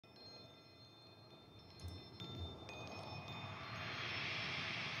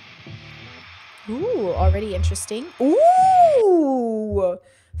Ooh, already interesting. Ooh,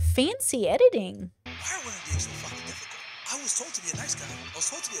 fancy editing. Why are women being so fucking difficult? I was told to be a nice guy. I was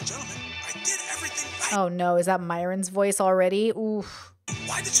told to be a gentleman. I did everything right. Oh no, is that Myron's voice already? Ooh.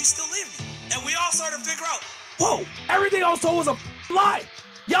 Why did she still leave me? And we all started to figure out, whoa, everything I was told was a lie.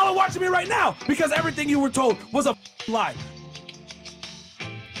 Y'all are watching me right now because everything you were told was a lie.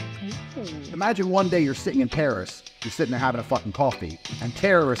 Imagine one day you're sitting in Paris, you're sitting there having a fucking coffee, and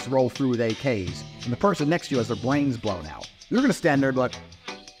terrorists roll through with AKs, and the person next to you has their brains blown out. You're gonna stand there and be like,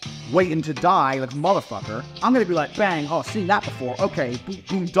 waiting to die like a motherfucker. I'm gonna be like, bang, oh, seen that before. Okay, boom,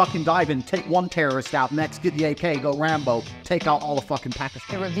 boom, duck and dive in, take one terrorist out, next get the AK, go Rambo, take out all the fucking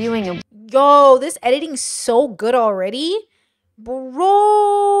Pakistan. They're reviewing him. Yo, this editing's so good already. Bro.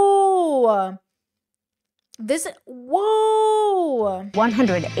 Whoa.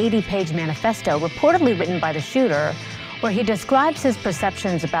 180-page manifesto reportedly written by the shooter, where he describes his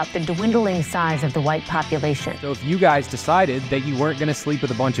perceptions about the dwindling size of the white population. So if you guys decided that you weren't going to sleep with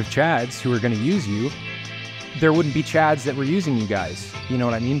a bunch of Chads who were going to use you, there wouldn't be Chads that were using you guys. You know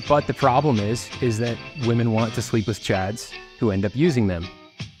what I mean? But the problem is that women want to sleep with Chads who end up using them.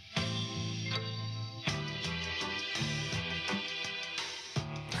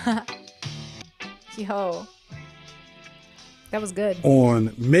 Yo. That was good.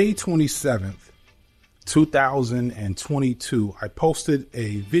 On May 27th, 2022, I posted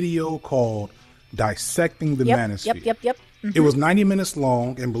a video called Dissecting the Manosphere. Yep. Mm-hmm. It was 90 minutes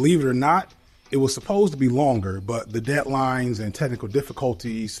long, and believe it or not, it was supposed to be longer, but the deadlines and technical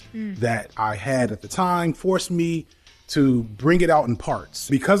difficulties that I had at the time forced me to bring it out in parts.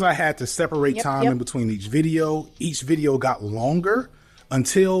 Because I had to separate time in between each video got longer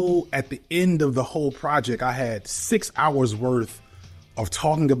until at the end of the whole project, I had 6 hours worth of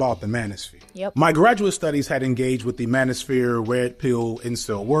talking about the manosphere. Yep. My graduate studies had engaged with the manosphere, red pill,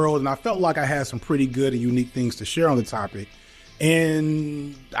 incel world, and I felt like I had some pretty good and unique things to share on the topic.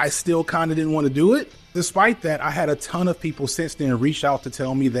 And I still kind of didn't want to do it. Despite that, I had a ton of people since then reach out to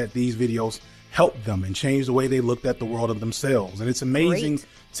tell me that these videos helped them and changed the way they looked at the world of themselves. And it's amazing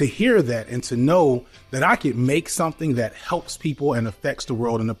to hear that and to know that I could make something that helps people and affects the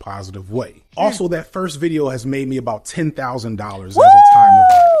world in a positive way. Also, that first video has made me about $10,000 as a time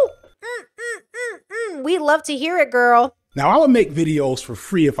of We love to hear it, girl. Now, I would make videos for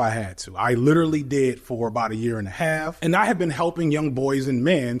free if I had to. I literally did for about 1.5 years. And I have been helping young boys and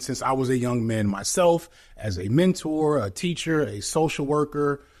men since I was a young man myself, as a mentor, a teacher, a social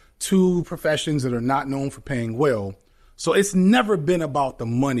worker, 2 professions that are not known for paying well. So it's never been about the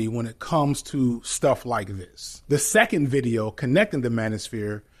money when it comes to stuff like this. The second video, Connecting the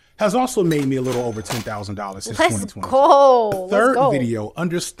Manosphere, has also made me a little over $10,000 since 2020. Go. The third video,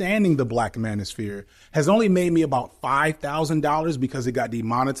 Understanding the Black Manosphere, has only made me about $5,000 because it got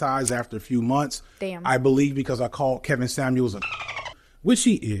demonetized after a few months. Damn. I believe because I called Kevin Samuels which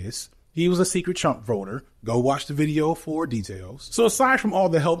he is. He was a secret Trump voter. Go watch the video for details. So aside from all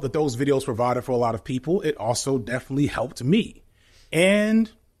the help that those videos provided for a lot of people, it also definitely helped me.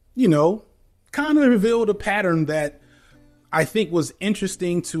 And, you know, kind of revealed a pattern that I think was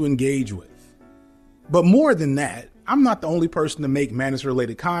interesting to engage with. But more than that, I'm not the only person to make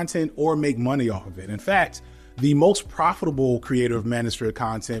manosphere-related content or make money off of it. In fact, the most profitable creator of manosphere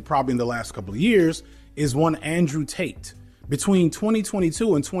content, probably in the last couple of years, is one Andrew Tate. Between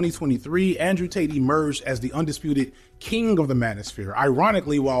 2022 and 2023, Andrew Tate emerged as the undisputed king of the manosphere,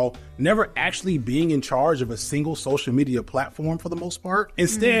 ironically, while never actually being in charge of a single social media platform for the most part.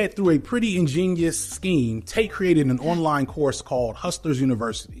 Instead, through a pretty ingenious scheme, Tate created an online course called Hustlers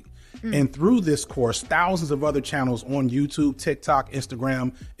University. And through this course, thousands of other channels on YouTube, TikTok,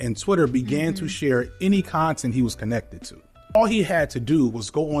 Instagram, and Twitter began to share any content he was connected to. All he had to do was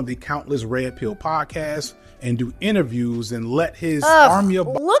go on the countless Red Pill podcasts and do interviews and let his army of...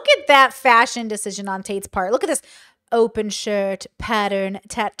 Look at that fashion decision on Tate's part. Look at this open shirt, pattern,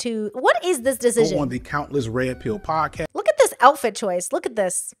 tattoo. What is this decision? Go on the countless Red Pill podcast. Look at this outfit choice. Look at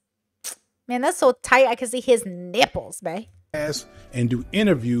this. Man, that's so tight. I can see his nipples, babe. And do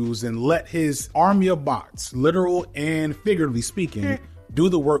interviews and let his army of bots, literal and figuratively speaking, do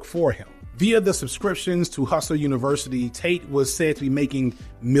the work for him. Via the subscriptions to Hustler University, Tate was said to be making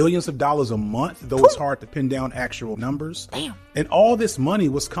millions of dollars a month, though it's hard to pin down actual numbers. Damn. And all this money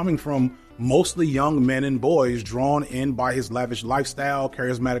was coming from mostly young men and boys drawn in by his lavish lifestyle,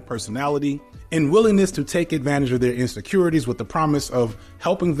 charismatic personality, and willingness to take advantage of their insecurities with the promise of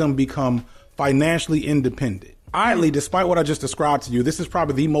helping them become financially independent. Oddly, despite what I just described to you, this is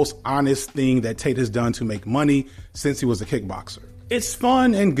probably the most honest thing that Tate has done to make money since he was a kickboxer. It's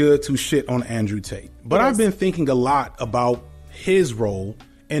fun and good to shit on Andrew Tate, but I've been thinking a lot about his role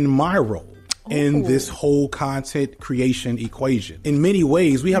and my role. in this whole content creation equation. In many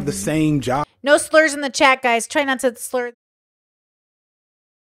ways, we have the same job. No slurs in the chat, guys. Try not to slur.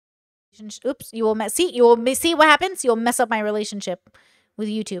 Oops, you will see what happens. You'll mess up my relationship with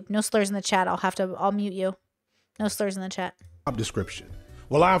YouTube. No slurs in the chat. I'll mute you. No slurs in the chat. Description.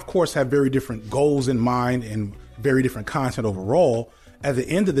 Well, I of course have very different goals in mind and very different content overall. At the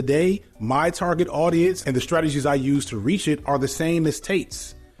end of the day, my target audience and the strategies I use to reach it are the same as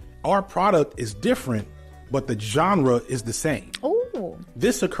Tate's. Our product is different, but the genre is the same. Oh.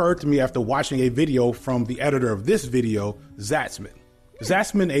 This occurred to me after watching a video from the editor of this video, Zatzman.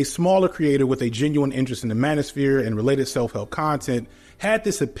 Zatzman, a smaller creator with a genuine interest in the manosphere and related self-help content, had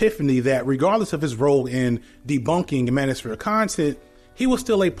this epiphany that regardless of his role in debunking manosphere content, he was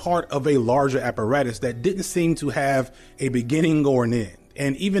still a part of a larger apparatus that didn't seem to have a beginning or an end.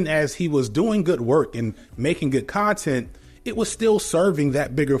 And even as he was doing good work and making good content, it was still serving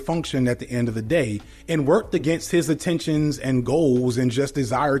that bigger function at the end of the day and worked against his intentions and goals and just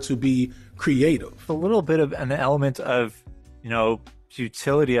desire to be creative. A little bit of an element of,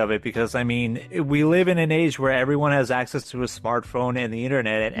 utility of it, because I mean, we live in an age where everyone has access to a smartphone and the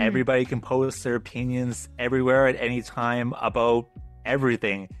internet, and everybody can post their opinions everywhere at any time about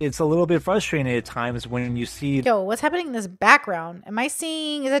everything. It's a little bit frustrating at times when you see... Yo, what's happening in this background? Am I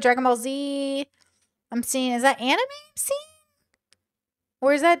seeing... Is that Dragon Ball Z? I'm seeing... Is that anime I'm seeing?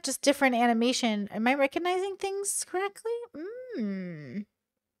 Or is that just different animation? Am I recognizing things correctly?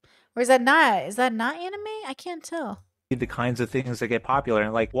 Or is that not? Is that not anime? I can't tell. The kinds of things that get popular,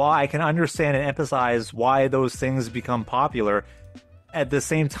 and while I can understand and empathize why those things become popular, at the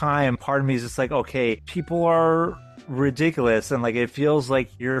same time, part of me is just like, okay, people are ridiculous, and it feels like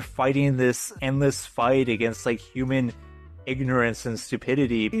you're fighting this endless fight against human ignorance and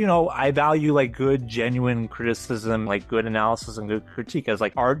stupidity. I value good genuine criticism, good analysis and good critique, as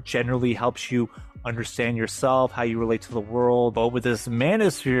art generally helps you understand yourself, how you relate to the world. But with this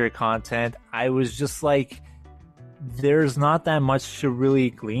manosphere content, I was just like, there's not that much to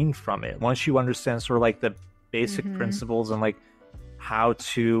really glean from it. Once you understand sort of the basic principles and how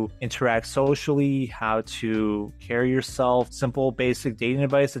to interact socially, how to carry yourself, simple basic dating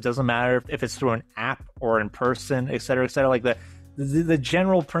advice. It doesn't matter if it's through an app or in person, et cetera, the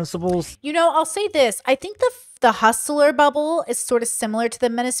general principles. I'll say this. I think the hustler bubble is sort of similar to the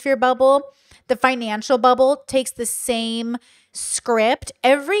manosphere bubble. The financial bubble takes the same script.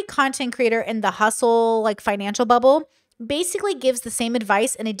 Every content creator in the hustle, financial bubble, basically gives the same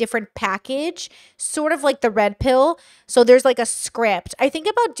advice in a different package, sort of like the red pill. So there's a script. I think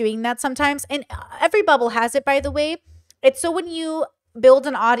about doing that sometimes, and every bubble has it, by the way. It's so when you build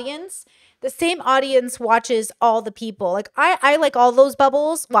an audience, the same audience watches all the people. I like all those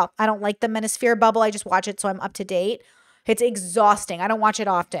bubbles. Well, I don't like the manosphere bubble. I just watch it so I'm up to date. It's exhausting. I don't watch it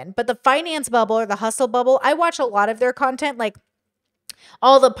often. But the finance bubble or the hustle bubble, I watch a lot of their content,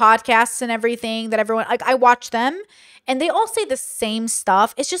 all the podcasts and everything that everyone, I watch them, and they all say the same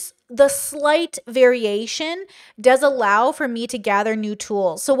stuff. It's just the slight variation does allow for me to gather new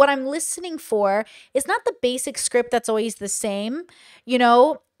tools. So what I'm listening for is not the basic script that's always the same,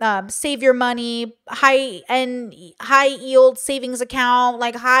 save your money, high yield savings account,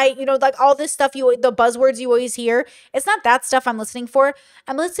 all this stuff, the buzzwords you always hear. It's not that stuff I'm listening for.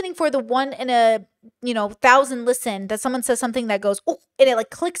 I'm listening for the one in a 1,000 listen that someone says something that goes, oh, and it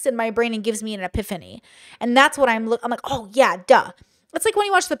clicks in my brain and gives me an epiphany. And that's what I'm like, oh yeah, duh. It's like when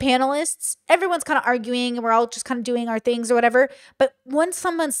you watch the panelists, everyone's kind of arguing and we're all just kind of doing our things or whatever. But once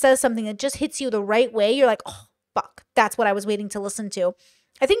someone says something that just hits you the right way, you're like, oh, fuck, that's what I was waiting to listen to.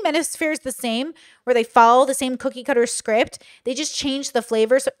 I think Manosphere is the same, where they follow the same cookie cutter script. They just change the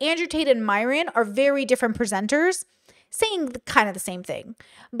flavor. So Andrew Tate and Myron are very different presenters, saying kind of the same thing.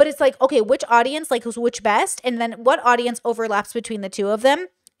 But it's okay, which audience who's which best? And then what audience overlaps between the two of them?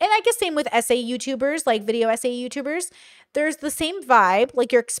 And I guess same with essay YouTubers, video essay YouTubers. There's the same vibe,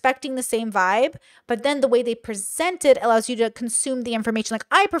 you're expecting the same vibe, but then the way they present it allows you to consume the information.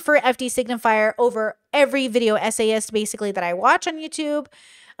 I prefer FD Signifier over every video essayist basically that I watch on YouTube.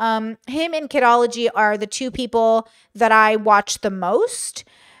 Him and Kidology are the two people that I watch the most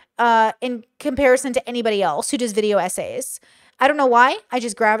in comparison to anybody else who does video essays. I don't know why. I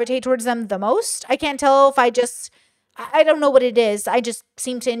just gravitate towards them the most. I can't tell if I don't know what it is. I just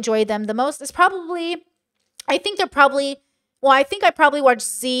seem to enjoy them the most. I think I probably watch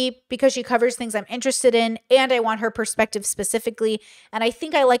Z because she covers things I'm interested in and I want her perspective specifically. And I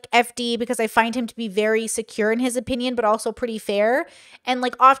think I like FD because I find him to be very secure in his opinion, but also pretty fair and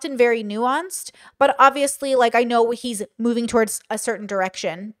often very nuanced. But obviously, I know he's moving towards a certain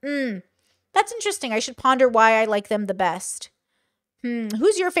direction. That's interesting. I should ponder why I like them the best.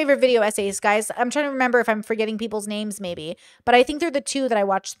 Who's your favorite video essays, guys? I'm trying to remember if I'm forgetting people's names maybe, but I think they're the two that I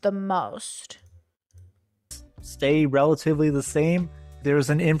watched the most. Stay relatively the same. There's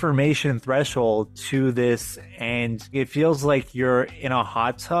an information threshold to this, and it feels like you're in a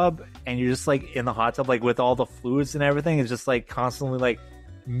hot tub and you're just like in the hot tub, like with all the fluids and everything. It's just like constantly like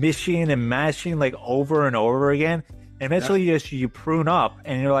mishing and mashing like over and over again. And eventually you prune up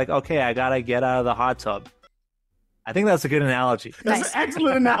and you're like, okay, I gotta get out of the hot tub. I think that's a good analogy. That's an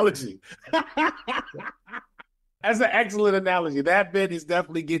excellent analogy. That's an excellent analogy. That bit is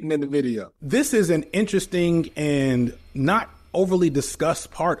definitely getting in the video. This is an interesting and not overly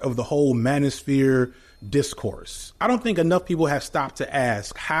discussed part of the whole manosphere discourse. I don't think enough people have stopped to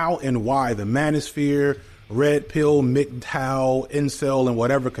ask how and why the manosphere, red pill, MGTOW, incel, and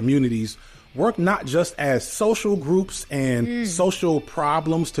whatever communities work not just as social groups and social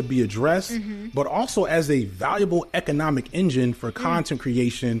problems to be addressed, but also as a valuable economic engine for content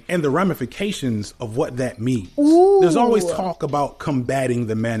creation and the ramifications of what that means. There's always talk about combating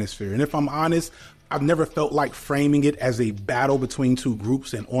the manosphere. And if I'm honest, I've never felt like framing it as a battle between two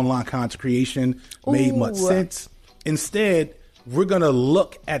groups and online content creation made much sense. Instead, we're going to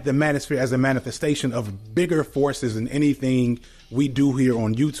look at the manosphere as a manifestation of bigger forces than anything we do here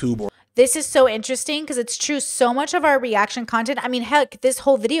on YouTube. This is so interesting because it's true. So much of our reaction content, I mean, heck, this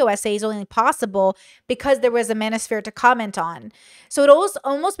whole video essay is only possible because there was a manosphere to comment on. So it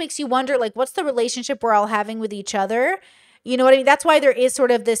almost makes you wonder, like, what's the relationship we're all having with each other? You know what I mean? That's why there is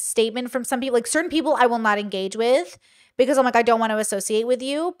sort of this statement from some people, like certain people I will not engage with because I'm like, I don't want to associate with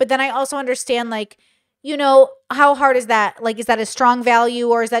you. But then I also understand, like, you know, how hard is that? Like, is that a strong value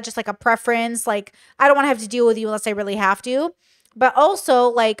or is that just like a preference? Like, I don't want to have to deal with you unless I really have to. But also,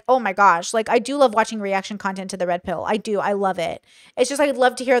 like, oh my gosh, like I do love watching reaction content to the red pill. I do. I love it. It's just I'd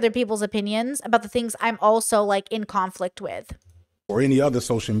love to hear other people's opinions about the things I'm also like in conflict with. Or any other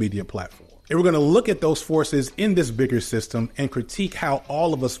social media platform. And we're going to look at those forces in this bigger system and critique how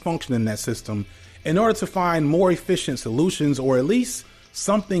all of us function in that system in order to find more efficient solutions or at least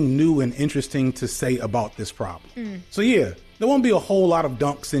something new and interesting to say about this problem. So yeah, there won't be a whole lot of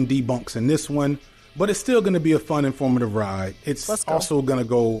dunks and debunks in this one. But it's still going to be a fun, informative ride. It's also going to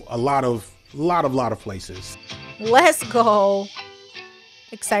go a lot of places. Let's go.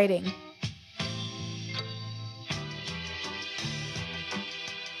 Exciting.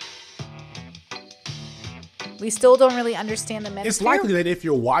 We still don't really understand the manosphere. It's likely that if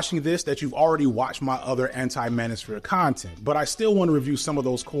you're watching this, that you've already watched my other anti-manosphere content. But I still want to review some of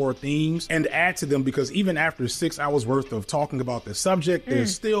those core themes and add to them because even after 6 hours worth of talking about the subject,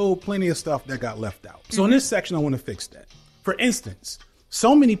 there's still plenty of stuff that got left out. So in this section, I want to fix that. For instance,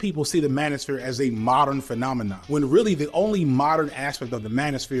 so many people see the manosphere as a modern phenomenon, when really the only modern aspect of the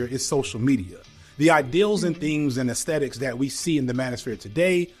manosphere is social media. The ideals and themes and aesthetics that we see in the manosphere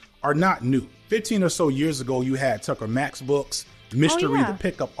today are not new. 15 or so years ago, you had Tucker Max books, Mystery, the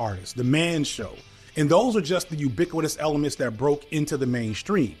Pickup Artist, The Man Show. And those are just the ubiquitous elements that broke into the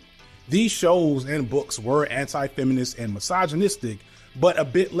mainstream. These shows and books were anti-feminist and misogynistic, but a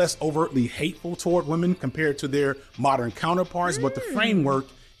bit less overtly hateful toward women compared to their modern counterparts, but the framework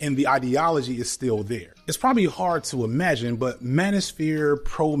and the ideology is still there. It's probably hard to imagine, but manosphere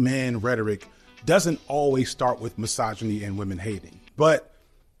pro-man rhetoric doesn't always start with misogyny and women hating. But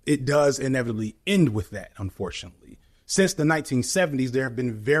it does inevitably end with that, unfortunately. Since the 1970s, there have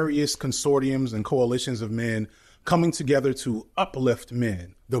been various consortiums and coalitions of men coming together to uplift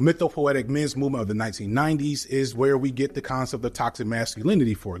men. The mythopoetic men's movement of the 1990s is where we get the concept of toxic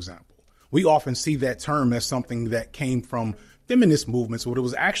masculinity, for example. We often see that term as something that came from feminist movements, but it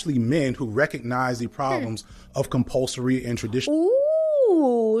was actually men who recognized the problems of compulsory and traditional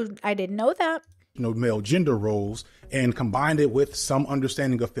I didn't know that. Male gender roles and combined it with some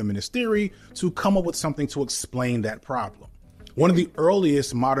understanding of feminist theory to come up with something to explain that problem. One of the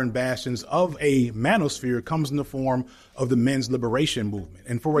earliest modern bastions of a manosphere comes in the form of the men's liberation movement.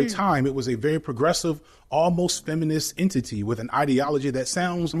 And for a time, it was a very progressive, almost feminist entity with an ideology that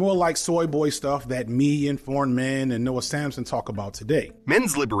sounds more like soy boy stuff that me and Foreign Men and Noah Samson talk about today.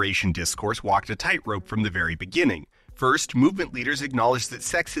 Men's liberation discourse walked a tightrope from the very beginning. First, movement leaders acknowledged that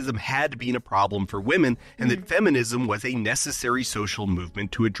sexism had been a problem for women and that feminism was a necessary social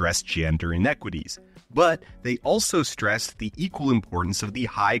movement to address gender inequities. But they also stressed the equal importance of the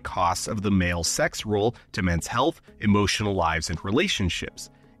high costs of the male sex role to men's health, emotional lives, and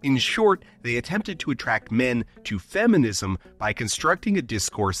relationships. In short, they attempted to attract men to feminism by constructing a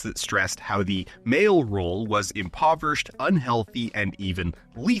discourse that stressed how the male role was impoverished, unhealthy, and even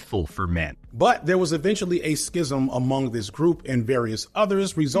lethal for men. But there was eventually a schism among this group and various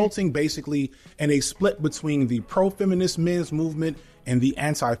others, resulting basically in a split between the pro-feminist men's movement and the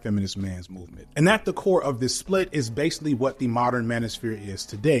anti-feminist men's movement. And at the core of this split is basically what the modern manosphere is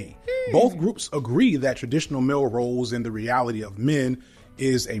today. Both groups agree that traditional male roles and the reality of men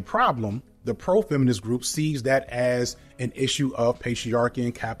is a problem. The pro-feminist group sees that as an issue of patriarchy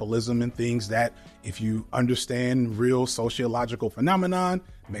and capitalism and things that, if you understand real sociological phenomenon,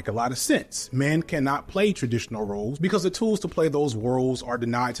 make a lot of sense. Men cannot play traditional roles because the tools to play those roles are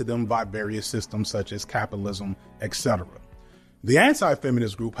denied to them by various systems such as capitalism, etc. The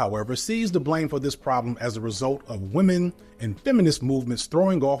anti-feminist group, however, sees the blame for this problem as a result of women and feminist movements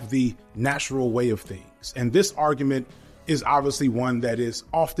throwing off the natural way of things. And this argument is obviously one that is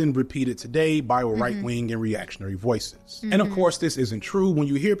often repeated today by right-wing and reactionary voices. And of course, this isn't true. When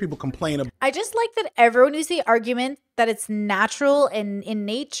you hear people complain about— I just like that everyone uses the argument that it's natural and in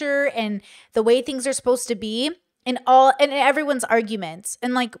nature and the way things are supposed to be in everyone's arguments.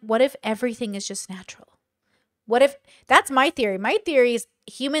 And like, what if everything is just natural? What if that's my theory? My theory is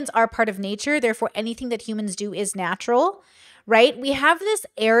humans are part of nature. Therefore, anything that humans do is natural. Right? We have this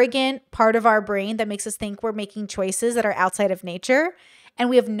arrogant part of our brain that makes us think we're making choices that are outside of nature, and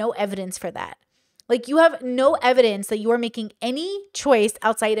we have no evidence for that. Like, you have no evidence that you are making any choice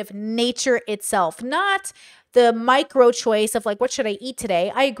outside of nature itself, not the micro choice of like, what should I eat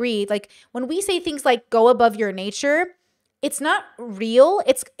today? I agree. Like, when we say things like go above your nature, it's not real.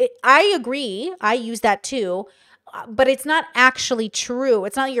 I agree. I use that too. But it's not actually true.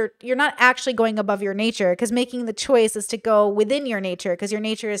 It's not you're not actually going above your nature, because making the choice is to go within your nature, because your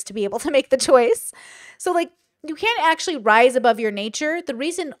nature is to be able to make the choice. So like, you can't actually rise above your nature. The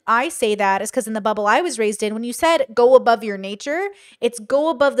reason I say that is because in the bubble I was raised in, when you said go above your nature, it's go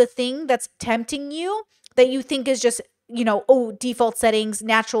above the thing that's tempting you that you think is just, default settings,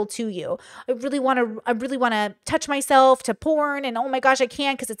 natural to you. I really want to touch myself to porn, and oh my gosh, I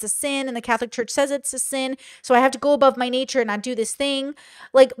can't because it's a sin and the Catholic Church says it's a sin. So I have to go above my nature and not do this thing.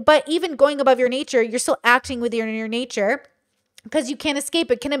 Like, but even going above your nature, you're still acting within your nature because you can't escape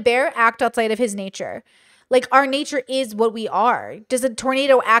it. Can a bear act outside of his nature? Like, our nature is what we are. Does a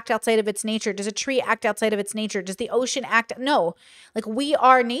tornado act outside of its nature? Does a tree act outside of its nature? Does the ocean act? No. Like, we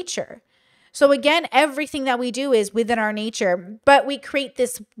are nature. So again, everything that we do is within our nature, but we create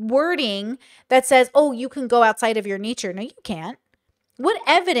this wording that says, oh, you can go outside of your nature. No, you can't. What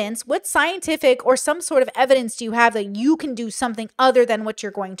evidence, what scientific or some sort of evidence do you have that you can do something other than what you're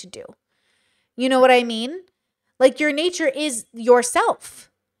going to do? You know what I mean? Like, your nature is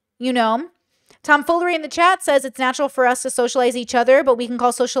yourself, Tom Follery in the chat says it's natural for us to socialize each other, but we can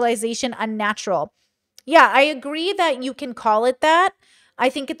call socialization unnatural. Yeah, I agree that you can call it that. I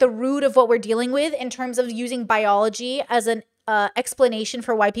think at the root of what we're dealing with in terms of using biology as an explanation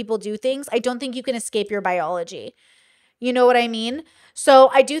for why people do things, I don't think you can escape your biology. You know what I mean? So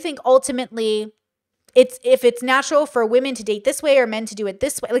I do think ultimately if it's natural for women to date this way or men to do it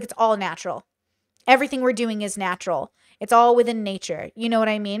this way, like, it's all natural. Everything we're doing is natural. It's all within nature. You know what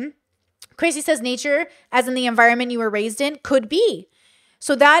I mean? Crazy says nature, as in the environment you were raised in, could be.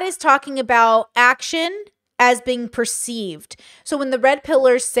 So that is talking about action as being perceived. So when the red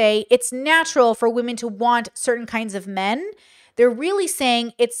pillars say it's natural for women to want certain kinds of men, they're really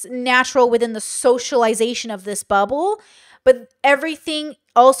saying it's natural within the socialization of this bubble, but everything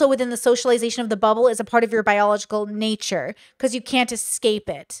also within the socialization of the bubble is a part of your biological nature because you can't escape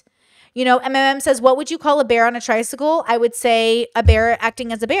it. MMM says, what would you call a bear on a tricycle? I would say a bear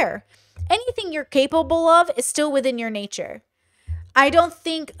acting as a bear. Anything you're capable of is still within your nature. I don't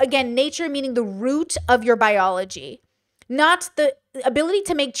think, again, nature meaning the root of your biology, not the ability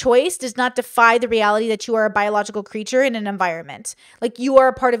to make choice does not defy the reality that you are a biological creature in an environment. Like, you are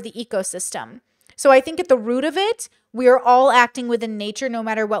a part of the ecosystem. So I think at the root of it, we are all acting within nature no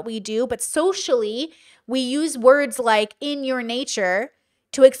matter what we do. But socially, we use words like in your nature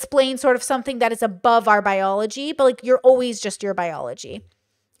to explain sort of something that is above our biology. But like, you're always just your biology.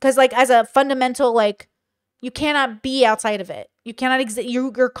 Because like, as a fundamental, like, you cannot be outside of it. You cannot exist.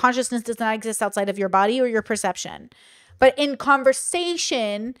 Your consciousness does not exist outside of your body or your perception. But in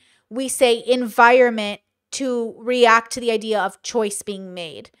conversation, we say environment to react to the idea of choice being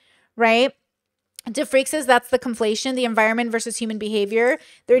made, right? DeFreak says that's the conflation, the environment versus human behavior.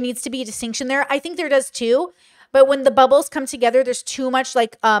 There needs to be a distinction there. I think there does too. But when the bubbles come together, there's too much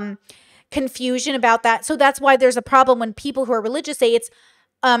like confusion about that. So that's why there's a problem when people who are religious say it's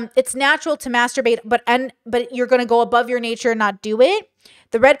it's natural to masturbate, but you're going to go above your nature and not do it.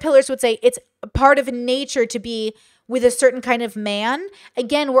 The red pillars would say it's a part of nature to be with a certain kind of man.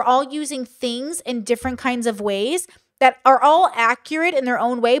 Again, we're all using things in different kinds of ways that are all accurate in their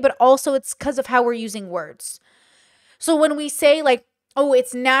own way, but also it's because of how we're using words. So when we say like, oh,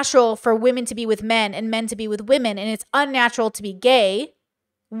 it's natural for women to be with men and men to be with women, and it's unnatural to be gay,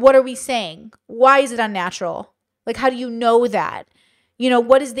 what are we saying? Why is it unnatural? Like, how do you know that? You know,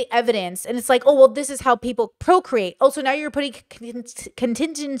 what is the evidence? And it's like, oh, well, this is how people procreate. Oh, so now you're putting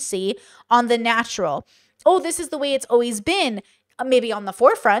contingency on the natural. Oh, this is the way it's always been, maybe on the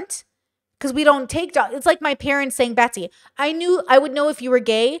forefront, because we don't take it's like my parents saying, Betsy, I knew I would know if you were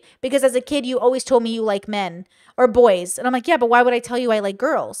gay because as a kid, you always told me you like men or boys. And I'm like, yeah, but why would I tell you I like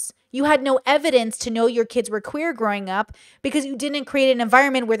girls? You had no evidence to know your kids were queer growing up because you didn't create an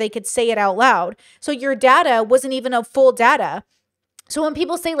environment where they could say it out loud. So your data wasn't even a full data. So when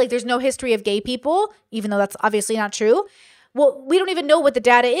people say like there's no history of gay people, even though that's obviously not true, well, we don't even know what the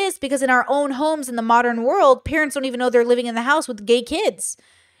data is because in our own homes in the modern world, parents don't even know they're living in the house with gay kids.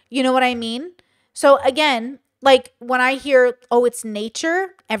 You know what I mean? So again, like when I hear, oh, it's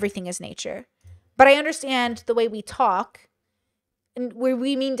nature, everything is nature. But I understand the way we talk and where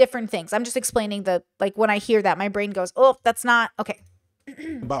we mean different things. I'm just explaining like when I hear that, my brain goes, oh, that's not, okay.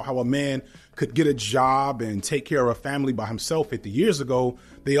 About how a man could get a job and take care of a family by himself 50 years ago,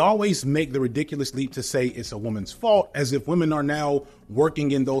 they always make the ridiculous leap to say it's a woman's fault, as if women are now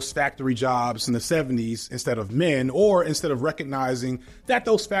working in those factory jobs in the 70s instead of men, or instead of recognizing that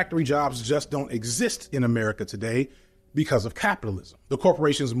those factory jobs just don't exist in America today because of capitalism. The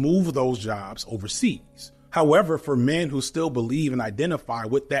corporations move those jobs overseas. However, for men who still believe and identify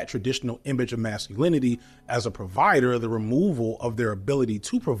with that traditional image of masculinity as a provider, the removal of their ability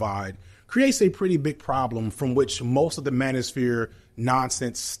to provide creates a pretty big problem from which most of the manosphere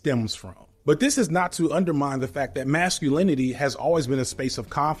nonsense stems from. But this is not to undermine the fact that masculinity has always been a space of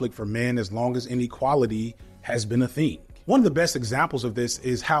conflict for men as long as inequality has been a thing. One of the best examples of this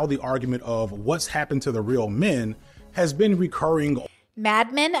is how the argument of what's happened to the real men has been recurring.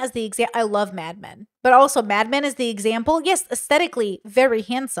 Mad Men as the example. I love Mad Men, but also Mad Men as the example. Yes, aesthetically very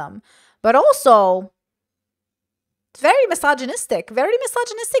handsome, but also it's very misogynistic,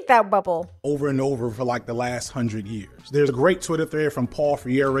 that bubble. Over and over for like the last 100 years. There's a great Twitter thread from Paul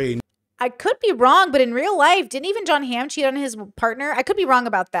Freire. I could be wrong, but in real life, didn't even John Hamm cheat on his partner? I could be wrong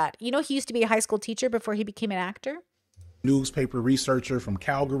about that. You know, he used to be a high school teacher before he became an actor. Newspaper researcher from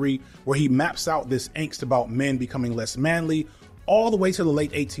Calgary, where he maps out this angst about men becoming less manly all the way to the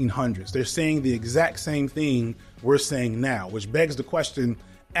late 1800s. They're saying the exact same thing we're saying now, which begs the question,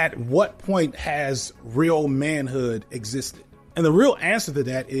 at what point has real manhood existed? And the real answer to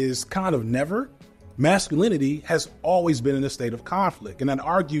that is kind of never. Masculinity has always been in a state of conflict. And I'd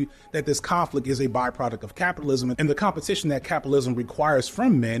argue that this conflict is a byproduct of capitalism and the competition that capitalism requires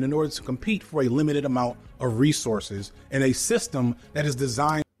from men in order to compete for a limited amount of resources in a system that is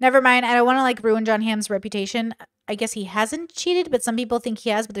designed. Never mind. I don't want to like ruin John Hamm's reputation. I guess he hasn't cheated, but some people think he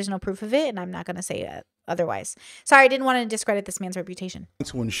has, but there's no proof of it. And I'm not going to say it otherwise. Sorry, I didn't want to discredit this man's reputation.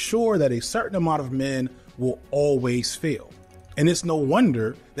 To ensure that a certain amount of men will always fail. And it's no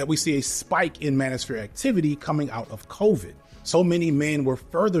wonder that we see a spike in manosphere activity coming out of COVID. So many men were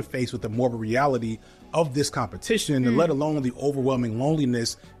further faced with the morbid reality of this competition, let alone the overwhelming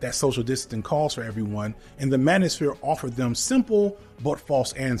loneliness that social distancing calls for everyone. And the manosphere offered them simple but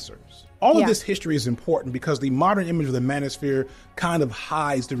false answers. All of this history is important because the modern image of the manosphere kind of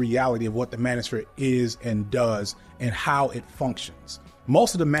hides the reality of what the manosphere is and does and how it functions.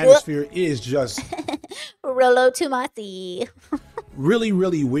 Most of the manosphere is just Rolo Tomati. really,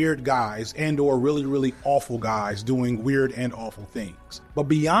 really weird guys and or really, really awful guys doing weird and awful things. But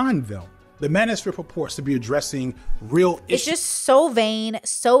beyond them, the manosphere purports to be addressing real issues. It's just so vain,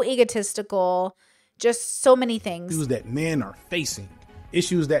 so egotistical, just so many things. Issues that men are facing.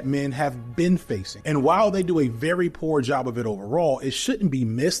 Issues that men have been facing. And while they do a very poor job of it overall, it shouldn't be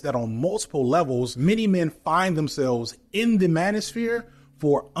missed that on multiple levels, many men find themselves in the manosphere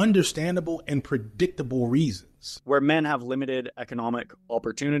for understandable and predictable reasons. Where men have limited economic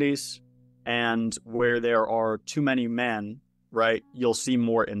opportunities and where there are too many men, right, you'll see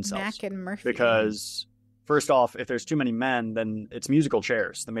more incels. Mac and Murphy. Because first off, if there's too many men, then it's musical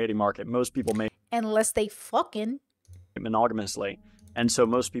chairs, the mating market. Most people make unless they fucking monogamously. And so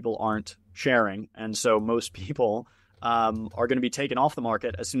most people aren't sharing. And so most people are going to be taken off the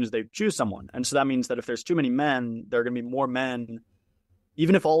market as soon as they choose someone. And so that means that if there's too many men, there are going to be more men,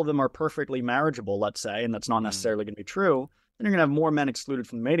 even if all of them are perfectly marriageable, let's say, and that's not necessarily going to be true, then you're going to have more men excluded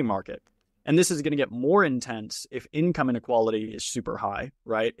from the mating market. And this is going to get more intense if income inequality is super high,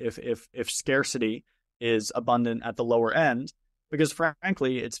 right? If scarcity is abundant at the lower end, because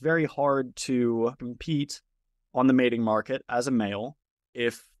frankly, it's very hard to compete on the mating market as a male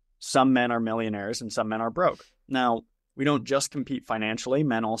if some men are millionaires and some men are broke. Now, we don't just compete financially.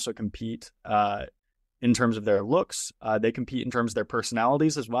 Men also compete in terms of their looks. They compete in terms of their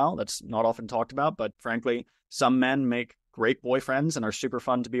personalities as well. That's not often talked about, but frankly, some men make great boyfriends and are super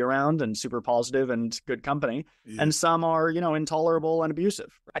fun to be around and super positive and good company. Yeah. And some are, intolerable and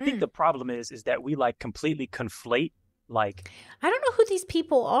abusive. I think the problem is that we completely conflate I don't know who these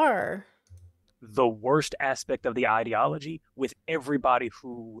people are. The worst aspect of the ideology with everybody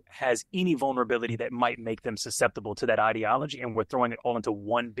who has any vulnerability that might make them susceptible to that ideology, and we're throwing it all into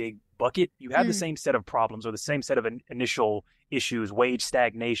one big bucket. You have the same set of problems or the same set of initial issues: wage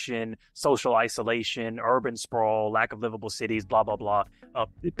stagnation, social isolation, urban sprawl, lack of livable cities, blah, blah, blah,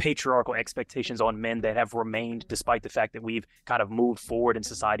 patriarchal expectations on men that have remained despite the fact that we've kind of moved forward in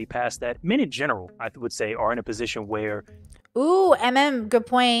society past that. Men in general, I would say, are in a position where... Ooh, good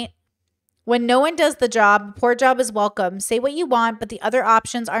point. When no one does the job, a poor job is welcome. Say what you want, but the other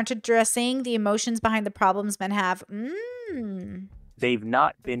options aren't addressing the emotions behind the problems men have. They've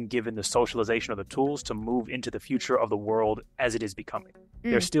not been given the socialization or the tools to move into the future of the world as it is becoming.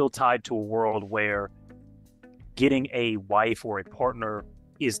 They're still tied to a world where getting a wife or a partner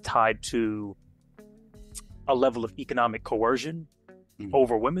is tied to a level of economic coercion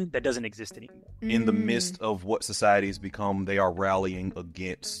over women that doesn't exist anymore. In the midst of what society has become, they are rallying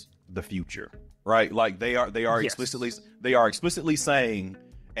against the future, right? They are yes. explicitly saying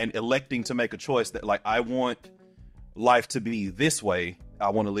and electing to make a choice that I want life to be this way.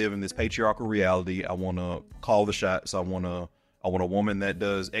 I want to live in this patriarchal reality. I want to call the shots. I want a woman that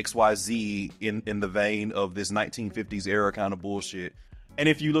does XYZ in the vein of this 1950s era kind of bullshit. And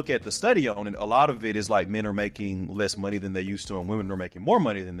if you look at the study on it, a lot of it is men are making less money than they used to and women are making more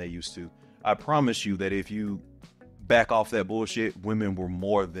money than they used to. I promise you that if you back off that bullshit, women will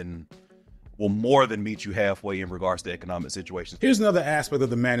more than meet you halfway in regards to economic situations. Here's another aspect of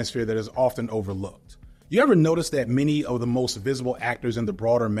the manosphere that is often overlooked. You ever notice that many of the most visible actors in the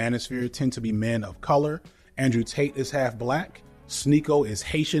broader manosphere tend to be men of color? Andrew Tate is half black. Sneeko is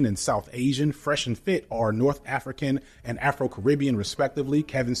Haitian and South Asian. Fresh and Fit are North African and Afro-Caribbean, respectively.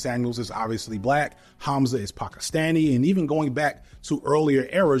 Kevin Samuels is obviously black. Hamza is Pakistani. And even going back to earlier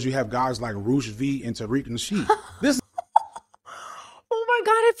eras, you have guys like Rouge V and Tariq Nasheed. This Oh my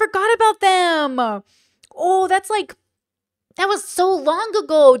God, I forgot about them. Oh, that was so long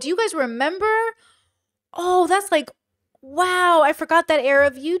ago. Do you guys remember? Oh, that's wow, I forgot that era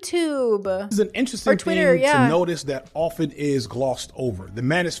of YouTube. It's an interesting Twitter, thing to notice that often is glossed over. The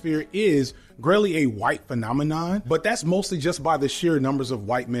manosphere is greatly a white phenomenon, but that's mostly just by the sheer numbers of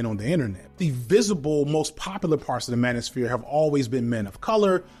white men on the internet. The visible, most popular parts of the manosphere have always been men of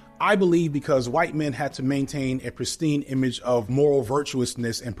color, I believe because white men had to maintain a pristine image of moral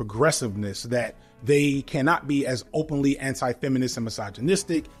virtuousness and progressiveness that they cannot be as openly anti-feminist and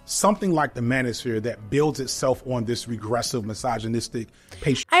misogynistic, something like the manosphere that builds itself on this regressive, misogynistic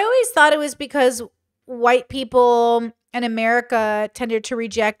I always thought it was because white people in America tended to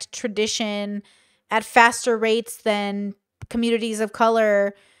reject tradition at faster rates than communities of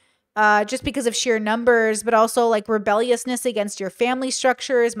color, just because of sheer numbers, but also rebelliousness against your family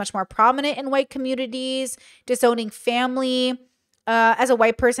structure is much more prominent in white communities. Disowning family as a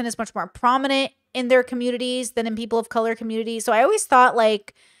white person is much more prominent in their communities than in people of color communities. So I always thought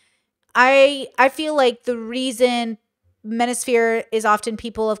I feel like the reason manosphere is often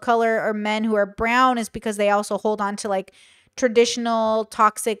people of color or men who are brown is because they also hold on to traditional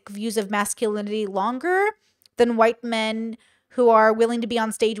toxic views of masculinity longer than white men who are willing to be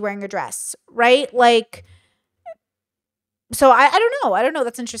on stage wearing a dress, right? So I don't know.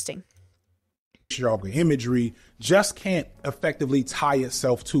 That's interesting. Imagery just can't effectively tie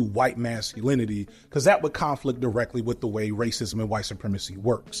itself to white masculinity because that would conflict directly with the way racism and white supremacy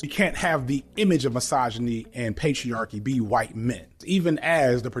works. You can't have the image of misogyny and patriarchy be white men. Even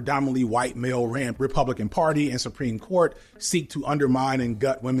as the predominantly white male-ran Republican Party and Supreme Court seek to undermine and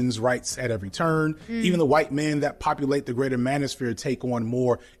gut women's rights at every turn, even the white men that populate the greater manosphere take on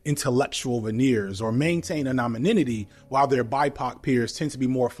more intellectual veneers or maintain anonymity while their BIPOC peers tend to be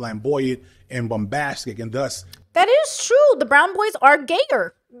more flamboyant and bombastic, and thus that is true. The brown boys are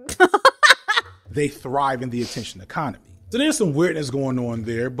gayer. They thrive in the attention economy. So there's some weirdness going on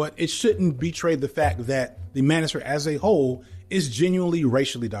there, but it shouldn't betray the fact that the manosphere as a whole is genuinely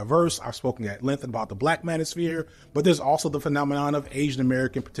racially diverse. I've spoken at length about the Black manosphere, but there's also the phenomenon of Asian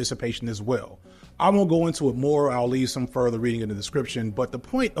American participation as well. I won't go into it more. I'll leave some further reading in the description, but the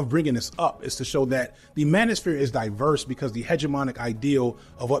point of bringing this up is to show that the manosphere is diverse because the hegemonic ideal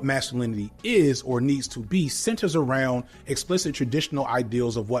of what masculinity is or needs to be centers around explicit traditional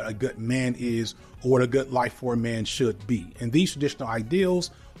ideals of what a good man is or what a good life for a man should be. And these traditional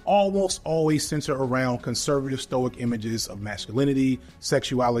ideals almost always center around conservative stoic images of masculinity,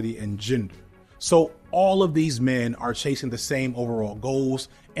 sexuality, and gender. So all of these men are chasing the same overall goals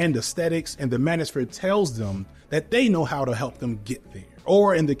and aesthetics, and the manosphere tells them that they know how to help them get there.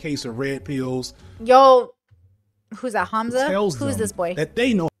 Or in the case of red pills, yo, who's that, Hamza? Tells Who's them this boy? that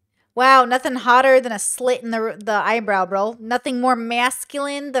they know. Wow, nothing hotter than a slit in the eyebrow, bro. Nothing more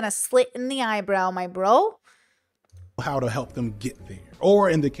masculine than a slit in the eyebrow, my bro. How to help them get there.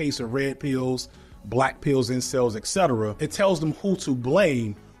 Or in the case of red pills, black pills, incels, etc., it tells them who to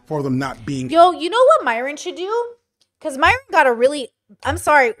blame for them not being. Yo, you know what Myron should do? Because Myron got a really, I'm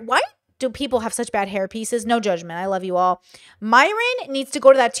sorry, why do people have such bad hair pieces? No judgment. I love you all. Myron needs to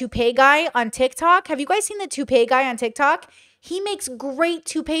go to that toupee guy on TikTok. Have you guys seen the toupee guy on TikTok? He makes great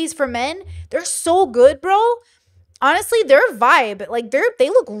toupees for men. They're so good, bro. Honestly, their vibe, like they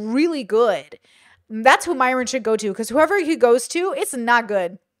look really good. That's who Myron should go to, because whoever he goes to, it's not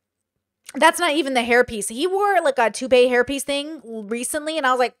good. That's not even the hairpiece. He wore like a toupee hairpiece thing recently, and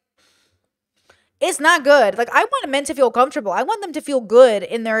I was like, it's not good. Like, I want men to feel comfortable. I want them to feel good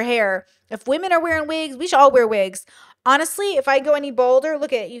in their hair. If women are wearing wigs, we should all wear wigs. Honestly, if I go any balder,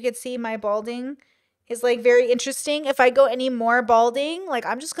 look at, you can see my balding is like very interesting. If I go any more balding, like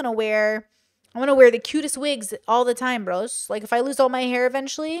I'm going to wear the cutest wigs all the time, bros. Like if I lose all my hair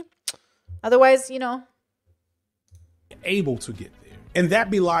eventually, otherwise, you know. Able to get there. And that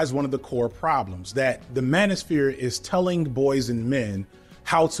belies one of the core problems, that the manosphere is telling boys and men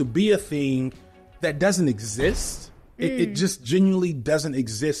how to be a thing that doesn't exist. It just genuinely doesn't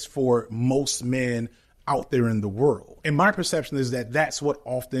exist for most men out there in the world. And my perception is that that's what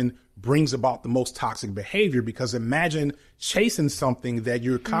often brings about the most toxic behavior, because imagine chasing something that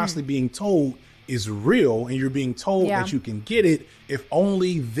you're constantly being told is real, and you're being told that you can get it if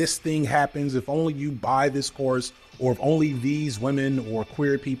only this thing happens, if only you buy this course, or if only these women or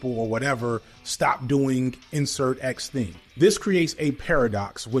queer people or whatever stop doing insert X thing. This creates a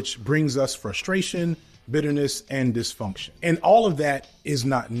paradox which brings us frustration, bitterness, and dysfunction. And all of that is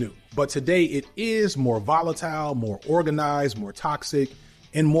not new. But today it is more volatile, more organized, more toxic,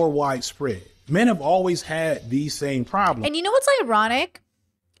 and more widespread. Men have always had these same problems. And you know what's ironic?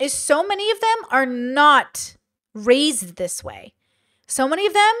 Is so many of them are not raised this way. So many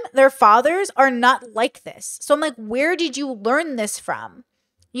of them, their fathers are not like this. So I'm like, where did you learn this from?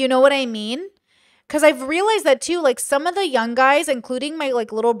 You know what I mean? Because I've realized that too, like some of the young guys, including my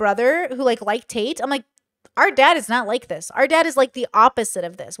like little brother who like Tate, I'm like, our dad is not like this. Our dad is like the opposite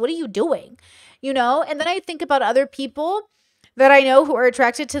of this. What are you doing? You know? And then I think about other people that I know who are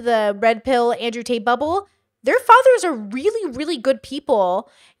attracted to the red pill Andrew Tate bubble. Their fathers are really, really good people.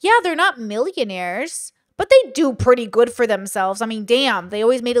 Yeah, they're not millionaires, but they do pretty good for themselves. I mean, damn, they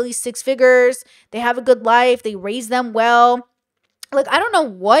always made at least 6 figures. They have a good life. They raise them well. Like, I don't know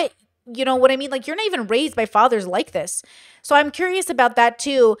what, you know what I mean? Like, you're not even raised by fathers like this. So I'm curious about that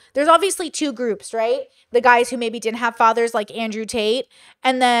too. There's obviously 2 groups, right? The guys who maybe didn't have fathers like Andrew Tate,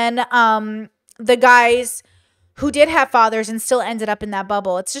 and then the guys who did have fathers and still ended up in that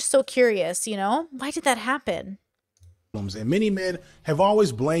bubble. It's just so curious, you know? Why did that happen? And many men have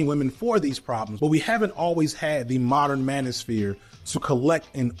always blamed women for these problems, but we haven't always had the modern manosphere to collect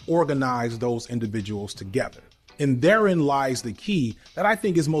and organize those individuals together. And therein lies the key that I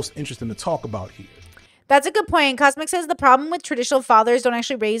think is most interesting to talk about here. That's a good point. Cosmic says the problem with traditional fathers don't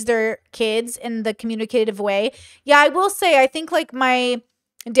actually raise their kids in the communicative way. Yeah, I will say, I think like my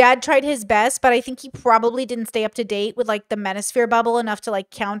dad tried his best, but I think he probably didn't stay up to date with like the manosphere bubble enough to like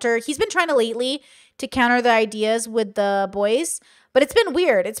counter. He's been trying to lately to counter the ideas with the boys, but it's been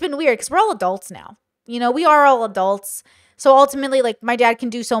weird. It's been weird because we're all adults now. You know, we are all adults. So ultimately, like my dad can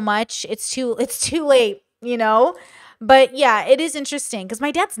do so much. It's too late, you know? But yeah, it is interesting because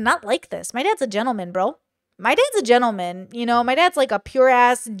my dad's not like this. My dad's a gentleman, bro. My dad's a gentleman, you know? My dad's like a pure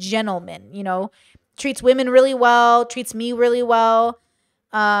ass gentleman, you know? Treats women really well, treats me really well.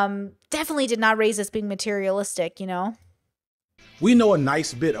 Definitely did not raise us being materialistic, you know? We know a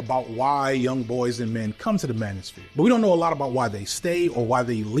nice bit about why young boys and men come to the manosphere, but we don't know a lot about why they stay or why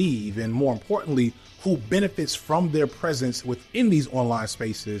they leave, and more importantly, who benefits from their presence within these online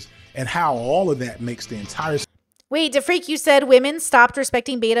spaces and how all of that makes the entire... Wait, DeFreak, you said women stopped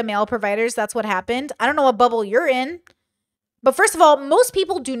respecting beta male providers. That's what happened. I don't know what bubble you're in. But first of all, most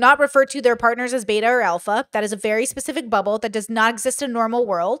people do not refer to their partners as beta or alpha. That is a very specific bubble that does not exist in normal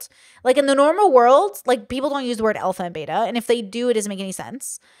world. Like in the normal world, like people don't use the word alpha and beta. And if they do, it doesn't make any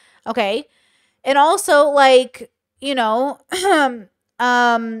sense. Okay. And also like, you know,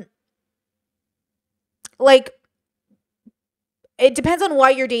 like it depends on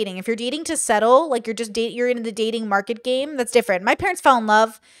why you're dating. If you're dating to settle, like you're in the dating market game, that's different. My parents fell in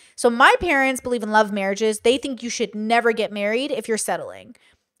love. So my parents believe in love marriages. They think you should never get married if you're settling.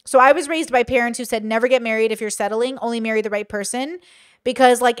 So I was raised by parents who said never get married if you're settling, only marry the right person,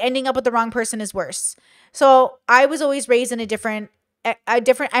 because like ending up with the wrong person is worse. So I was always raised in I had a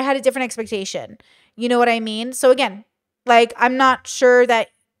different expectation. You know what I mean? So again, like I'm not sure that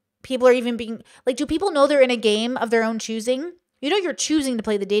people are even being like, do people know they're in a game of their own choosing? You know, you're choosing to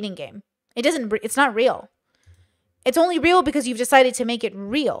play the dating game. It's not real. It's only real because you've decided to make it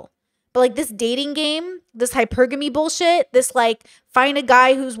real. But like this dating game, this hypergamy bullshit, this like find a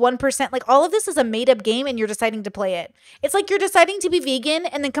guy who's 1%, like all of this is a made up game and you're deciding to play it. It's like you're deciding to be vegan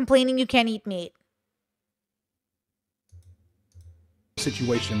and then complaining you can't eat meat.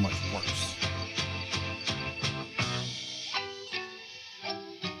 Situation much worse.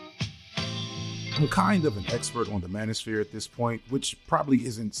 I'm kind of an expert on the manosphere at this point, which probably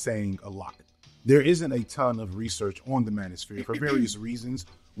isn't saying a lot. There isn't a ton of research on the manosphere for various reasons.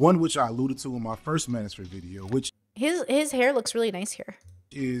 One which I alluded to in my first manosphere video, which his hair looks really nice here,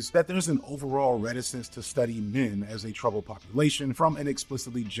 is that there's an overall reticence to study men as a troubled population from an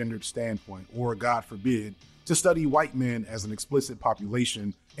explicitly gendered standpoint, or God forbid, to study white men as an explicit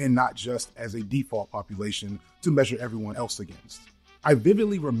population and not just as a default population to measure everyone else against. I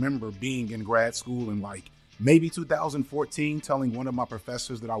vividly remember being in grad school in like maybe 2014, telling one of my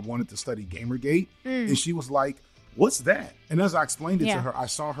professors that I wanted to study Gamergate. And she was like, "What's that?" And as I explained it to her, I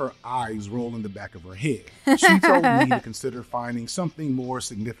saw her eyes roll in the back of her head. She told me to consider finding something more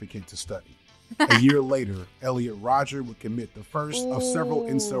significant to study. A year later, Elliot Rodger would commit the first of several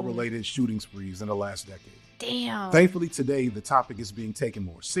incel-related shooting sprees in the last decade. Damn. Thankfully today, the topic is being taken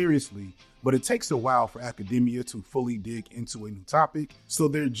more seriously, but it takes a while for academia to fully dig into a new topic, so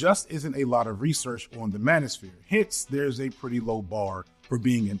there just isn't a lot of research on the manosphere. Hence, there's a pretty low bar for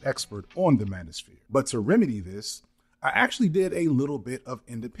being an expert on the manosphere. But to remedy this, I actually did a little bit of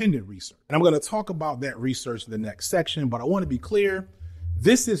independent research. And I'm going to talk about that research in the next section, but I want to be clear,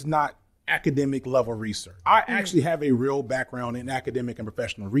 this is not academic level research. I actually have a real background in academic and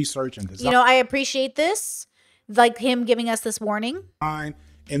professional research and design. You know, I appreciate this, like him giving us this warning.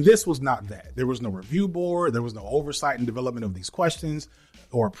 And this was not that. There was no review board. There was no oversight and development of these questions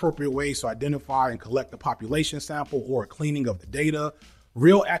or appropriate ways to identify and collect the population sample or a cleaning of the data.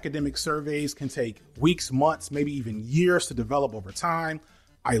 Real academic surveys can take weeks, months, maybe even years to develop over time.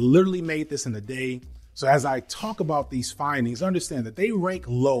 I literally made this in a day. So as I talk about these findings, understand that they rank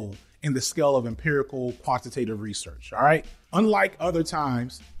low in the scale of empirical quantitative research, all right? Unlike other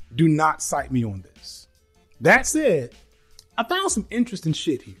times, do not cite me on this. That said, I found some interesting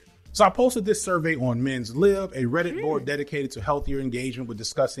shit here. So I posted this survey on Men's Lib, a Reddit board dedicated to healthier engagement with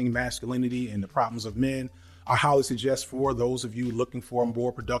discussing masculinity and the problems of men. I highly suggest for those of you looking for a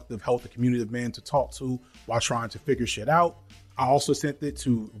more productive, healthy community of men to talk to while trying to figure shit out. I also sent it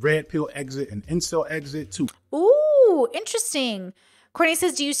to Red Pill Exit and Incel Exit too. Ooh, interesting. Courtney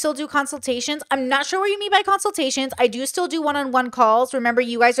says, do you still do consultations? I'm not sure what you mean by consultations. I do still do one-on-one calls. Remember,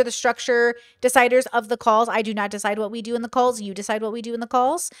 you guys are the structure deciders of the calls. I do not decide what we do in the calls. You decide what we do in the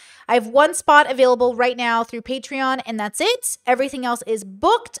calls. I have one spot available right now through Patreon, and that's it. Everything else is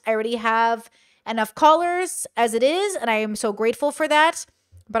booked. I already have enough callers as it is, and I am so grateful for that.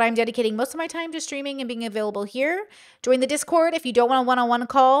 But I'm dedicating most of my time to streaming and being available here. Join the Discord if you don't want a one-on-one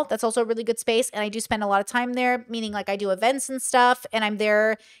call. That's also a really good space. And I do spend a lot of time there, meaning like I do events and stuff. And I'm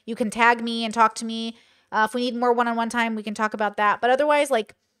there. You can tag me and talk to me. If we need more one-on-one time, we can talk about that. But otherwise,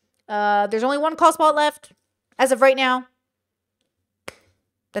 like, there's only one call spot left as of right now.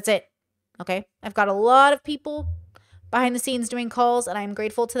 That's it. Okay? I've got a lot of people behind the scenes doing calls, and I'm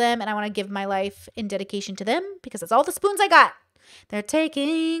grateful to them. And I want to give my life in dedication to them because that's all the spoons I got. They're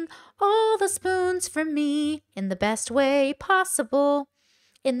taking all the spoons from me in the best way possible.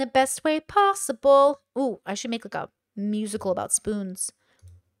 In the best way possible. Ooh, I should make like a musical about spoons.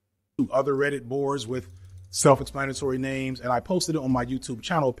 Other Reddit boards with self-explanatory names, and I posted it on my YouTube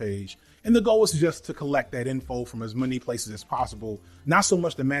channel page. And the goal was just to collect that info from as many places as possible. Not so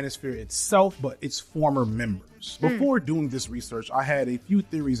much the manosphere itself, but its former members. Before doing this research, I had a few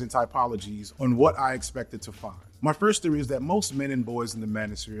theories and typologies on what I expected to find. My first theory is that most men and boys in the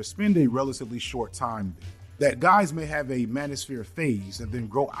manosphere spend a relatively short time there. That guys may have a manosphere phase and then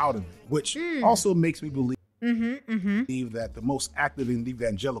grow out of it, which also makes me believe believe that the most active and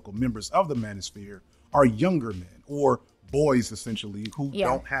evangelical members of the manosphere are younger men or boys, essentially, who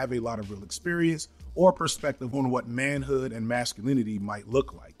don't have a lot of real experience or perspective on what manhood and masculinity might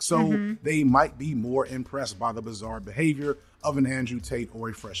look like. So they might be more impressed by the bizarre behavior of an Andrew Tate or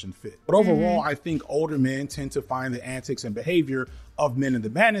a Fresh and Fit. But overall, I think older men tend to find the antics and behavior of men in the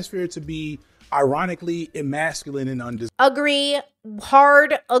manosphere to be ironically emasculine and undesirable. Agree.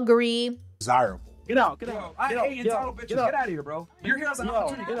 Hard agree. Get out. I hate entitled bitches. Get out of here, bro. You're here as an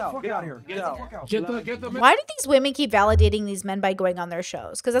opportunity. Get the fuck out of here. Get out. Why do these women keep validating these men by going on their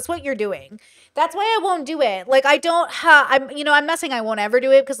shows? Because that's what you're doing. That's why I won't do it. Like, I don't I'm not saying I won't ever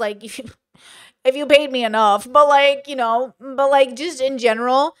do it because, like, if you paid me enough, but like, just in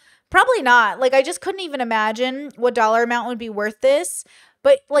general, probably not. Like, I just couldn't even imagine what dollar amount would be worth this.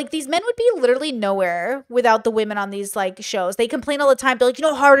 But like, these men would be literally nowhere without the women on these like shows. They complain all the time. They're like, you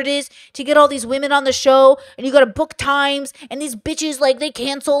know how hard it is to get all these women on the show, and you got to book times, and these bitches, like, they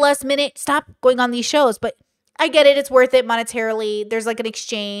cancel last minute. Stop going on these shows. But I get it. It's worth it monetarily. There's like an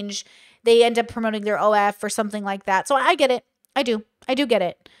exchange. They end up promoting their OF or something like that. So I get it. I do get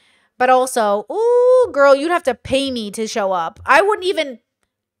it. But also, ooh, girl, you'd have to pay me to show up. I wouldn't even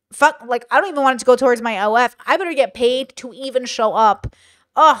I don't even want it to go towards my OF. I better get paid to even show up.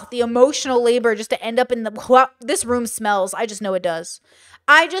 Oh, the emotional labor just to end up in this room smells. I just know it does.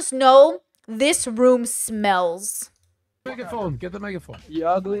 I just know this room smells. Megaphone. Get the megaphone. You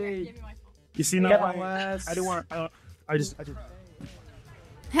ugly. You see now? I don't want. I just.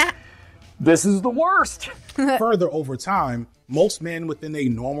 This is the worst. Further, over time, most men within a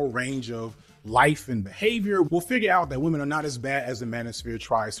normal range of life and behavior will figure out that women are not as bad as the manosphere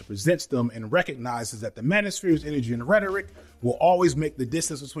tries to present them, and recognizes that the manosphere's energy and rhetoric will always make the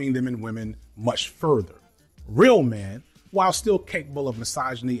distance between them and women much further. Real men, while still capable of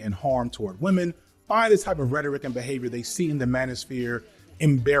misogyny and harm toward women, find the type of rhetoric and behavior they see in the manosphere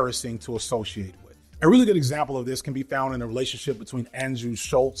embarrassing to associate with. A really good example of this can be found in a relationship between Andrew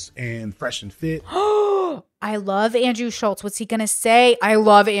Schultz and Fresh and Fit. I love Andrew Schultz. What's he going to say? I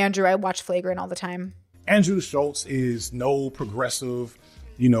love Andrew. I watch Flagrant all the time. Andrew Schultz is no progressive,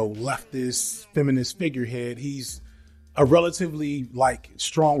 leftist, feminist figurehead. He's a relatively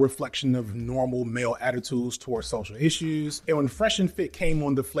strong reflection of normal male attitudes towards social issues. And when Fresh and Fit came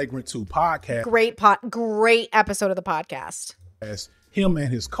on the Flagrant 2 podcast, great episode of the podcast. As him and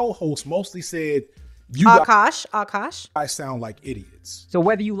his co-host mostly said, Akash. I sound like idiots. So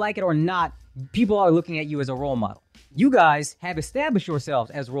whether you like it or not, people are looking at you as a role model. You guys have established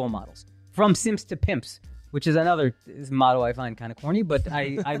yourselves as role models. From simps to pimps, which is another motto I find kind of corny, but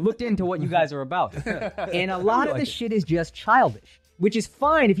I looked into what you guys are about. And a lot of this shit is just childish, which is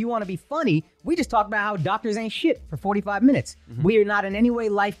fine if you want to be funny. We just talked about how doctors ain't shit for 45 minutes. We are not in any way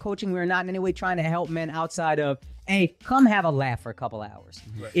life coaching. We are not in any way trying to help men outside of, hey, come have a laugh for a couple hours.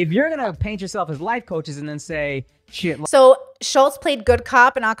 Right. If you're going to paint yourself as life coaches and then say shit. So Schultz played good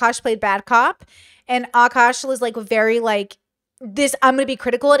cop and Akash played bad cop. And Akash was very this, I'm going to be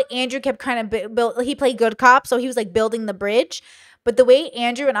critical. And Andrew kept kind of he played good cop. So he was building the bridge. But the way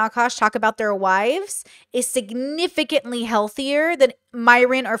Andrew and Akash talk about their wives is significantly healthier than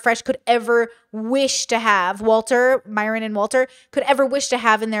Myron or Fresh could ever wish to have. Myron and Walter could ever wish to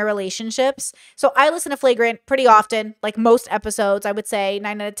have in their relationships. So I listen to Flagrant pretty often, like most episodes. I would say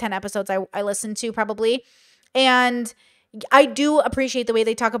 9 out of 10 episodes I listen to probably. And I do appreciate the way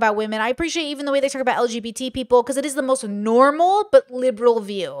they talk about women. I appreciate even the way they talk about LGBT people because it is the most normal but liberal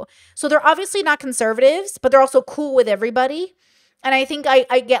view. So they're obviously not conservatives, but they're also cool with everybody. And I think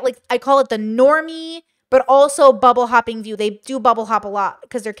I get I call it the normie, but also bubble hopping view. They do bubble hop a lot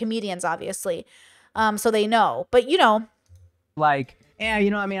because they're comedians, obviously. So they know. But I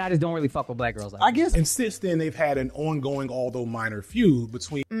just don't really fuck with black girls. I guess. And since then, they've had an ongoing, although minor, feud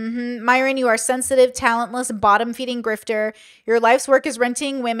between. Myron, you are sensitive, talentless, bottom-feeding grifter. Your life's work is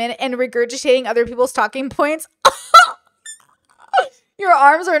renting women and regurgitating other people's talking points. Your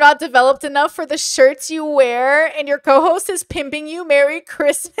arms are not developed enough for the shirts you wear, and your co-host is pimping you. Merry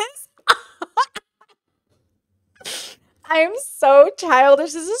Christmas. I'm so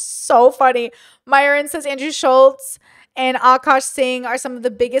childish. This is so funny. Myron says Andrew Schultz and Akash Singh are some of the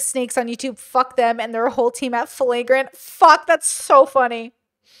biggest snakes on YouTube. Fuck them and their whole team at Flagrant. Fuck, that's so funny.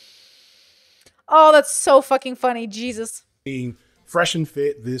 Oh, that's so fucking funny. Jesus. Fresh and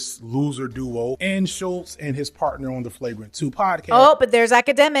Fit, this loser duo, and Schultz and his partner on the Flagrant 2 podcast. Oh, but there's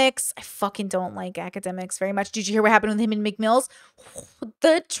academics. I fucking don't like academics very much. Did you hear what happened with him and McMills?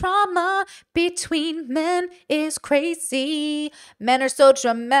 The drama between men is crazy. Men are so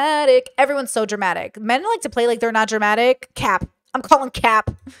dramatic. Everyone's so dramatic. Men like to play like they're not dramatic. Cap. I'm calling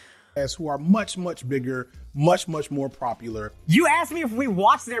cap. as who are much, much bigger, much, much more popular. You asked me if we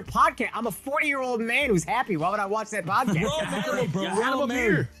watched their podcast. I'm a 40-year-old man who's happy. Why would I watch that podcast? We're all married, bro. We're all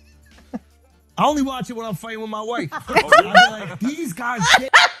married. I only watch it when I'm fighting with my wife. These guys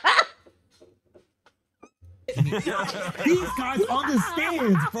these guys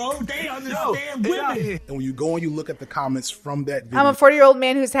understand, bro. They understand women. And when you go and you look at the comments from that video, I'm a 40-year-old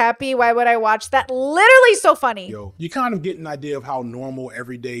man who's happy. Why would I watch that? Literally so funny. You kind of get an idea of how normal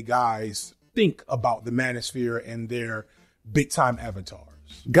everyday guys think about the manosphere and their big-time avatars.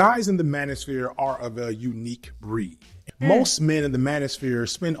 Guys in the manosphere are of a unique breed. Most men in the manosphere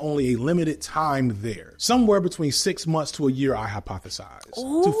spend only a limited time there, somewhere between 6 months to a year, I hypothesize.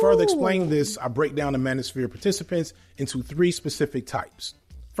 Ooh. To further explain this, I break down the manosphere participants into 3 specific types.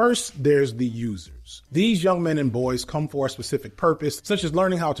 First, there's the users. These young men and boys come for a specific purpose, such as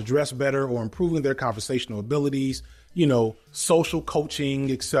learning how to dress better or improving their conversational abilities, social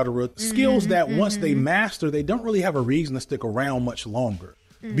coaching, etc. Skills that once they master, they don't really have a reason to stick around much longer.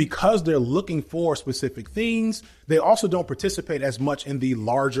 Because they're looking for specific things, they also don't participate as much in the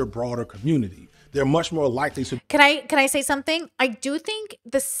larger, broader community. They're much more likely to. Can I say something? I do think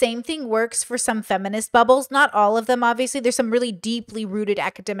the same thing works for some feminist bubbles. Not all of them, obviously. There's some really deeply rooted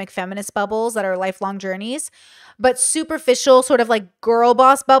academic feminist bubbles that are lifelong journeys. But superficial, sort of like girl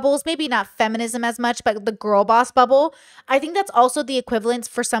boss bubbles, maybe not feminism as much, but the girl boss bubble. I think that's also the equivalent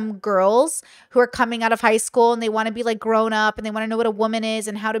for some girls who are coming out of high school and they want to be like grown up and they want to know what a woman is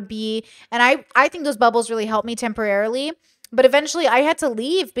and how to be. And I think those bubbles really helped me temporarily. But eventually I had to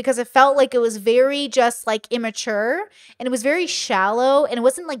leave because it felt like it was very just like immature and it was very shallow and it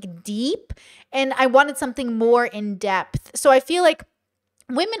wasn't like deep. And I wanted something more in depth. So I feel like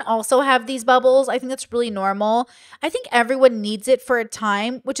women also have these bubbles. I think that's really normal. I think everyone needs it for a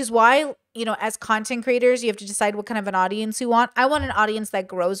time, which is why, as content creators, you have to decide what kind of an audience you want. I want an audience that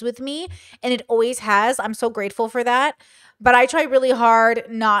grows with me, and it always has. I'm so grateful for that. But I try really hard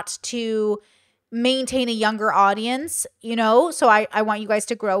not to maintain a younger audience, so I want you guys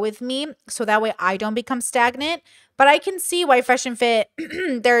to grow with me so that way I don't become stagnant. But I can see why Fresh and Fit,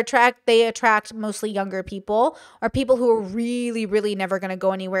 they attract mostly younger people or people who are really, really never going to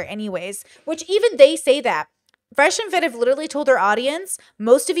go anywhere anyways, which even they say that. Fresh and Fit have literally told their audience,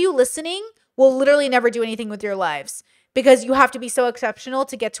 most of you listening will literally never do anything with your lives because you have to be so exceptional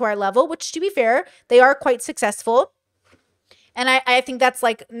to get to our level, which to be fair, they are quite successful. And I think that's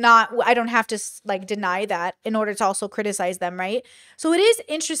like I don't have to like deny that in order to also criticize them, right? So it is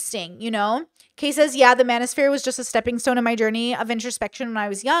interesting, Kay says, yeah, the manosphere was just a stepping stone in my journey of introspection when I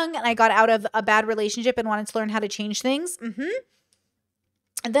was young and I got out of a bad relationship and wanted to learn how to change things.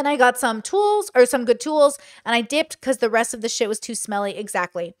 And then I got some good tools and I dipped because the rest of the shit was too smelly.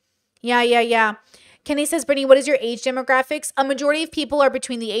 Exactly. Yeah. Kenny says, Brittany, what is your age demographics? A majority of people are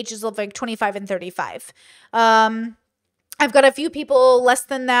between the ages of like 25 and 35. I've got a few people less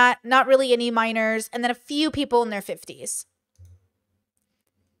than that, not really any minors, and then a few people in their 50s.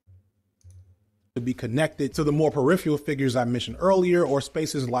 To be connected to the more peripheral figures I mentioned earlier or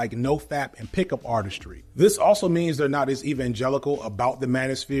spaces like nofap and pickup artistry. This also means they're not as evangelical about the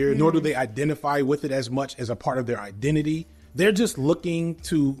manosphere, nor do they identify with it as much as a part of their identity. They're just looking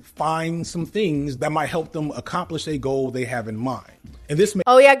to find some things that might help them accomplish a goal they have in mind. And this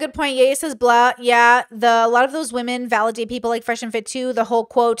oh yeah, good point. Yeah, it says blah. Yeah, a lot of those women validate people like Fresh and Fit too. The whole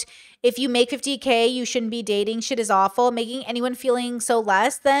quote, if you make 50K, you shouldn't be dating. Shit is awful. Making anyone feeling so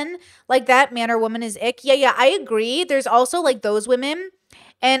less than like that man or woman is ick. Yeah, I agree. There's also like those women.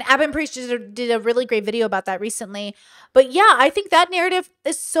 And Abin Priest did a really great video about that recently. But yeah, I think that narrative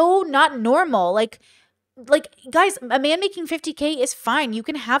is so not normal. Like guys, a man making 50K is fine. You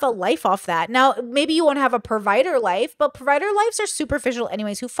can have a life off that. Now, maybe you won't have a provider life, but provider lives are superficial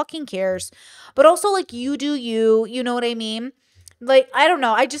anyways. Who fucking cares? But also like you do you know what I mean? Like, I don't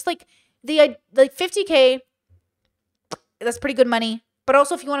know. I just like the 50K, that's pretty good money. But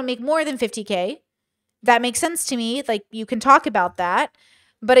also if you want to make more than 50K, that makes sense to me. Like you can talk about that.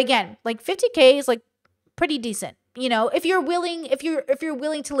 But again, like 50K is like pretty decent. If you're willing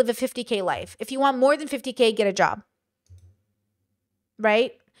to live a 50K life, if you want more than 50K, get a job.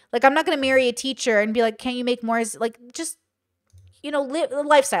 Right? Like, I'm not going to marry a teacher and be like, can you make more? Like, just, live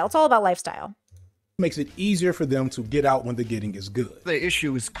lifestyle. It's all about lifestyle. Makes it easier for them to get out when the getting is good. The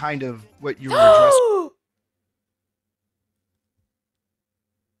issue is kind of what you were addressing.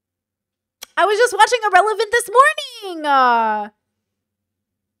 I was just watching Irrelevant this morning.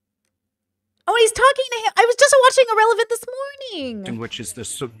 Oh, he's talking to him. I was just watching Irrelevant this morning. Which is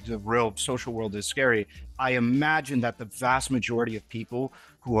the real social world is scary. I imagine that the vast majority of people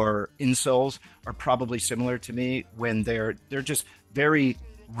who are incels are probably similar to me when they're just very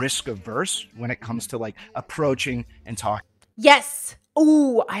risk averse when it comes to like approaching and talking. Yes.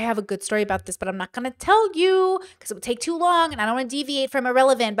 Ooh, I have a good story about this, but I'm not going to tell you because it would take too long and I don't want to deviate from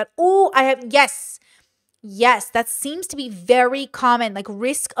irrelevant. But yes, that seems to be very common, like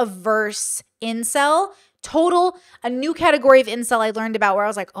risk averse incel. A new category of incel I learned about where I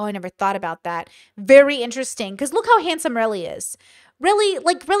was like, oh, I never thought about that. Very interesting. Because look how handsome Relly is.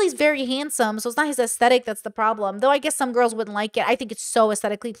 Relly's very handsome, so it's not his aesthetic that's the problem. Though I guess some girls wouldn't like it. I think it's so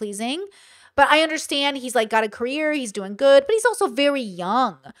aesthetically pleasing. But I understand he's like got a career, he's doing good, but he's also very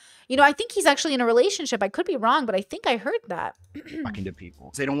young. You know, I think he's actually in a relationship. I could be wrong, but I think I heard that. Talking to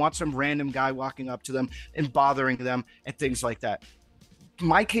people. They don't want some random guy walking up to them and bothering them and things like that.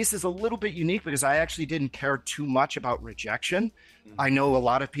 My case is a little bit unique because I actually didn't care too much about rejection. I know a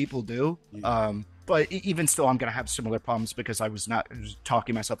lot of people do. But even still, I'm going to have similar problems because I was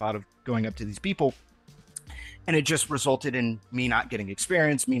talking myself out of going up to these people. And it just resulted in me not getting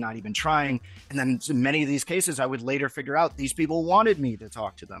experience, me not even trying. And then in many of these cases, I would later figure out these people wanted me to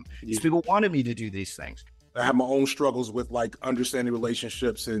talk to them. These people wanted me to do these things. I have my own struggles with like understanding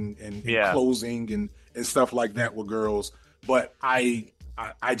relationships and closing and stuff like that with girls. But I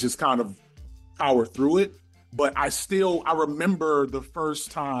just kind of power through it. But I remember the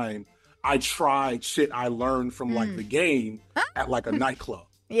first time I tried shit I learned from like the game at like a nightclub.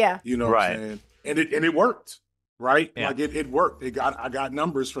 Yeah. You know what I'm saying? And it worked. Right? Yeah. Like it worked. I got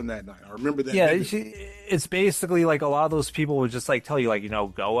numbers from that night. I remember that. Yeah, it's basically like a lot of those people would just like tell you like, you know,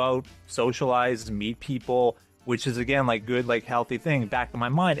 go out, socialize, meet people, which is again like good, like healthy thing. Back in my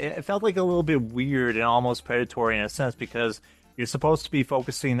mind, it felt like a little bit weird and almost predatory in a sense because you're supposed to be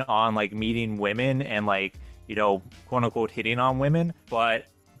focusing on like meeting women and like, you know, quote unquote hitting on women. But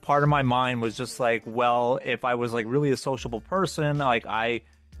part of my mind was just like, well, if I was like really a sociable person, like I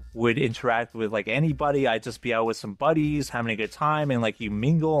would interact with like anybody. I'd just be out with some buddies having a good time and like you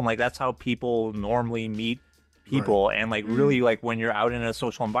mingle and like that's how people normally meet people. Right. And like really like when you're out in a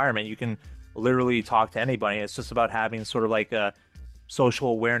social environment you can literally talk to anybody. It's just about having sort of like a social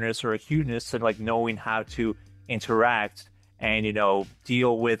awareness or acuteness and like knowing how to interact and, you know,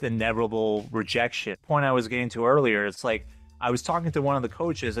 deal with inevitable rejection. Point I was getting to earlier, it's like I was talking to one of the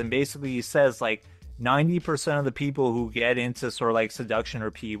coaches and basically he says like 90% of the people who get into sort of like seduction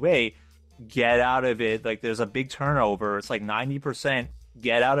or PUA get out of it. Like there's a big turnover. It's like 90%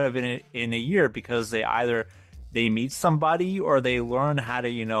 get out of it in a year because they either they meet somebody or they learn how to,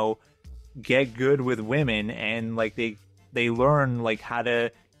 you know, get good with women and like they learn like how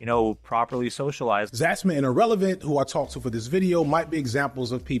to, you know, properly socialize. Zatzman and Irrelevant, who I talked to for this video, might be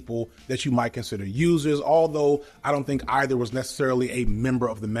examples of people that you might consider users, although I don't think either was necessarily a member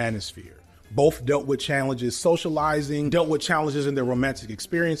of the manosphere. Both dealt with challenges socializing, dealt with challenges in their romantic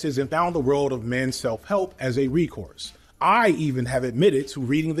experiences, and found the world of men's self-help as a recourse. I even have admitted to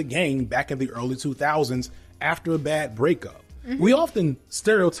reading the game back in the early 2000s after a bad breakup. We often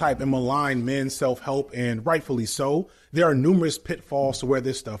stereotype and malign men's self-help, and rightfully so. There are numerous pitfalls to where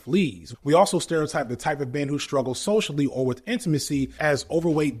this stuff leads. We also stereotype the type of men who struggle socially or with intimacy as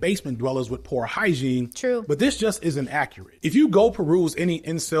overweight basement dwellers with poor hygiene. True. But this just isn't accurate. If you go peruse any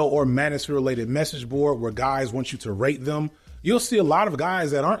incel or manosphere-related message board where guys want you to rate them, you'll see a lot of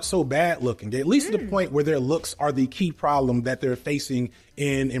guys that aren't so bad looking, at least to the point where their looks are the key problem that they're facing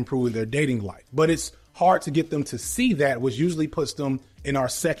in improving their dating life. But it's hard to get them to see that, which usually puts them in our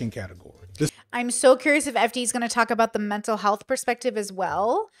second category. I'm so curious if FD is going to talk about the mental health perspective as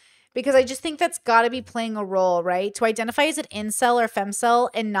well, because I just think that's got to be playing a role, right? To identify as an incel or femcel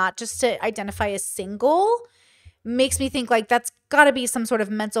and not just to identify as single makes me think like that's got to be some sort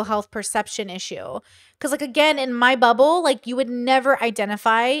of mental health perception issue. Because like, again, in my bubble, like you would never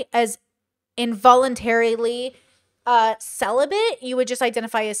identify as involuntarily celibate. You would just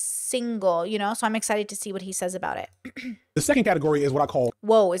identify as single, you know? So I'm excited to see what he says about it. The second category is what I call...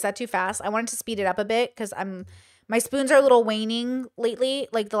 Whoa, is that too fast? I wanted to speed it up a bit because my spoons are a little waning lately,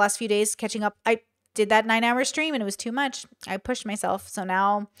 like the last few days catching up. I did that 9-hour stream and it was too much. I pushed myself. So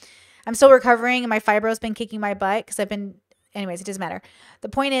now I'm still recovering and my fibro's been kicking my butt because anyways, it doesn't matter. The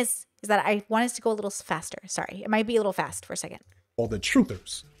point is that I wanted to go a little faster. Sorry, it might be a little fast for a second. All the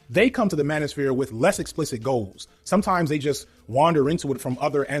truthers. They come to the manosphere with less explicit goals. Sometimes they just wander into it from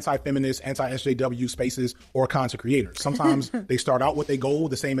other anti-feminist, anti-SJW spaces or content creators. Sometimes they start out with a goal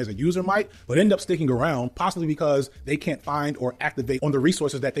the same as a user might, but end up sticking around, possibly because they can't find or activate on the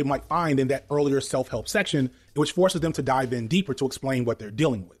resources that they might find in that earlier self-help section, which forces them to dive in deeper to explain what they're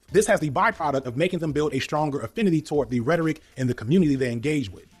dealing with. This has the byproduct of making them build a stronger affinity toward the rhetoric and the community they engage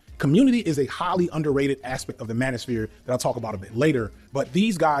with. Community is a highly underrated aspect of the manosphere that I'll talk about a bit later, but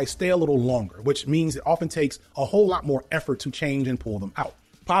these guys stay a little longer, which means it often takes a whole lot more effort to change and pull them out.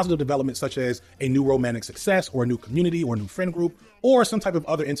 Positive developments such as a new romantic success or a new community or a new friend group or some type of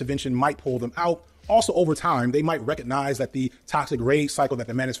other intervention might pull them out. Also, over time, they might recognize that the toxic rage cycle that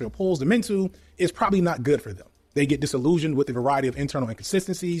the manosphere pulls them into is probably not good for them. They get disillusioned with the variety of internal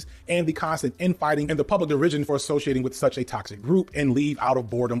inconsistencies and the constant infighting and the public derision for associating with such a toxic group and leave out of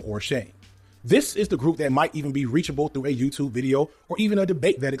boredom or shame. This is the group that might even be reachable through a YouTube video or even a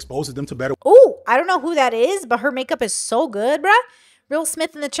debate that exposes them to better. Ooh, I don't know who that is, but her makeup is so good, bruh. Real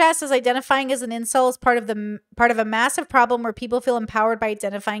Smith in the chat says identifying as an incel is part of a massive problem where people feel empowered by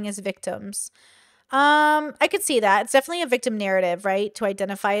identifying as victims. I could see that. It's definitely a victim narrative, right? To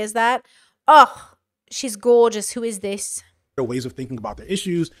identify as that. Oh, she's gorgeous. Who is this? Ways of thinking about their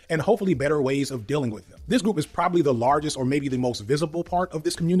issues and hopefully better ways of dealing with them. This group is probably the largest or maybe the most visible part of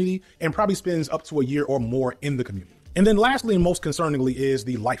this community and probably spends up to a year or more in the community. And then lastly and most concerningly is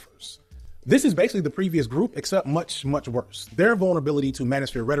the lifers. This is basically the previous group, except much, much worse. Their vulnerability to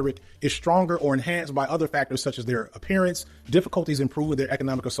manosphere rhetoric is stronger or enhanced by other factors such as their appearance, difficulties improving their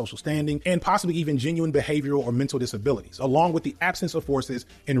economic or social standing, and possibly even genuine behavioral or mental disabilities, along with the absence of forces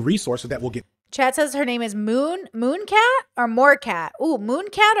and resources that will get. Chat says her name is Mooncat or Moorcat. Ooh,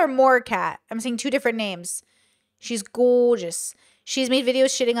 Mooncat or Moorcat. I'm seeing two different names. She's gorgeous. She's made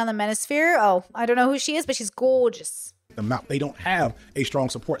videos shitting on the manosphere. Oh, I don't know who she is, but she's gorgeous. Them out. They don't have a strong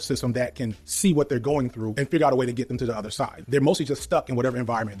support system that can see what they're going through and figure out a way to get them to the other side. They're mostly just stuck in whatever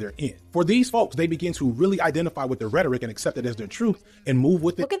environment they're in. For these folks, they begin to really identify with their rhetoric and accept it as their truth and move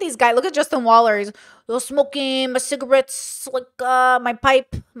with it. Look at these guys. Look at Justin Waller. He's smoking my cigarettes, like my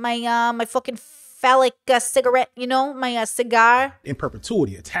pipe, my fucking phallic cigarette, you know, my cigar. In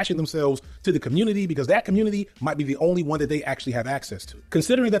perpetuity, attaching themselves to the community because that community might be the only one that they actually have access to.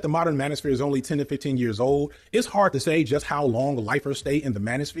 Considering that the modern manosphere is only 10 to 15 years old, it's hard to say just how long lifers stay in the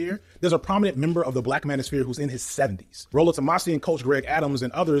manosphere. There's a prominent member of the Black manosphere who's in his 70s. Rollo Tomasi and Coach Greg Adams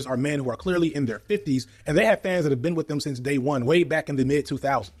and others are men who are clearly in their 50s, and they have fans that have been with them since day one, way back in the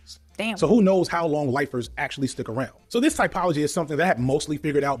mid-2000s. Damn. So who knows how long lifers actually stick around. So this typology is something that I had mostly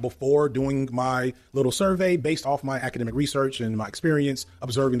figured out before doing my little survey based off my academic research and my experience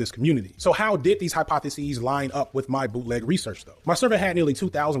observing this community. So how did these hypotheses line up with my bootleg research though? My survey had nearly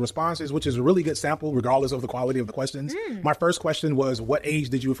 2,000 responses, which is a really good sample regardless of the quality of the questions. My first question was, what age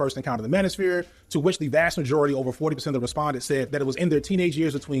did you first encounter the manosphere? To which the vast majority, over 40% of the respondents said that it was in their teenage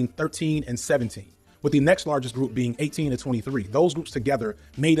years between 13 and 17. With the next largest group being 18 to 23. Those groups together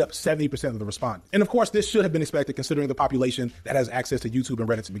made up 70% of the respondents. And of course, this should have been expected considering the population that has access to YouTube and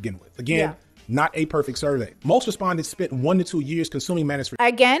Reddit to begin with. Again, not a perfect survey. Most respondents spent 1 to 2 years consuming manosphere.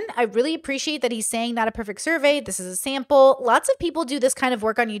 Again, I really appreciate that he's saying not a perfect survey. This is a sample. Lots of people do this kind of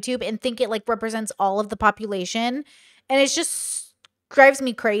work on YouTube and think it like represents all of the population. And it's just drives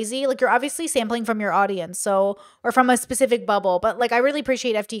me crazy. Like, you're obviously sampling from your audience, so, or from a specific bubble. But like, I really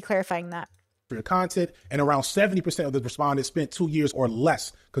appreciate FD clarifying that. Content, and around 70% of the respondents spent 2 years or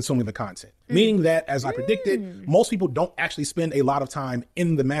less consuming the content. Meaning that, as I predicted, most people don't actually spend a lot of time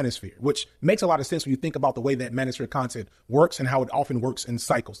in the manosphere, which makes a lot of sense when you think about the way that manosphere content works and how it often works in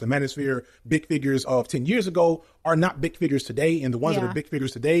cycles. The manosphere big figures of 10 years ago are not big figures today, and the ones that are big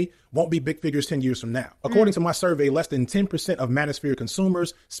figures today won't be big figures 10 years from now. According to my survey, less than 10% of manosphere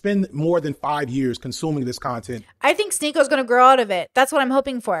consumers spend more than 5 years consuming this content. I think Sneako's going to grow out of it. That's what I'm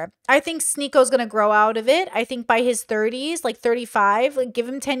hoping for. I think Sneako's going to grow out of it. I think by his 30s, like 35, like give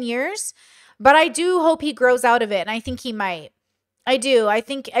him 10 years. But I do hope he grows out of it, and I think he might. I do. I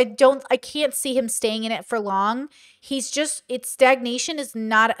can't see him staying in it for long. Stagnation is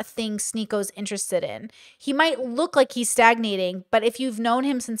not a thing Sneako's interested in. He might look like he's stagnating, but if you've known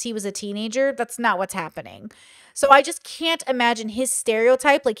him since he was a teenager, that's not what's happening. So I just can't imagine his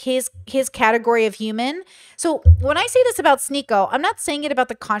stereotype, like his category of human. So when I say this about Sneako, I'm not saying it about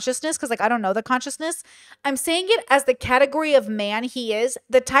the consciousness because like I don't know the consciousness. I'm saying it as the category of man he is.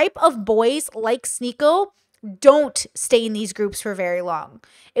 The type of boys like Sneako don't stay in these groups for very long.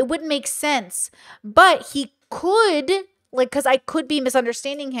 It wouldn't make sense. But he could, like, because I could be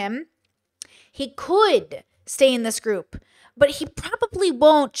misunderstanding him, he could stay in this group. But he probably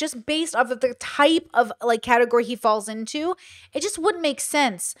won't, just based off of the type of like category he falls into. It just wouldn't make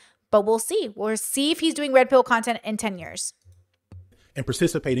sense. But we'll see. We'll see if he's doing red pill content in 10 years. And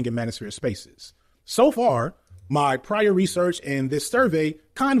participating in manosphere spaces. So far, my prior research and this survey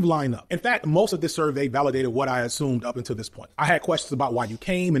kind of line up. In fact, most of this survey validated what I assumed up until this point. I had questions about why you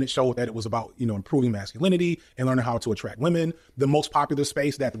came, and it showed that it was about, improving masculinity and learning how to attract women. The most popular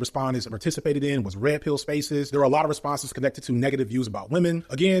space that the respondents participated in was red pill spaces. There were a lot of responses connected to negative views about women.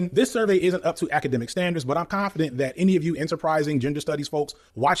 Again, this survey isn't up to academic standards, but I'm confident that any of you enterprising gender studies folks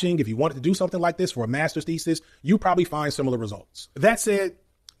watching, if you wanted to do something like this for a master's thesis, you probably find similar results. That said,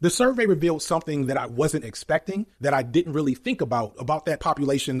 The survey revealed something that I wasn't expecting, that I didn't really think about that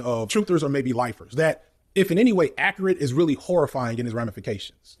population of truthers or maybe lifers, that if in any way accurate is really horrifying in its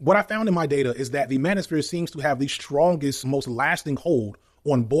ramifications. What I found in my data is that the manosphere seems to have the strongest, most lasting hold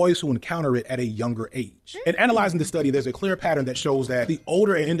on boys who encounter it at a younger age. In analyzing the study, there's a clear pattern that shows that the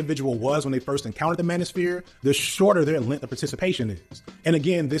older an individual was when they first encountered the manosphere, the shorter their length of participation is. And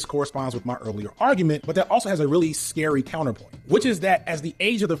again, this corresponds with my earlier argument, but that also has a really scary counterpoint, which is that as the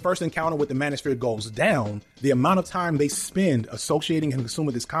age of the first encounter with the manosphere goes down, the amount of time they spend associating and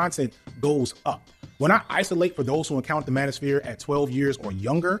consuming this content goes up. When I isolate for those who encounter the manosphere at 12 years or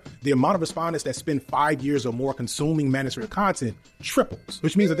younger, the amount of respondents that spend 5 years or more consuming manosphere content triples,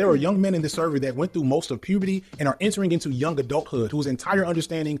 which means that there are young men in this survey that went through most of puberty and are entering into young adulthood whose entire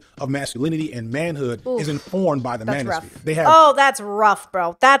understanding of masculinity and manhood is informed by the manosphere. Rough. They have that's rough,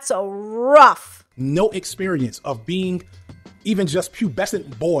 bro. That's rough. No experience of being even just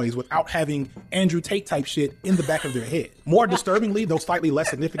pubescent boys without having Andrew Tate type shit in the back of their head. More disturbingly, though slightly less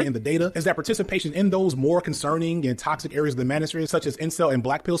significant in the data, is that participation in those more concerning and toxic areas of the manosphere, such as incel and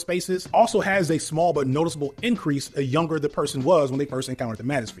black pill spaces, also has a small but noticeable increase the younger the person was when they first encountered the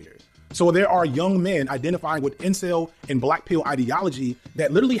manosphere. So there are young men identifying with incel and black pill ideology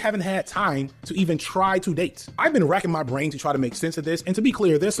that literally haven't had time to even try to date. I've been racking my brain to try to make sense of this. And to be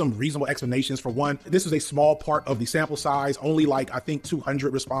clear, there's some reasonable explanations. For one, this is a small part of the sample size. Only I think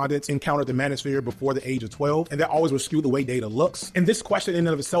 200 respondents encountered the manosphere before the age of 12. And that always will skew the way data looks. And this question in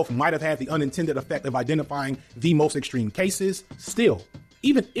and of itself might have had the unintended effect of identifying the most extreme cases. Still,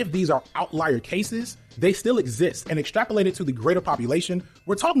 even if these are outlier cases, they still exist, and extrapolated to the greater population,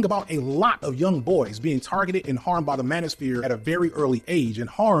 we're talking about a lot of young boys being targeted and harmed by the manosphere at a very early age, and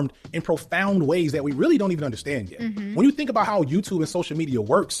harmed in profound ways that we really don't even understand yet. When you think about how YouTube and social media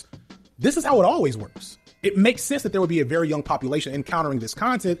works, this is how it always works. It makes sense that there would be a very young population encountering this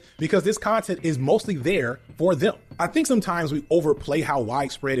content because this content is mostly there for them. I think sometimes we overplay how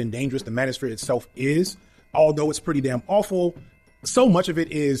widespread and dangerous the manosphere itself is, although it's pretty damn awful. So much of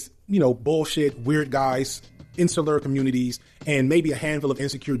it is, bullshit, weird guys, insular communities, and maybe a handful of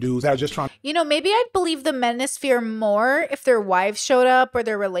insecure dudes that are just trying. Maybe I'd believe the manosphere more if their wives showed up or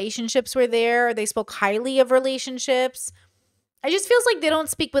their relationships were there or they spoke highly of relationships. It just feels like they don't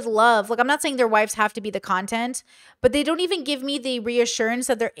speak with love. I'm not saying their wives have to be the content, but they don't even give me the reassurance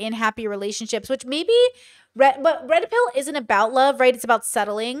that they're in happy relationships, which maybe, but Red Pill isn't about love, right? It's about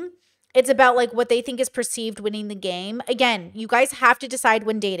settling. It's about what they think is perceived winning the game. Again, you guys have to decide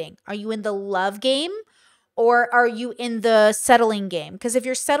when dating. Are you in the love game or are you in the settling game? Because if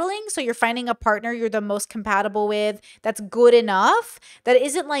you're settling, so you're finding a partner you're the most compatible with, that's good enough, that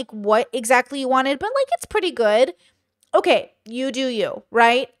isn't what exactly you wanted, but it's pretty good. Okay, you do you,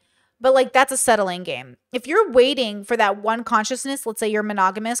 right? But that's a settling game. If you're waiting for that one consciousness, let's say you're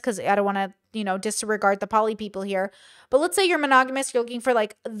monogamous, because I don't want to, disregard the poly people here. But let's say you're monogamous, you're looking for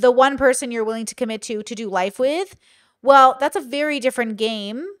the one person you're willing to commit to do life with. Well, that's a very different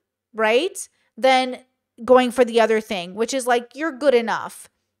game, right? Than going for the other thing, which is you're good enough.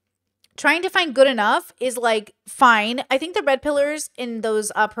 Trying to find good enough is fine. I think the red pillars in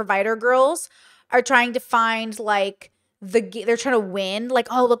those provider girls are trying to find they're trying to win.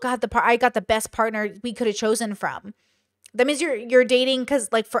 Oh, look, I got the best partner we could have chosen from. That means you're dating because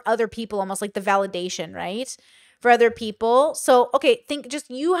for other people, almost the validation, right? For other people. So, okay,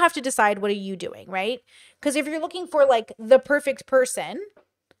 you have to decide what are you doing, right? Because if you're looking for the perfect person,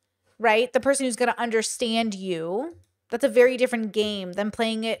 right? The person who's going to understand you, that's a very different game than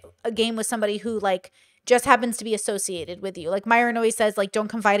playing a game with somebody who just happens to be associated with you. Myron always says, don't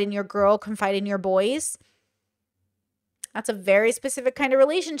confide in your girl, confide in your boys. That's a very specific kind of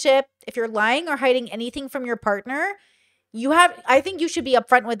relationship. If you're lying or hiding anything from your partner, I think you should be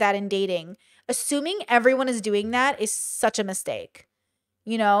upfront with that in dating. Assuming everyone is doing that is such a mistake.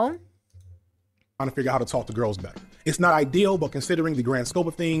 Trying to figure out how to talk to girls better. It's not ideal, but considering the grand scope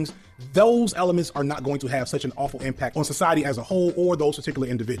of things, those elements are not going to have such an awful impact on society as a whole or those particular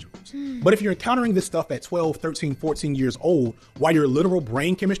individuals. But if you're encountering this stuff at 12, 13, 14 years old, while your literal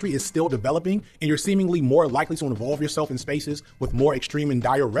brain chemistry is still developing and you're seemingly more likely to involve yourself in spaces with more extreme and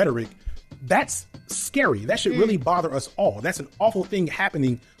dire rhetoric, that's scary. That should really bother us all. That's an awful thing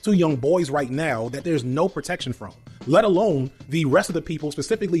happening to young boys right now that there's no protection from, let alone the rest of the people,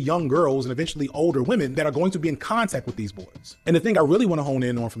 specifically young girls and eventually older women that are going to be in contact with these boys. And the thing I really want to hone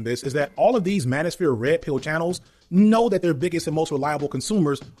in on from this is that all of these manosphere red pill channels know that their biggest and most reliable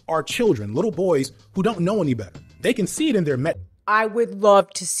consumers are children, little boys who don't know any better. They can see it in their I would love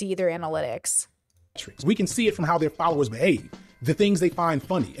to see their analytics. We can see it from how their followers behave. the things they find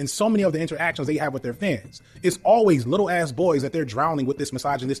funny, and so many of the interactions they have with their fans. It's always little ass boys that they're drowning with this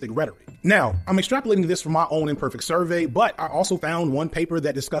misogynistic rhetoric. Now, I'm extrapolating this from my own imperfect survey, but I also found one paper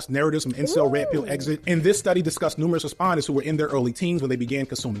that discussed narratives from incel red pill exit, and this study discussed numerous respondents who were in their early teens when they began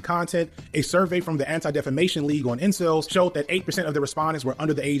consuming content. A survey from the Anti-Defamation League on incels showed that 8% of the respondents were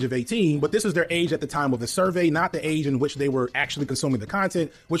under the age of 18, but this is their age at the time of the survey, not the age in which they were actually consuming the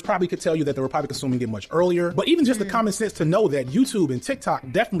content, which probably could tell you that they were probably consuming it much earlier. But even just the common sense to know that YouTube and TikTok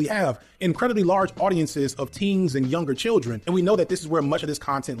definitely have incredibly large audiences of teens and younger children, and we know that this is where much of this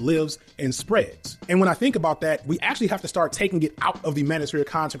content lives and spreads. And when I think about that, we actually have to start taking it out of the manosphere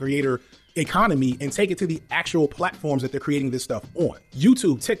content creator economy and take it to the actual platforms that they're creating this stuff on.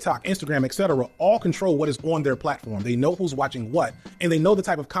 YouTube, TikTok, Instagram, etc. all control what is on their platform. They know who's watching what, and they know the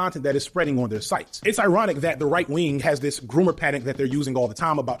type of content that is spreading on their sites. It's ironic that the right wing has this groomer panic that they're using all the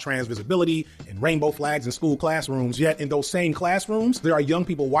time about trans visibility and rainbow flags in school classrooms, yet in those same classrooms, there are young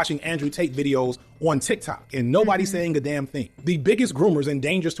people watching Andrew Tate videos on TikTok, and nobody's saying a damn thing. The biggest groomers and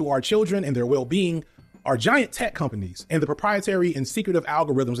dangers to our children and their well-being are giant tech companies and the proprietary and secretive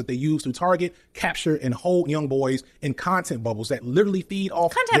algorithms that they use to target, capture, and hold young boys in content bubbles that literally feed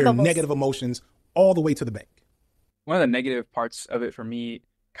off their negative emotions all the way to the bank. One of the negative parts of it for me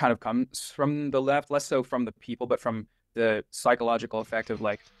kind of comes from the left, less so from the people, but from the psychological effect of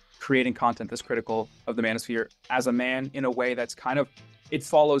like creating content that's critical of the manosphere as a man in a way that's kind of, it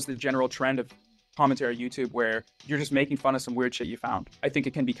follows the general trend of commentary YouTube where you're just making fun of some weird shit you found. I think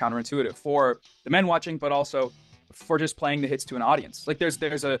it can be counterintuitive for the men watching, but also for just playing the hits to an audience. Like there's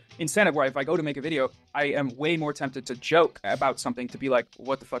a incentive where if I go to make a video, I am way more tempted to joke about something, to be like,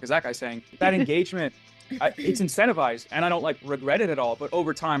 what the fuck is that guy saying? That engagement, it's incentivized, and I don't like regret it at all. But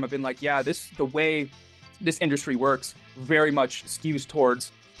over time, I've been like, yeah, the way this industry works very much skews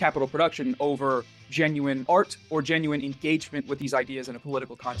towards capital production over genuine art or genuine engagement with these ideas in a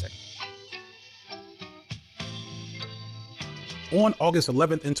political context. On August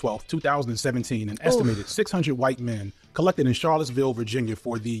 11th and 12th, 2017, an estimated 600 white men collected in Charlottesville, Virginia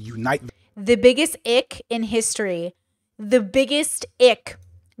for the Unite. The biggest ick in history. The biggest ick.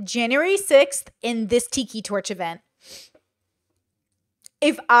 January 6th in this Tiki Torch event.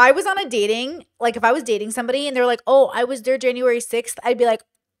 If I was on a dating, like if I was dating somebody and they're like, oh, I was there January 6th, I'd be like,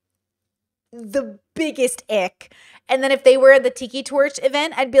 the biggest ick. And then if they were at the Tiki Torch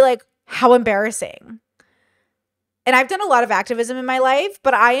event, I'd be like, how embarrassing. And I've done a lot of activism in my life,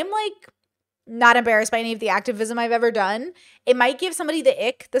 but I am like not embarrassed by any of the activism I've ever done. It might give somebody the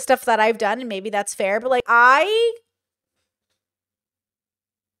ick, the stuff that I've done, and maybe that's fair. But like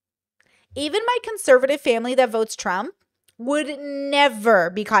even my conservative family that votes Trump would never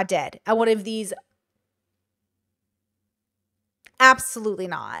be caught dead at one of these. Absolutely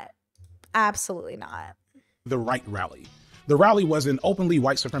not. Absolutely not. The right rally. The rally was an openly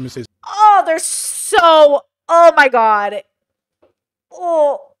white supremacist. Oh, they're so... Oh my God.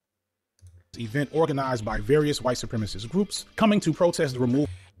 Oh. Event organized by various white supremacist groups coming to protest the removal.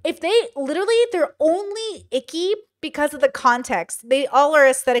 If they're only icky because of the context. They all are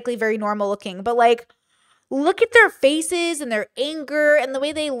aesthetically very normal looking, but like, look at their faces and their anger and the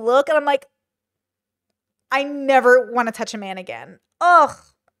way they look. And I'm like, I never want to touch a man again. Ugh.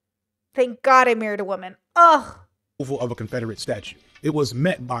 Thank God I married a woman. Ugh. Of a Confederate statue. It was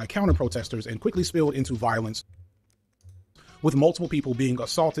met by counter-protesters and quickly spilled into violence, with multiple people being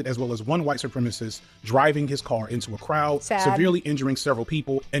assaulted, as well as one white supremacist driving his car into a crowd, severely injuring several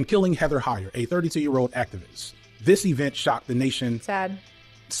people, and killing Heather Heyer, a 32-year-old activist. This event shocked the nation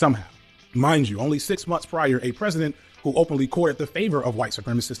somehow. Mind you, only 6 months prior, a president who openly courted the favor of white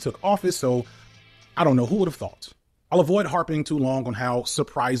supremacists took office, so I don't know, who would have thought? I'll avoid harping too long on how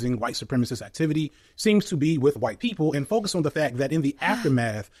surprising white supremacist activity seems to be with white people and focus on the fact that in the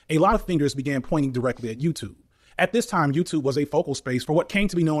aftermath, a lot of fingers began pointing directly at YouTube. At this time, YouTube was a focal space for what came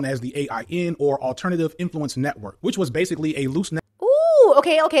to be known as the AIN, or Alternative Influence Network, which was basically a loose network. Ooh,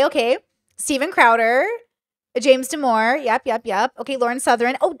 okay. Steven Crowder, James Damore, yep. Okay, Lauren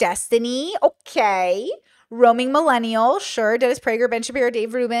Southern. Oh, Destiny, okay. Roaming Millennial, sure. Dennis Prager, Ben Shapiro,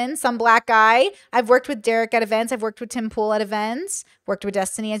 Dave Rubin, some black guy. I've worked with Derek at events. I've worked with Tim Pool at events. Worked with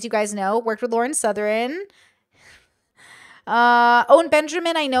Destiny, as you guys know. Worked with Lauren Southern. Owen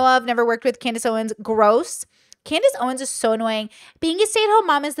Benjamin, I know of. Never worked with. Candace Owens, gross. Candace Owens is so annoying. Being a stay-at-home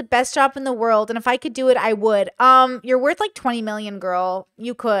mom is the best job in the world, and if I could do it, I would. You're worth like 20 million, girl.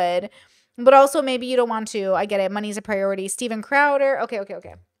 You could. But also, maybe you don't want to. I get it. Money's a priority. Steven Crowder. Okay.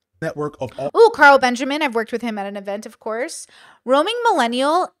 Network of all. Ooh, Carl Benjamin. I've worked with him at an event, of course. Roaming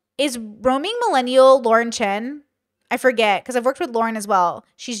Millennial. Is Roaming Millennial Lauren Chen? I forget, because I've worked with Lauren as well.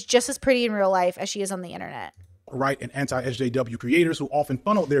 She's just as pretty in real life as she is on the internet. right and anti-SJW creators who often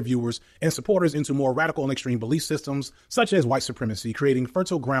funneled their viewers and supporters into more radical and extreme belief systems, such as white supremacy, creating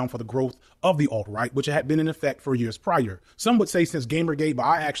fertile ground for the growth of the alt-right, which had been in effect for years prior. Some would say since Gamergate, but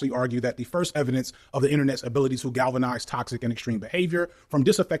I actually argue that the first evidence of the internet's ability to galvanize toxic and extreme behavior from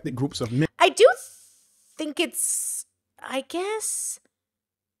disaffected groups of men. I do think it's, I guess...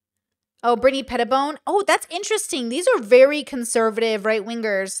 Oh, Brittany Pettibone. Oh, that's interesting. These are very conservative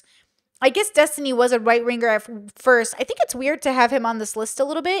right-wingers. I guess Destiny was a right-winger at first. I think it's weird to have him on this list a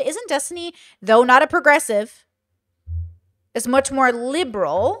little bit. Isn't Destiny, though not a progressive, is much more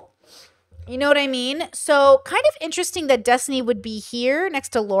liberal? You know what I mean? So kind of interesting that Destiny would be here next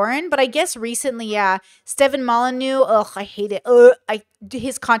to Lauren. But I guess recently, yeah, Stephen Molyneux. Ugh, I hate it.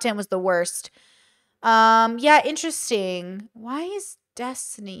 His content was the worst. Yeah, interesting. Why is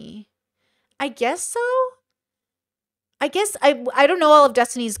Destiny? I guess so. I guess I don't know all of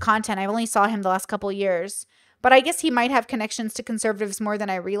Destiny's content. I only saw him the last couple years. But I guess he might have connections to conservatives more than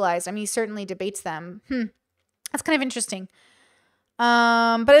I realized. I mean, he certainly debates them. That's kind of interesting.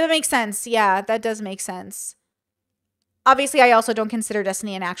 But it makes sense. Yeah, that does make sense. Obviously, I also don't consider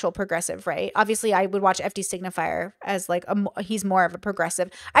Destiny an actual progressive, right? Obviously, I would watch FD Signifier as like he's more of a progressive.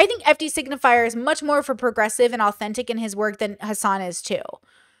 I think FD Signifier is much more of a progressive and authentic in his work than Hassan is too.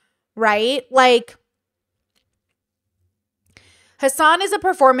 Right? Like, Hassan is a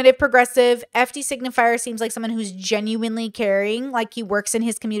performative progressive. FD Signifier seems like someone who's genuinely caring, like he works in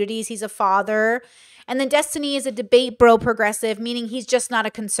his communities. He's a father. And then Destiny is a debate bro progressive, meaning he's just not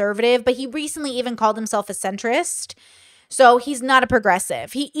a conservative, but he recently even called himself a centrist. So he's not a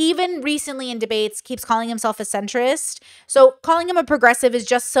progressive. He even recently in debates keeps calling himself a centrist. So calling him a progressive is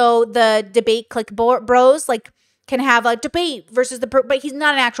just so the debate click bros like can have a debate versus but he's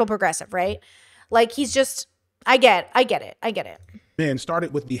not an actual progressive, right? Like he's just, I get it. Men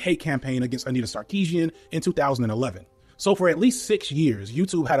started with the hate campaign against Anita Sarkeesian in 2011. So for at least 6 years,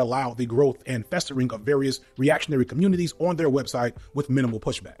 YouTube had allowed the growth and festering of various reactionary communities on their website with minimal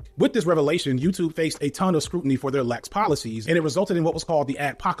pushback. With this revelation, YouTube faced a ton of scrutiny for their lax policies, and it resulted in what was called the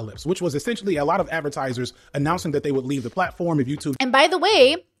adpocalypse, which was essentially a lot of advertisers announcing that they would leave the platform if YouTube. And by the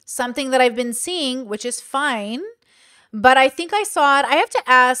way, something that I've been seeing, which is fine, but I think I saw it. I have to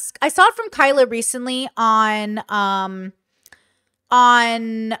ask. I saw it from Kyla recently on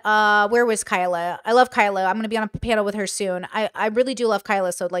where was Kyla? I love Kyla. I'm going to be on a panel with her soon. I really do love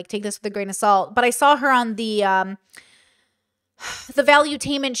Kyla, so like take this with a grain of salt. But I saw her on the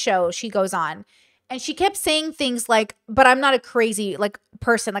Valuetainment show she goes on. And she kept saying things like, but I'm not a crazy like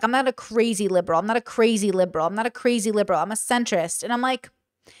person. Like I'm not a crazy liberal. I'm not a crazy liberal. I'm not a crazy liberal. I'm a centrist. And I'm like,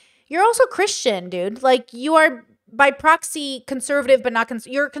 you're also Christian, dude. Like you are by proxy conservative, but not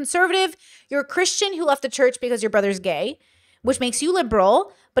you're conservative. You're a Christian who left the church because your brother's gay, which makes you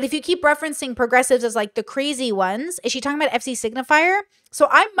liberal. But if you keep referencing progressives as like the crazy ones, is she talking about FD Signifier? So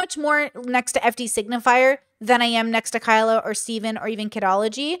I'm much more next to FD Signifier than I am next to Kyla or Steven or even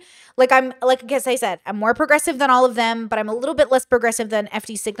Kidology. Like I guess I said, I'm more progressive than all of them, but I'm a little bit less progressive than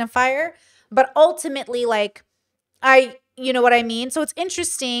FD Signifier. But ultimately, like you know what I mean? So it's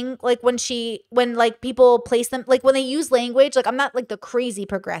interesting, like when like people place them, like when they use language, like I'm not like the crazy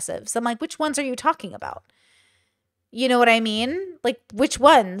progressives. I'm like, which ones are you talking about? You know what I mean? Like which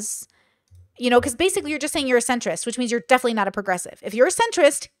ones? You know, because basically you're just saying you're a centrist, which means you're definitely not a progressive. If you're a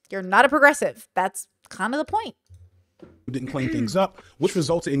centrist, you're not a progressive. That's kind of the point. Didn't clean things up, which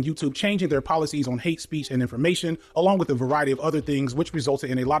resulted in YouTube changing their policies on hate speech and information, along with a variety of other things, which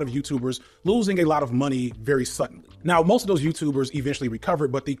resulted in a lot of YouTubers losing a lot of money very suddenly. Now, most of those YouTubers eventually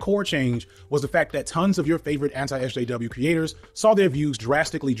recovered, but the core change was the fact that tons of your favorite anti-SJW creators saw their views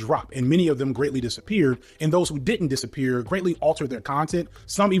drastically drop, and many of them greatly disappeared, and those who didn't disappear greatly altered their content,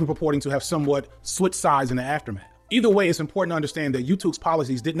 some even purporting to have somewhat switched sides in the aftermath. Either way, it's important to understand that YouTube's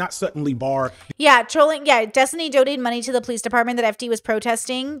policies did not suddenly bar. Yeah, trolling. Yeah, Destiny donated money to the police department that FD was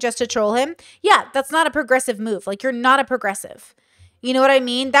protesting just to troll him. Yeah, that's not a progressive move. Like, you're not a progressive. You know what I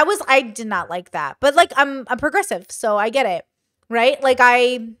mean? I did not like that. But, like, I'm a progressive, so I get it. Right? Like,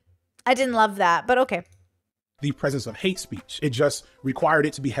 I didn't love that, but okay. The presence of hate speech. It just required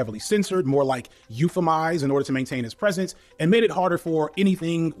it to be heavily censored, more like euphemized in order to maintain its presence, and made it harder for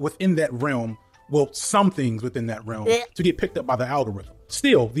anything within that realm, well, some things within that realm, to get picked up by the algorithm.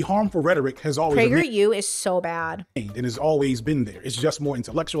 Still, the harmful rhetoric has always PragerU is so bad. And has always been there. It's just more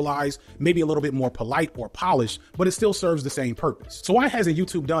intellectualized, maybe a little bit more polite or polished, but it still serves the same purpose. So why hasn't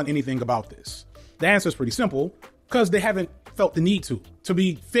YouTube done anything about this? The answer is pretty simple, because they haven't felt the need to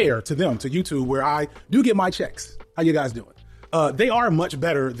be fair to them, to YouTube, where I do get my checks. How you guys doing? They are much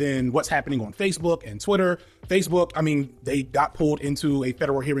better than what's happening on Facebook and Twitter. Facebook, I mean, they got pulled into a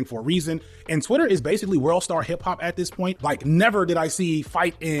federal hearing for a reason. And Twitter is basically world star hip hop at this point. Like, never did I see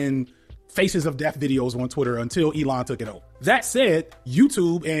fight in faces of death videos on Twitter until Elon took it over. That said,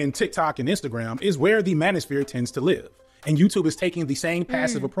 YouTube and TikTok and Instagram is where the manosphere tends to live. And YouTube is taking the same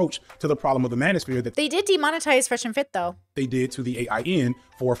passive approach to the problem of the manosphere that they did demonetize Fresh and Fit, though. They did to the AIN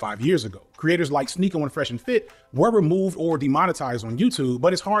 4 or 5 years ago. Creators like Sneako and Fresh and Fit were removed or demonetized on YouTube,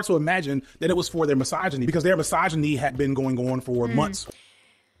 but it's hard to imagine that it was for their misogyny, because their misogyny had been going on for months.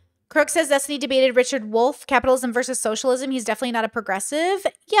 Crook says Destiny debated Richard Wolff, capitalism versus socialism. He's definitely not a progressive.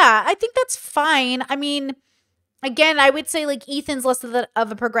 Yeah, I think that's fine. I mean, again, I would say like Ethan's less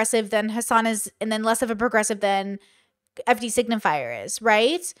of a progressive than Hassan is, and then less of a progressive than FD Signifier is,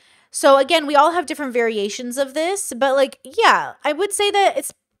 right? So again, we all have different variations of this, but like, yeah, I would say that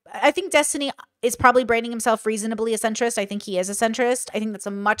I think Destiny is probably branding himself reasonably a centrist. I think he is a centrist. I think that's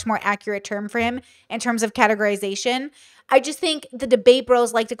a much more accurate term for him in terms of categorization. I just think the debate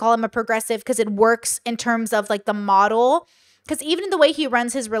bros like to call him a progressive because it works in terms of like the model. Because even the way he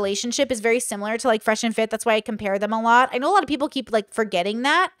runs his relationship is very similar to like Fresh and Fit. That's why I compare them a lot. I know a lot of people keep like forgetting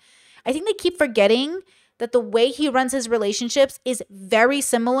that. I think they keep forgetting that the way he runs his relationships is very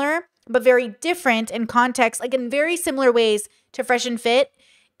similar, but very different in context, like in very similar ways to Fresh and Fit,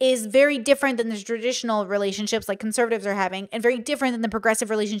 is very different than the traditional relationships like conservatives are having, and very different than the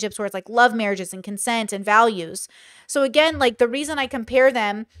progressive relationships where it's like love marriages and consent and values. So again, like the reason I compare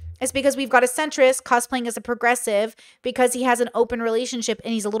them is because we've got a centrist cosplaying as a progressive because he has an open relationship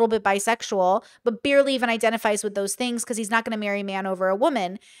and he's a little bit bisexual, but barely even identifies with those things because he's not going to marry a man over a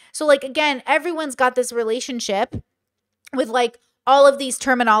woman. So like, again, everyone's got this relationship with like all of these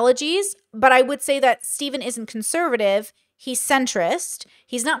terminologies, but I would say that Steven isn't conservative. He's centrist.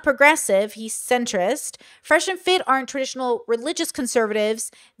 He's not progressive. He's centrist. Fresh and Fit aren't traditional religious conservatives.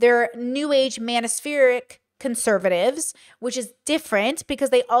 They're new age manospheric conservatives, which is different because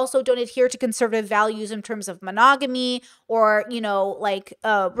they also don't adhere to conservative values in terms of monogamy or, you know, like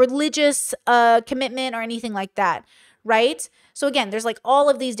religious commitment or anything like that, right? So again, there's like all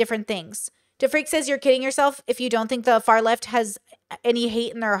of these different things. DeFreak says you're kidding yourself if you don't think the far left has any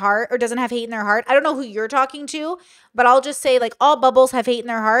hate in their heart or doesn't have hate in their heart. I don't know who you're talking to, but I'll just say like all bubbles have hate in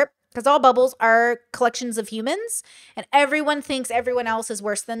their heart because all bubbles are collections of humans and everyone thinks everyone else is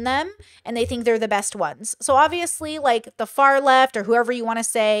worse than them and they think they're the best ones. So obviously like the far left or whoever you want to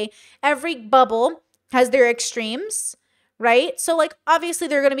say, every bubble has their extremes, right? So like obviously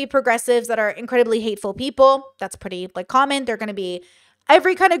there are going to be progressives that are incredibly hateful people. That's pretty like common. They're going to be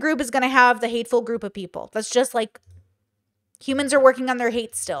every kind of group is going to have the hateful group of people. That's just like humans are working on their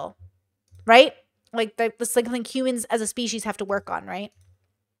hate still, right? Like that's like something humans as a species have to work on, right?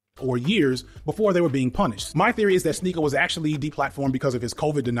 Or years before they were being punished. My theory is that Sneako was actually deplatformed because of his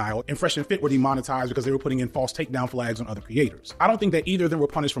COVID denial, and Fresh and Fit were demonetized because they were putting in false takedown flags on other creators. I don't think that either of them were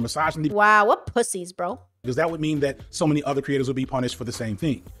punished for misogyny. Wow, what pussies, bro. Because that would mean that so many other creators would be punished for the same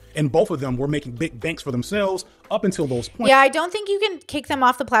thing. And both of them were making big banks for themselves up until those points. Yeah, I don't think you can kick them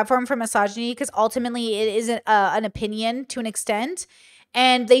off the platform for misogyny because ultimately it is an opinion to an extent.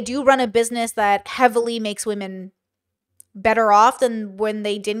 And they do run a business that heavily makes women better off than when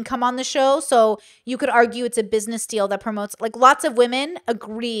they didn't come on the show. So you could argue it's a business deal that promotes, like lots of women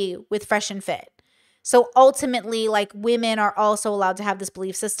agree with Fresh and Fit. So ultimately, like women are also allowed to have this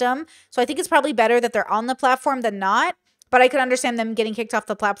belief system. So I think it's probably better that they're on the platform than not. But I could understand them getting kicked off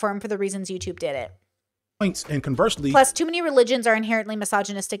the platform for the reasons YouTube did it. And conversely, plus too many religions are inherently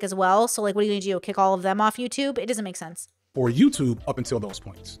misogynistic as well. So like, what are you going to do? Kick all of them off YouTube? It doesn't make sense. For YouTube up until those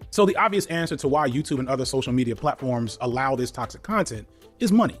points. So the obvious answer to why YouTube and other social media platforms allow this toxic content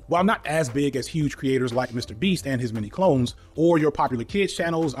is money. While not as big as huge creators like Mr. Beast and his many clones, or your popular kids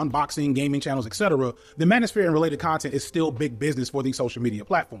channels, unboxing, gaming channels, etc., the manosphere and related content is still big business for these social media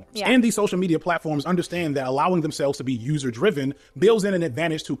platforms. Yeah. And these social media platforms understand that allowing themselves to be user-driven builds in an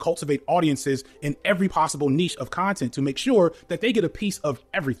advantage to cultivate audiences in every possible niche of content to make sure that they get a piece of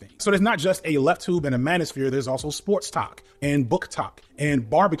everything. So there's not just a left tube and a manosphere, there's also sports talk and book talk and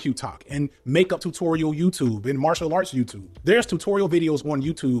barbecue talk and makeup tutorial YouTube and martial arts YouTube. There's tutorial videos on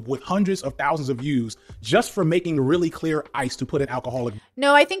YouTube with hundreds of thousands of views just for making really clear ice to put in alcoholic.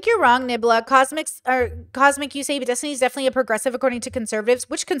 No, I think you're wrong, Nibla. Cosmic, you say, but Destiny is definitely a progressive according to conservatives.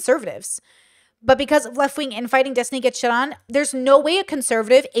 Which conservatives? But because of left-wing infighting, Destiny gets shit on. There's no way a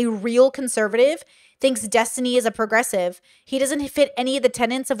conservative, a real conservative, thinks Destiny is a progressive. He doesn't fit any of the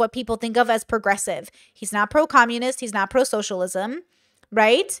tenets of what people think of as progressive. He's not pro-communist. He's not pro-socialism,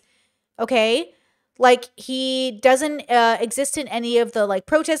 right? Okay. Like he doesn't exist in any of the like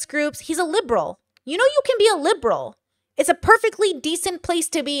protest groups. He's a liberal. You know, you can be a liberal It's a perfectly decent place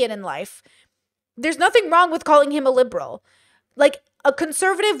to be in life. There's nothing wrong with calling him a liberal. Like, a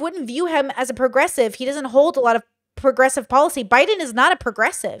conservative wouldn't view him as a progressive. He doesn't hold a lot of progressive policy. Biden is not a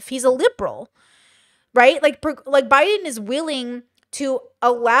progressive. He's a liberal, right? Like Biden is willing to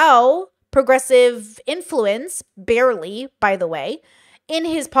allow progressive influence, barely, by the way, in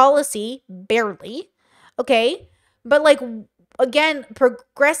his policy, barely. Okay. But like, again,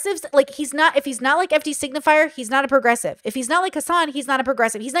 progressives, like if he's not like FD Signifier, he's not a progressive. If he's not like Hassan, he's not a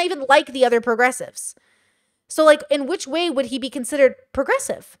progressive. He's not even like the other progressives. So like, in which way would he be considered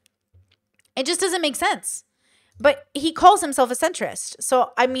progressive? It just doesn't make sense. But he calls himself a centrist.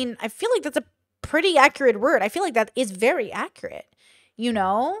 So, I mean, I feel like that's a pretty accurate word. I feel like that is very accurate, you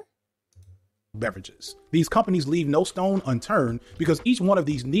know? Beverages. These companies leave no stone unturned because each one of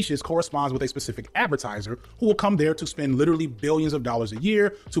these niches corresponds with a specific advertiser who will come there to spend literally billions of dollars a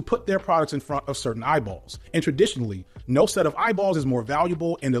year to put their products in front of certain eyeballs. And traditionally, no set of eyeballs is more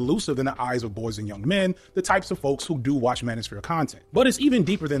valuable and elusive than the eyes of boys and young men, the types of folks who do watch Manosphere content. But it's even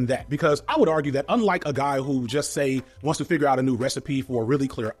deeper than that, because I would argue that unlike a guy who just say wants to figure out a new recipe for a really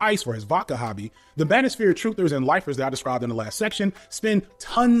clear ice for his vodka hobby, the Manosphere truthers and lifers that I described in the last section spend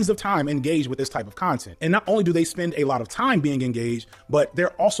tons of time engaged with this type of content. And not only do they spend a lot of time being engaged, but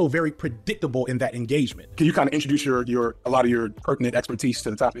they're also very predictable in that engagement. Can you kind of introduce a lot of your pertinent expertise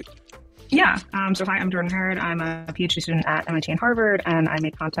to the topic? Yeah. So hi, I'm Jordan Hurd. I'm a PhD student at MIT and Harvard, and I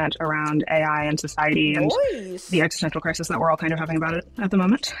make content around AI and society and the existential crisis that we're all kind of having about it at the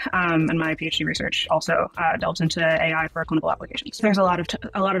moment. And my PhD research also delves into AI for clinical applications. There's a lot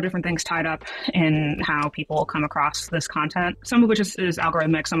of different things tied up in how people come across this content, some of which is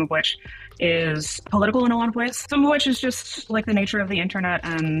algorithmic, some of which is political in a lot of ways, some of which is just like the nature of the internet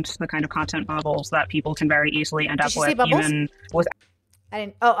and the kind of content bubbles that people can very easily end up with, even with.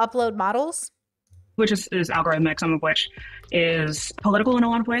 Upload models? Which is algorithmic, some of which is political in a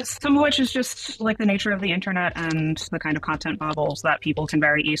lot of ways, some of which is just like the nature of the internet and the kind of content bubbles that people can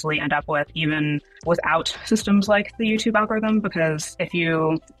very easily end up with, even without systems like the YouTube algorithm. Because if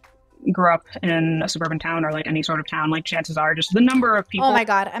you grew up in a suburban town or like any sort of town, like chances are just the number of people. Oh my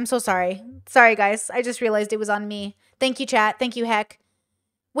God, I'm so sorry. Sorry, guys. I just realized it was on me. Thank you, chat. Thank you, Heck.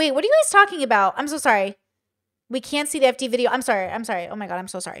 Wait, what are you guys talking about? I'm so sorry. We can't see the FD video. I'm sorry. Oh my God, I'm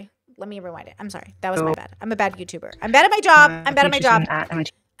so sorry. Let me rewind it. I'm sorry. That was my bad. I'm a bad YouTuber. I'm bad at my job.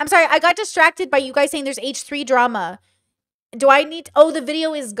 I'm sorry. I got distracted by you guys saying there's H3 drama. Do I need... Oh, the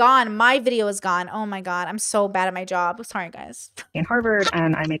video is gone. My video is gone. Oh my God. I'm so bad at my job. Sorry, guys. In Harvard,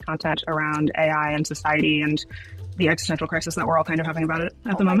 and I make content around AI and society and the existential crisis that we're all kind of having about it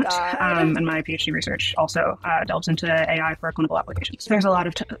at the moment. And my PhD research also delves into AI for clinical applications. There's a lot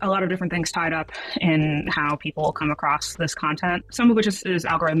of different things tied up in how people come across this content, some of which is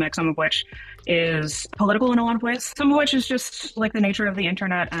algorithmic, some of which is political in a lot of ways, some of which is just like the nature of the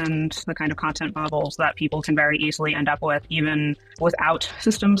internet and the kind of content bubbles that people can very easily end up with, even without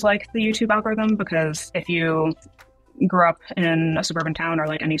systems like the YouTube algorithm. Because if you grew up in a suburban town or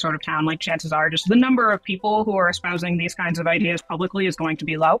like any sort of town, like chances are just the number of people who are espousing these kinds of ideas publicly is going to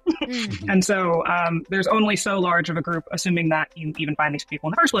be low. And so there's only so large of a group, assuming that you even find these people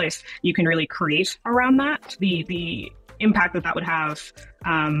in the first place, you can really create around that. The impact that would have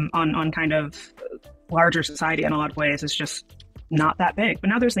on kind of larger society in a lot of ways is just not that big. But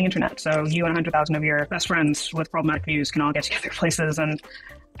now there's the internet. So you and 100,000 of your best friends with problematic views can all get together places and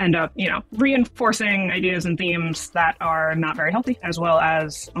end up, reinforcing ideas and themes that are not very healthy, as well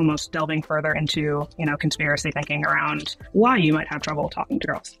as almost delving further into, conspiracy thinking around why you might have trouble talking to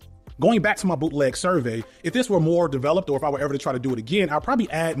girls. Going back to my bootleg survey, if this were more developed or if I were ever to try to do it again, I'd probably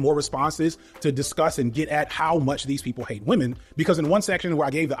add more responses to discuss and get at how much these people hate women. Because in one section where I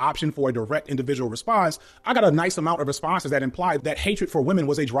gave the option for a direct individual response, I got a nice amount of responses that implied that hatred for women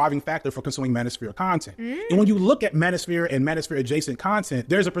was a driving factor for consuming Manosphere content. And when you look at Manosphere and Manosphere adjacent content,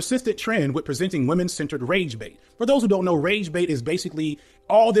 there's a persistent trend with presenting women-centered rage bait. For those who don't know, rage bait is basically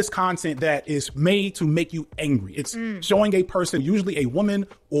all this content that is made to make you angry. It's showing a person, usually a woman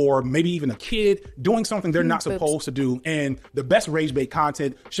or maybe even a kid, doing something they're not supposed to do. And the best rage bait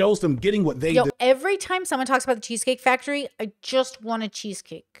content shows them getting what they every time someone talks about the Cheesecake Factory, I just want a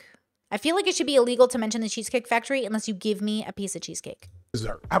cheesecake. I feel like it should be illegal to mention the Cheesecake Factory unless you give me a piece of cheesecake.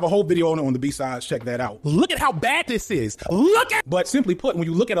 I have a whole video on the B-sides. Check that out. Look at how bad this is. But simply put, when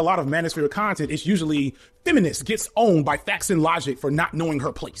you look at a lot of Manosphere content, it's usually feminist gets owned by facts and logic for not knowing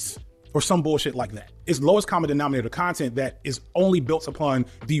her place, or some bullshit like that. It's lowest common denominator content that is only built upon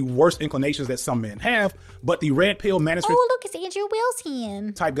the worst inclinations that some men have, but the red pill Manosphere look, it's Andrew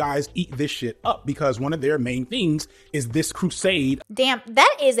Wilson type guys eat this shit up because one of their main things is this crusade. Damn,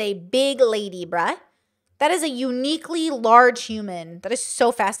 that is a big lady, bruh. That is a uniquely large human. That is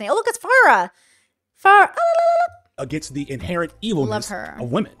so fascinating. Oh, look, it's Farah. Farah. Against the inherent evilness Love her.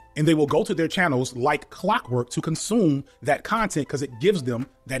 of women. And they will go to their channels like clockwork to consume that content because it gives them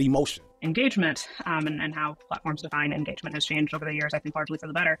that emotion. Engagement and how platforms define engagement has changed over the years, I think largely for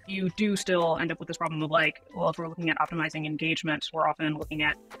the better. You do still end up with this problem of like, well, if we're looking at optimizing engagement, we're often looking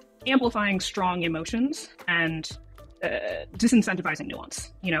at amplifying strong emotions and disincentivizing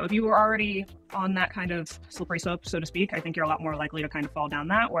nuance. You know, if you were already on that kind of slippery slope, so to speak, I think you're a lot more likely to kind of fall down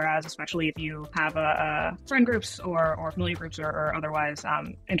that. Whereas, especially if you have friend groups or familiar groups or otherwise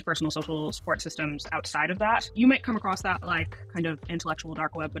interpersonal social support systems outside of that, you might come across that like kind of intellectual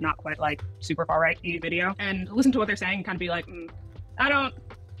dark web, but not quite like super far right video, and listen to what they're saying and kind of be like,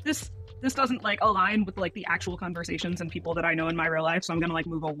 this doesn't like align with like the actual conversations and people that I know in my real life, so I'm gonna like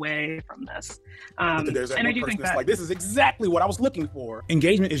move away from this. There's and I do think that like, this is exactly what I was looking for.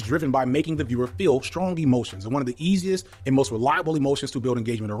 Engagement is driven by making the viewer feel strong emotions, and one of the easiest and most reliable emotions to build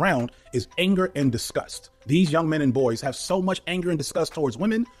engagement around is anger and disgust. These young men and boys have so much anger and disgust towards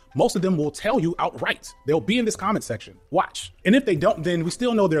women, most of them will tell you outright. They'll be in this comment section. Watch. And if they don't, then we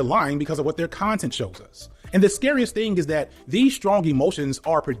still know they're lying because of what their content shows us. And the scariest thing is that these strong emotions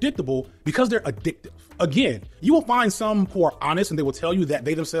are predictable because they're addictive. Again, you will find some who are honest and they will tell you that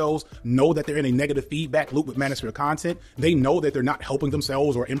they themselves know that they're in a negative feedback loop with manosphere content. They know that they're not helping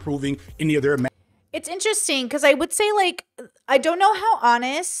themselves or improving any of their It's interesting because I would say, like, I don't know how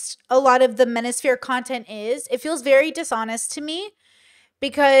honest a lot of the manosphere content is. It feels very dishonest to me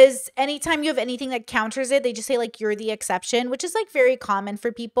because anytime you have anything that counters it, they just say, like, you're the exception, which is, like, very common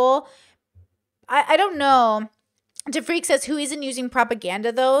for people. I don't know. DeFreak says, who isn't using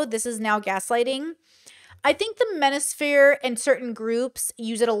propaganda, though? This is now gaslighting. I think the manosphere and certain groups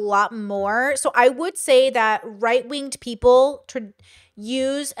use it a lot more. So I would say that right-winged people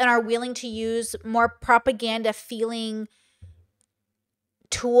use and are willing to use more propaganda feeling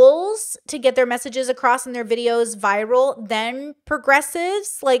tools to get their messages across in their videos viral than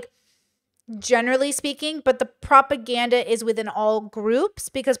progressives, like generally speaking. But the propaganda is within all groups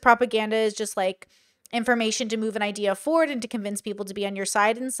because propaganda is just like information to move an idea forward and to convince people to be on your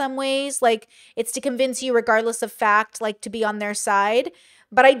side in some ways. Like it's to convince you regardless of fact, like to be on their side.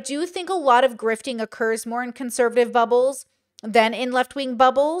 But I do think a lot of grifting occurs more in conservative bubbles than in left-wing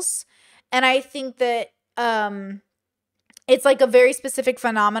bubbles. And I think that it's like a very specific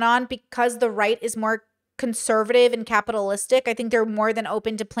phenomenon because the right is more conservative and capitalistic. I think they're more than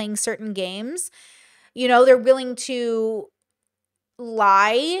open to playing certain games. You know, they're willing to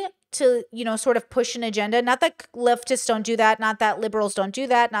lie to, you know, sort of push an agenda. Not that leftists don't do that. Not that liberals don't do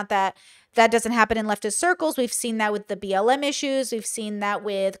that. Not that that doesn't happen in leftist circles. We've seen that with the BLM issues. We've seen that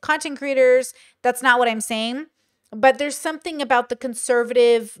with content creators. That's not what I'm saying. But there's something about the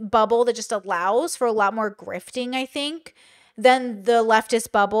conservative bubble that just allows for a lot more grifting, I think, than the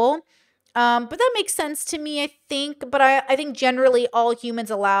leftist bubble. But that makes sense to me, I think. But I think generally all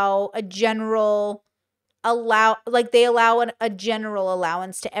humans allow a general allowance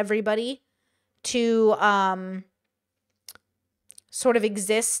to everybody to sort of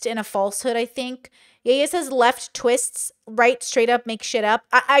exist in a falsehood, I think. Yeah, it says left twists, right straight up make shit up.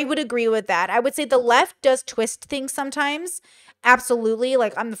 I would agree with that. I would say the left does twist things sometimes. Absolutely.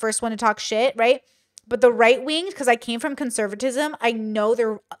 Like I'm the first one to talk shit, right? But the right wing, because I came from conservatism, I know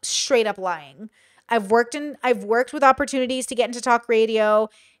they're straight up lying. I've worked with opportunities to get into talk radio.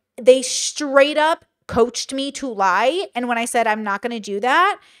 They straight up coached me to lie. And when I said I'm not going to do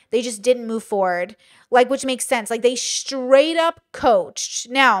that, they just didn't move forward. Like, which makes sense. Like they straight up coached.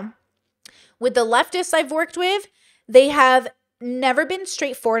 Now, with the leftists I've worked with, they have never been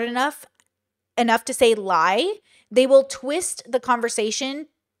straightforward enough to say lie. They will twist the conversation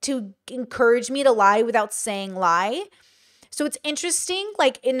to encourage me to lie without saying lie. So it's interesting,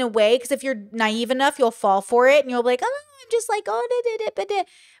 like in a way, because if you're naive enough, you'll fall for it and you'll be like, oh, I'm just like, oh,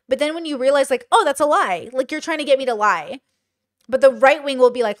 but then when you realize like, oh, that's a lie, like you're trying to get me to lie. But the right wing will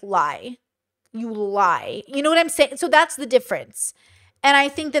be like, lie. You lie. You know what I'm saying? So that's the difference. And I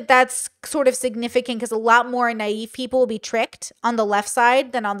think that that's sort of significant because a lot more naive people will be tricked on the left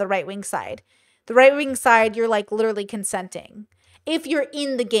side than on the right wing side. The right wing side, you're like literally consenting. If you're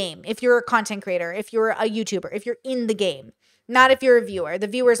in the game, if you're a content creator, if you're a YouTuber, if you're in the game, not if you're a viewer. The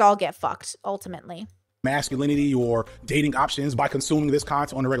viewers all get fucked ultimately. Masculinity or dating options by consuming this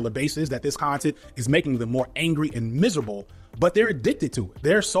content on a regular basis, that this content is making them more angry and miserable but they're addicted to it.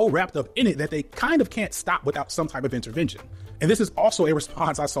 They're so wrapped up in it that they kind of can't stop without some type of intervention. And this is also a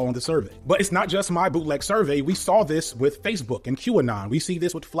response I saw in the survey. But it's not just my bootleg survey. We saw this with Facebook and QAnon. We see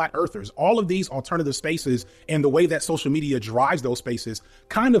this with flat earthers. All of these alternative spaces and the way that social media drives those spaces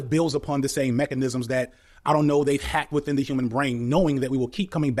kind of builds upon the same mechanisms that, I don't know, they've hacked within the human brain, knowing that we will keep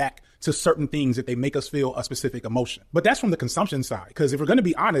coming back to certain things if they make us feel a specific emotion. But that's from the consumption side, because if we're going to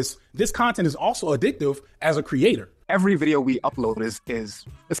be honest, this content is also addictive as a creator. Every video we upload is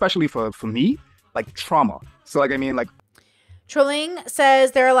especially for me, like trauma. So like, I mean, like, Trolling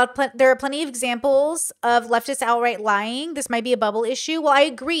says there are plenty of examples of leftists outright lying. This might be a bubble issue. Well, I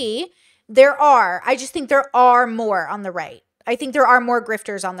agree. There are. I just think there are more on the right. I think there are more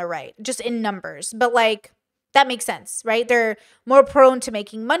grifters on the right, just in numbers. But like, that makes sense, right? They're more prone to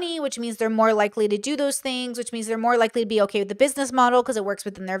making money, which means they're more likely to do those things, which means they're more likely to be okay with the business model because it works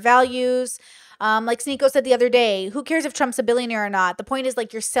within their values. Like Sneeko said the other day, who cares if Trump's a billionaire or not? The point is,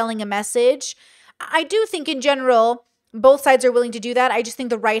 like, you're selling a message. I do think in general, both sides are willing to do that. I just think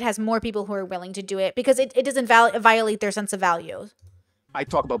the right has more people who are willing to do it because it doesn't violate their sense of value. I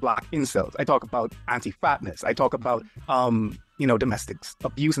talk about black incels. I talk about anti-fatness. I talk about, domestic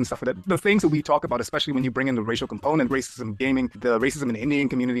abuse and stuff like that. The things that we talk about, especially when you bring in the racial component, racism, gaming, the racism in the Indian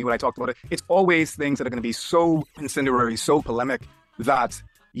community, when I talked about it, it's always things that are going to be so incendiary, so polemic that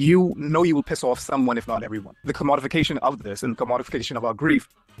you know you will piss off someone, if not everyone. The commodification of this and commodification of our grief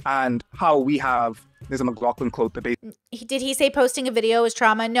and how we have, there's a McLaughlin quote that Did he say posting a video is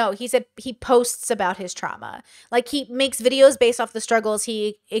trauma? No, he said he posts about his trauma. Like, he makes videos based off the struggles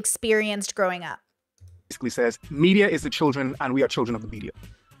he experienced growing up. Basically says, media is the children and we are children of the media.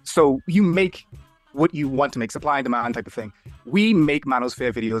 So you make what you want to make, supply and demand type of thing. We make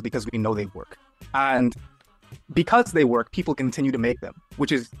manosphere videos because we know they work. And because they work, people continue to make them,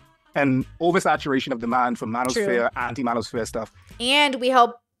 which is an oversaturation of demand for manosphere, anti-manosphere stuff. And we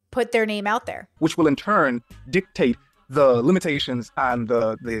help put their name out there, which will in turn dictate the limitations and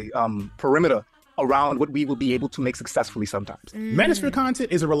the perimeter around what we will be able to make successfully sometimes. Manosphere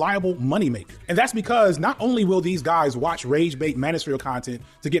content is a reliable moneymaker. And that's because not only will these guys watch rage-bait manosphere content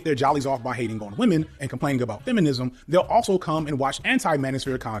to get their jollies off by hating on women and complaining about feminism, they'll also come and watch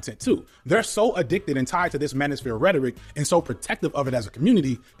anti-manosphere content too. They're so addicted and tied to this manosphere rhetoric and so protective of it as a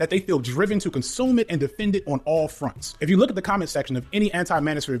community that they feel driven to consume it and defend it on all fronts. If you look at the comment section of any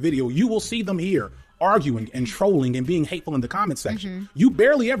anti-manosphere video, you will see them here arguing and trolling and being hateful in the comment section. You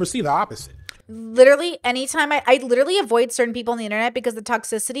barely ever see the opposite. Literally, anytime I literally avoid certain people on the internet because the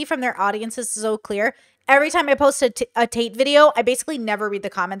toxicity from their audience is so clear. Every time I post a Tate video, I basically never read the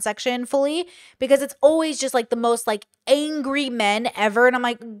comment section fully because it's always just like the most like angry men ever. And I'm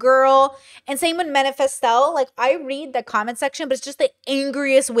like, girl. And same with Manifestel. Like, I read the comment section, but it's just the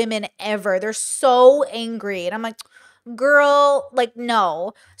angriest women ever. They're so angry. And I'm like, girl, like,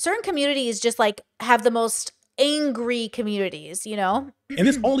 no. Certain communities just like have the most angry communities, you know? And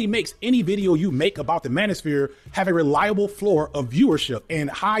this only makes any video you make about the manosphere have a reliable floor of viewership and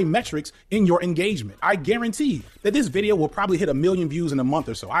high metrics in your engagement. I guarantee that this video will probably hit 1 million views in a month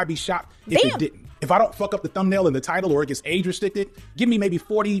or so. I'd be shocked if it didn't. If I don't fuck up the thumbnail and the title or it gets age restricted, give me maybe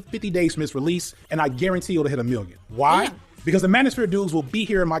 40, 50 days from its release and I guarantee it'll hit 1 million. Why? Damn. Because the Manosphere dudes will be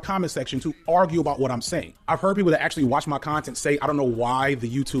here in my comment section to argue about what I'm saying. I've heard people that actually watch my content say, I don't know why the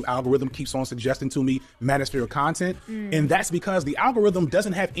YouTube algorithm keeps on suggesting to me Manosphere content. And that's because the algorithm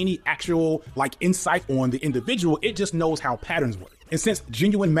doesn't have any actual like insight on the individual. It just knows how patterns work. And since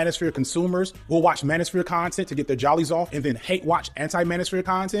genuine Manosphere consumers will watch Manosphere content to get their jollies off and then hate watch anti-Manosphere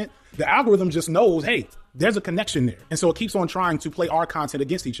content, the algorithm just knows, hey, there's a connection there. And so it keeps on trying to play our content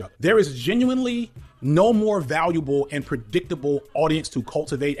against each other. There is genuinely no more valuable and predictable audience to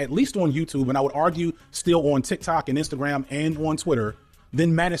cultivate, at least on YouTube, and I would argue still on TikTok and Instagram and on Twitter,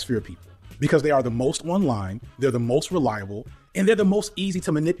 than Manosphere people. Because they are the most online, they're the most reliable, and they're the most easy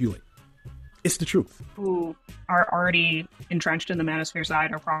to manipulate. It's the truth. Who are already entrenched in the manosphere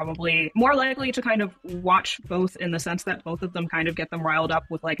side are probably more likely to kind of watch both in the sense that both of them kind of get them riled up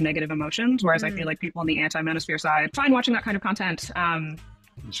with like negative emotions. Whereas I feel like people on the anti-manosphere side find watching that kind of content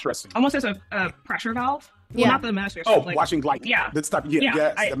stressing. Almost as a pressure valve. Well, not the manosphere. Oh, like, watching like that stuff.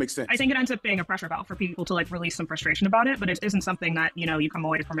 Yes, that makes sense. I think it ends up being a pressure valve for people to like release some frustration about it, but it isn't something that, you know, you come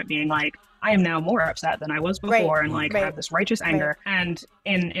away from it being like, I am now more upset than I was before and like have this righteous anger. And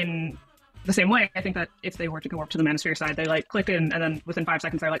in the same way, I think that if they were to go up to the manosphere side, they like click in and then within 5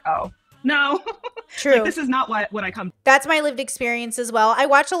 seconds they're like, oh, no. True. Like, this is not what I come. That's my lived experience as well. I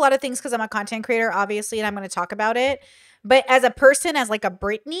watch a lot of things because I'm a content creator, obviously, and I'm going to talk about it. But as a person, as like a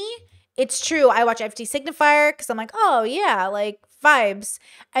Brittany, it's true. I watch FT Signifier because I'm like, oh yeah, like vibes.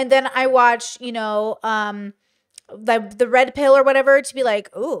 And then I watch, you know, the red pill or whatever to be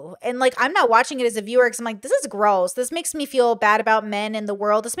like, ooh. And like, I'm not watching it as a viewer because I'm like, this is gross. This makes me feel bad about men in the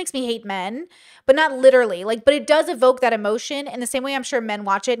world. This makes me hate men, but not literally. Like, but it does evoke that emotion in the same way I'm sure men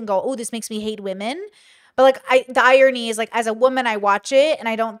watch it and go, oh, this makes me hate women. But like, the irony is like, as a woman, I watch it and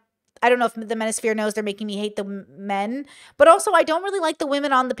I don't know if the manosphere knows they're making me hate the men, but also I don't really like the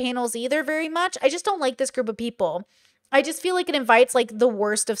women on the panels either very much. I just don't like this group of people. I just feel like it invites like the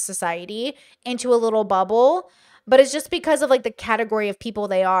worst of society into a little bubble, but it's just because of like the category of people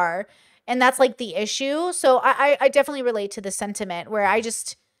they are. And that's like the issue. So I definitely relate to the sentiment where I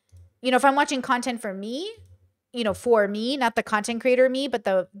just, if I'm watching content for me, for me, not the content creator me, but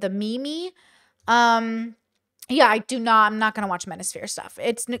the me, yeah, I'm not going to watch Manosphere stuff.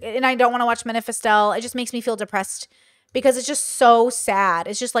 And I don't want to watch Manifestel. It just makes me feel depressed because it's just so sad.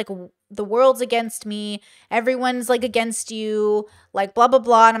 It's just like the world's against me. Everyone's like against you, like blah, blah,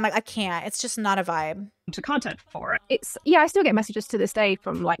 blah. And I'm like, I can't. It's just not a vibe. To content for it. I still get messages to this day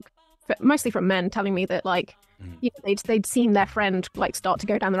from like, mostly from men telling me that like, they'd seen their friend like start to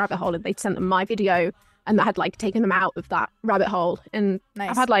go down the rabbit hole and they'd sent them my video and that had like taken them out of that rabbit hole. And nice.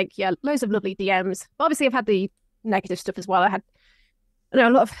 I've had like, loads of lovely DMs. But obviously I've had the negative stuff as well. I had a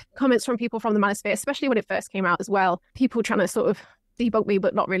lot of comments from people from the manosphere, especially when it first came out as well. People trying to sort of debunk me,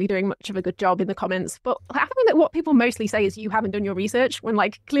 but not really doing much of a good job in the comments. But I think that what people mostly say is you haven't done your research when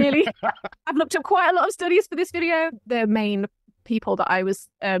like clearly I've looked up quite a lot of studies for this video. The main people that I was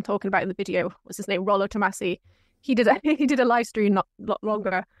talking about in the video was his name, Rollo Tomasi. He did a live stream not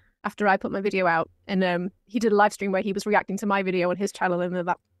longer after I put my video out. And he did a live stream where he was reacting to my video on his channel. And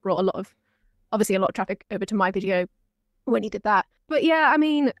that brought a lot of traffic over to my video when he did that. But yeah, I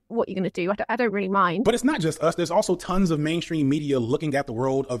mean, what are you going to do? I don't really mind. But it's not just us. There's also tons of mainstream media looking at the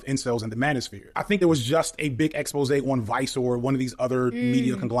world of incels and the manosphere. I think there was just a big expose on Vice or one of these other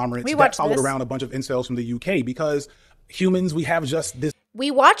media conglomerates that followed around a bunch of incels from the UK because humans, we have just this.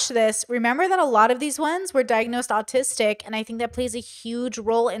 We watched this. Remember that a lot of these ones were diagnosed autistic, and I think that plays a huge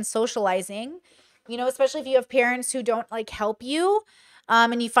role in socializing, especially if you have parents who don't like help you.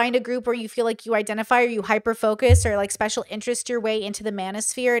 And you find a group where you feel like you identify or you hyper-focus or like special interest your way into the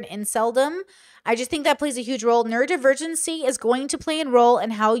manosphere and inceldom. I just think that plays a huge role. Neurodivergency is going to play a role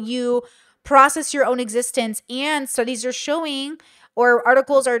in how you process your own existence, and studies are showing or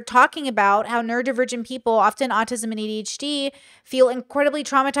articles are talking about how neurodivergent people, often autism and ADHD, feel incredibly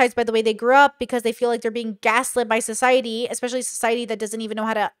traumatized by the way they grew up because they feel like they're being gaslit by society, especially society that doesn't even know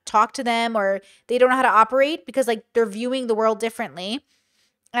how to talk to them or they don't know how to operate because like they're viewing the world differently.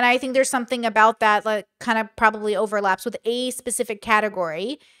 And I think there's something about that that kind of probably overlaps with a specific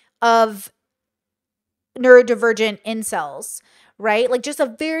category of neurodivergent incels, right? Like just a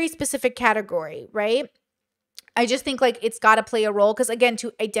very specific category, right? I just think like it's got to play a role because again,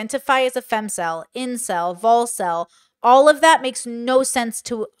 to identify as a femcel, incel, volcel, all of that makes no sense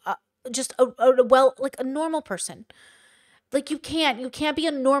to just a normal person. Like you can't be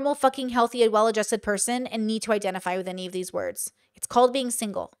a normal fucking healthy and well-adjusted person and need to identify with any of these words. It's called being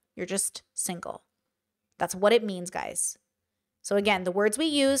single. You're just single. That's what it means, guys. So again, the words we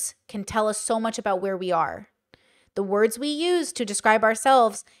use can tell us so much about where we are. The words we use to describe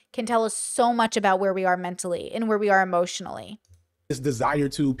ourselves can tell us so much about where we are mentally and where we are emotionally. This desire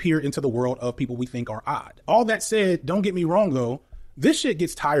to peer into the world of people we think are odd. All that said, don't get me wrong though, this shit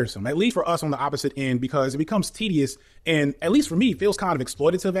gets tiresome, at least for us on the opposite end, because it becomes tedious and, at least for me, feels kind of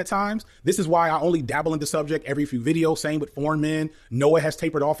exploitative at times. This is why I only dabble in the subject every few videos. Same with Foreign Men. Noah has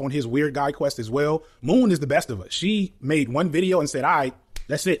tapered off on his weird guy quest as well. Moon is the best of us. She made one video and said, all right,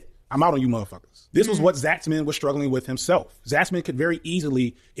 that's it. I'm out on you motherfuckers. This was what Zatzman was struggling with himself. Zatzman could very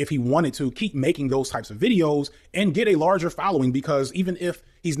easily, if he wanted to, keep making those types of videos and get a larger following, because even if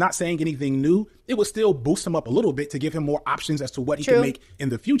he's not saying anything new, it would still boost him up a little bit to give him more options as to what he can make in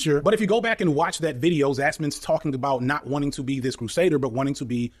the future. But if you go back and watch that video, Zatzman's talking about not wanting to be this crusader, but wanting to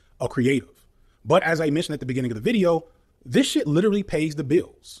be a creative. But as I mentioned at the beginning of the video, this shit literally pays the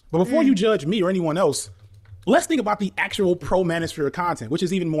bills. But before you judge me or anyone else, let's think about the actual pro-manosphere content, which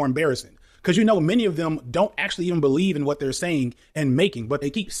is even more embarrassing. Because many of them don't actually even believe in what they're saying and making, but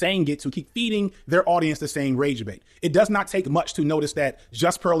they keep saying it to keep feeding their audience the same rage bait. It does not take much to notice that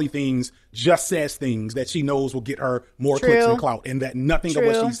Just Pearly Things just says things that she knows will get her more clicks and clout, and that nothing of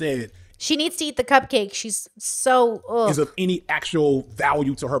what she said. She needs to eat the cupcake. She's so is of any actual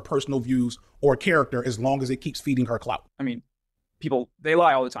value to her personal views or character, as long as it keeps feeding her clout. I mean, people, they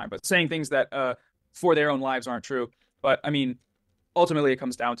lie all the time, but saying things that for their own lives aren't true. But I mean, ultimately it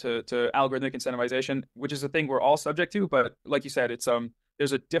comes down to algorithmic incentivization, which is a thing we're all subject to. But like you said, it's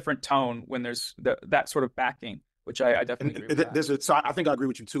there's a different tone when there's that sort of backing, which I definitely agree with. So I think I agree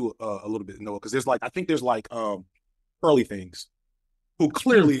with you too a little bit, Noah, because there's Pearly Things, who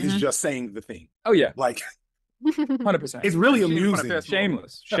clearly is just saying the thing. Oh yeah, like 100%. It's really amusing.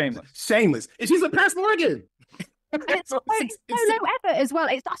 Shameless. Shameless. And she's a Paris Morgan. And it's so low effort as well.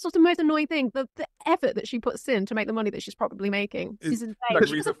 That's just the most annoying thing. The effort that she puts in to make the money that she's probably making is insane.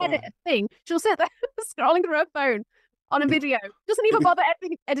 She doesn't edit a thing. She'll sit there scrolling through her phone on a video. Doesn't even bother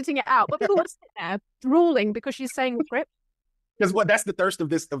editing it out. But people will sit there drooling because she's saying the script. Because that's the thirst of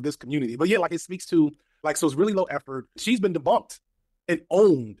this community. But yeah, like it speaks to so it's really low effort. She's been debunked and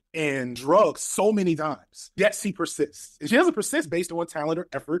owned and drugged so many times. Yet she persists. And she doesn't persist based on talent or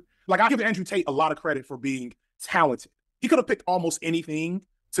effort. Like I give Andrew Tate a lot of credit for being talented. He could have picked almost anything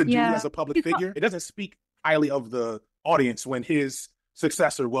to do as a public figure. It doesn't speak highly of the audience when his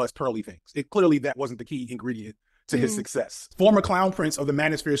successor was Pearly Things. Clearly that wasn't the key ingredient to his success. Former clown prince of the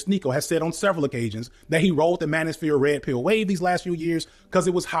Manosphere Sneeko has said on several occasions that he rode the Manosphere red pill wave these last few years because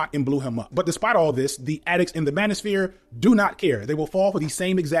it was hot and blew him up. But despite all this, the addicts in the Manosphere do not care. They will fall for the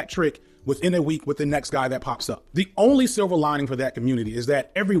same exact trick within a week with the next guy that pops up. The only silver lining for that community is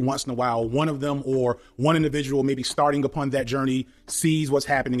that every once in a while, one of them or one individual maybe starting upon that journey sees what's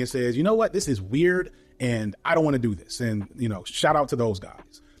happening and says, you know what, this is weird and I don't want to do this. And, shout out to those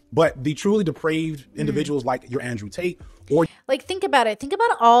guys. But the truly depraved individuals like your Andrew Tate or like, think about it. Think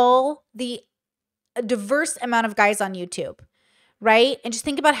about all the diverse amount of guys on YouTube, right? And just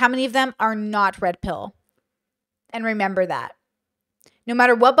think about how many of them are not red pill. And remember that. No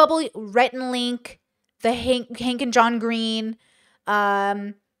matter what bubble, Rhett and Link, the Hank and John Green,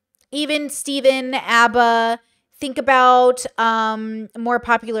 even Steven, ABBA. Think about more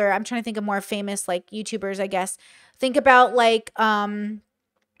popular, I'm trying to think of more famous like YouTubers, I guess. Think about like,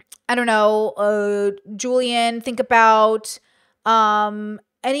 I don't know, Julian. Think about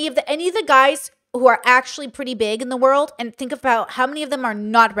any of the guys who are actually pretty big in the world, and think about how many of them are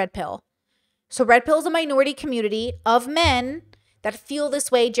not red pill. So red pill is a minority community of men that feel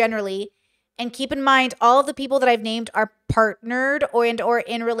this way generally. And keep in mind, all of the people that I've named are partnered or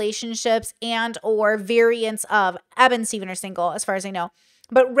in relationships and or variants of. Ab and Steven are single, as far as I know.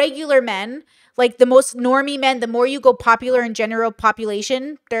 But regular men, like the most normie men, the more you go popular in general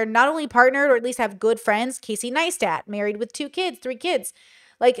population, they're not only partnered or at least have good friends. Casey Neistat, married with 2 kids, 3 kids.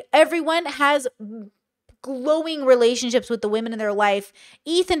 Like everyone has glowing relationships with the women in their life.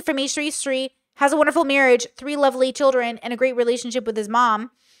 Ethan from H3 has a wonderful marriage, 3 lovely children, and a great relationship with his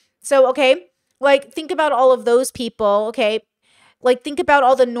mom. So, okay, like think about all of those people, okay? Like think about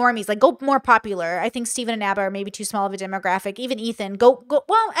all the normies, like go more popular. I think Steven and Abba are maybe too small of a demographic. Even Ethan, go.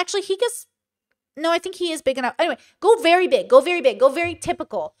 Well, actually I think he is big enough. Anyway, go very big, go very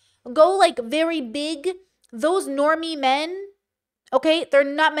typical. Go like very big. Those normie men, okay, they're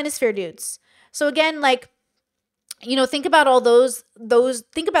not Manosphere dudes. So again, like, think about all those,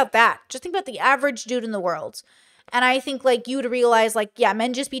 think about that. Just think about the average dude in the world. And I think like you would realize like, yeah,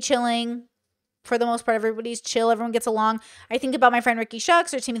 men just be chilling. For the most part, everybody's chill. Everyone gets along. I think about my friend Ricky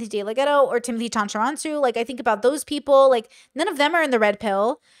Shucks or Timothy DeLaGhetto or Timothy Tancharansu. Like I think about those people. Like none of them are in the red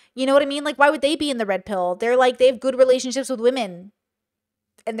pill. You know what I mean? Like why would they be in the red pill? They're like, they have good relationships with women.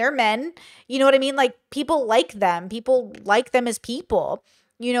 And they're men. You know what I mean? Like people like them. People like them as people.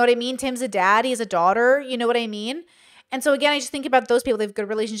 You know what I mean? Tim's a dad. He has a daughter. You know what I mean? And so again, I just think about those people. They have good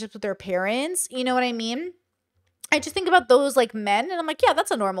relationships with their parents. You know what I mean? I just think about those like men and I'm like, yeah, that's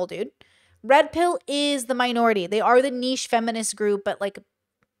a normal dude. Red pill is the minority. They are the niche feminist group, but like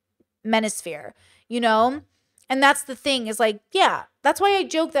Manosphere, And that's the thing is like, yeah, that's why I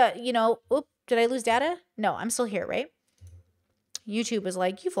joke that, oop, did I lose data? No, I'm still here, right? YouTube is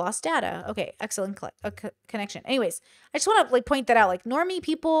like, you've lost data. Okay, excellent connection. Anyways, I just want to like point that out. Like normie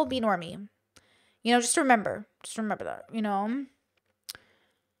people be normie. Just remember that,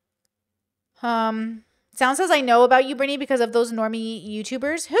 Sound says I know about you, Brittany, because of those normie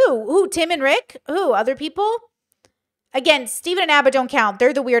YouTubers. Who? Tim and Rick? Who? Other people? Again, Steven and Abba don't count.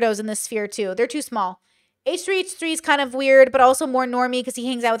 They're the weirdos in this sphere, too. They're too small. H3 is kind of weird, but also more normie because he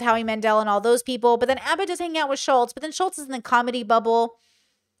hangs out with Howie Mandel and all those people. But then Abba does hang out with Schultz. But then Schultz is in the comedy bubble.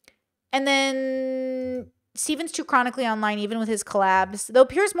 And then Steven's too chronically online, even with his collabs. Though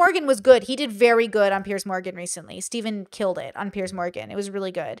Piers Morgan was good. He did very good on Piers Morgan recently. Steven killed it on Piers Morgan. It was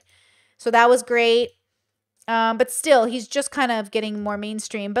really good. So that was great. But still, he's just kind of getting more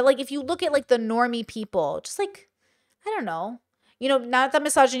mainstream. But like, if you look at like the normie people, just like, I don't know, not that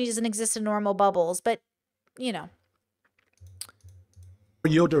misogyny doesn't exist in normal bubbles, but Your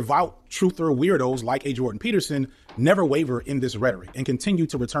devout truther weirdos like a Jordan Peterson never waver in this rhetoric and continue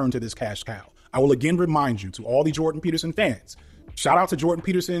to return to this cash cow. I will again remind you to all the Jordan Peterson fans, shout out to Jordan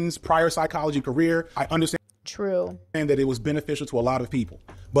Peterson's prior psychology career. I understand. True. And that it was beneficial to a lot of people.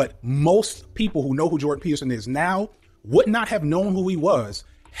 But most people who know who Jordan Peterson is now would not have known who he was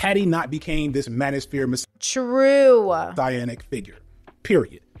had he not became this manosphere messianic figure.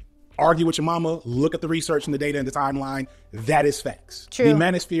 Period. Argue with your mama, look at the research and the data and the timeline. That is facts. True. The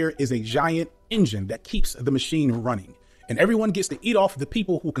manosphere is a giant engine that keeps the machine running. And everyone gets to eat off the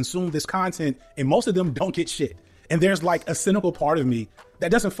people who consume this content, and most of them don't get shit. And there's like a cynical part of me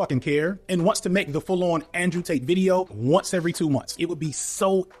that doesn't fucking care and wants to make the full-on Andrew Tate video once every 2 months. It would be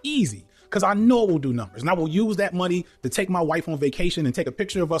so easy because I know it will do numbers. And I will use that money to take my wife on vacation and take a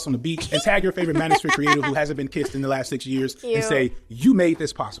picture of us on the beach and tag your favorite manosphere creator who hasn't been kissed in the last 6 years and say, you made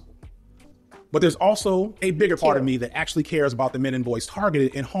this possible. But there's also a bigger part of me that actually cares about the men and boys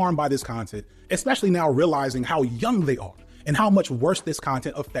targeted and harmed by this content, especially now realizing how young they are and how much worse this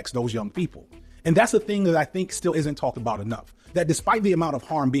content affects those young people. And that's the thing that I think still isn't talked about enough, that despite the amount of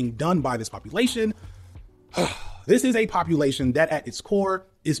harm being done by this population, this is a population that at its core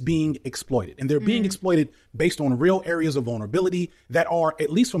is being exploited. And they're being exploited based on real areas of vulnerability that are,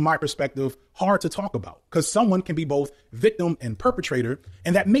 at least from my perspective, hard to talk about. Because someone can be both victim and perpetrator,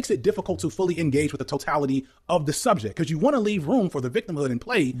 and that makes it difficult to fully engage with the totality of the subject. Because you want to leave room for the victimhood in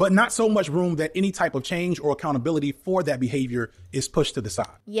play, but not so much room that any type of change or accountability for that behavior is pushed to the side.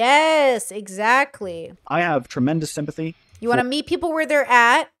 Yes, exactly. I have tremendous sympathy. You want to meet people where they're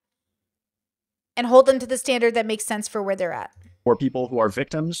at and hold them to the standard that makes sense for where they're at. For people who are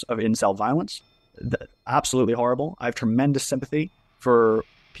victims of incel violence. Absolutely horrible. I have tremendous sympathy for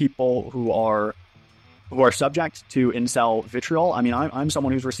people who are subject to incel vitriol. I mean, I'm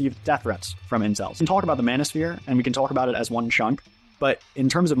someone who's received death threats from incels. We can talk about the manosphere and we can talk about it as one chunk, but in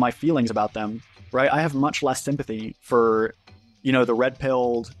terms of my feelings about them, right, I have much less sympathy for, the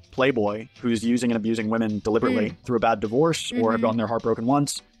red-pilled playboy who's using and abusing women deliberately through a bad divorce or have gotten their heart broken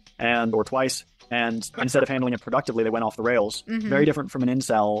once or twice. And instead of handling it productively, they went off the rails. Very different from an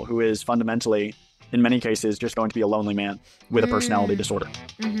incel who is fundamentally, in many cases, just going to be a lonely man with a personality disorder.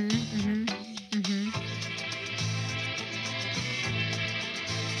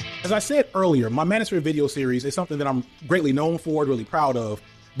 As I said earlier, my Manosphere video series is something that I'm greatly known for, really proud of.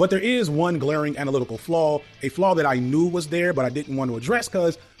 But there is one glaring analytical flaw, a flaw that I knew was there, but I didn't want to address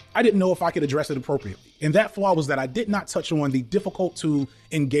because I didn't know if I could address it appropriately. And that flaw was that I did not touch on the difficult to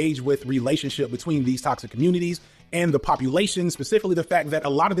engage with relationship between these toxic communities and the population, specifically the fact that a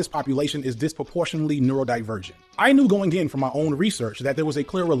lot of this population is disproportionately neurodivergent. I knew going in from my own research that there was a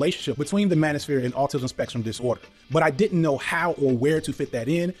clear relationship between the manosphere and autism spectrum disorder, but I didn't know how or where to fit that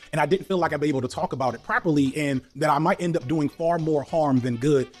in, and I didn't feel like I'd be able to talk about it properly and that I might end up doing far more harm than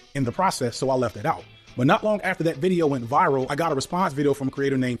good in the process, so I left it out. But not long after that video went viral, I got a response video from a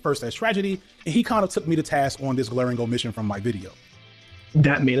creator named First as Tragedy, and he kind of took me to task on this glaring omission from my video.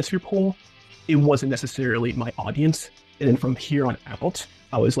 That manosphere poll, it wasn't necessarily my audience. And then from here on out,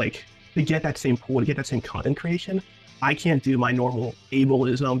 I was like, to get that same pool, to get that same content creation, I can't do my normal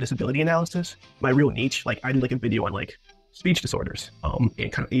ableism disability analysis. My real niche, like I did like a video on like speech disorders, and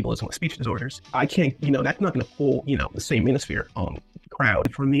kind of ableism with speech disorders. I can't, that's not going to pull, the same manosphere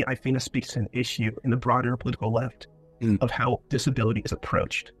crowd. For me, I think it speaks to an issue in the broader political left of how disability is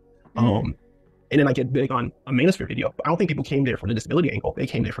approached. And then I get big on a manosphere video. But I don't think people came there for the disability angle. They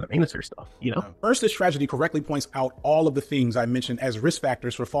came there for the manosphere stuff, First, this tragedy correctly points out all of the things I mentioned as risk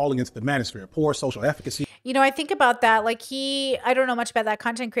factors for falling into the manosphere. Poor social efficacy. I think about that. Like I don't know much about that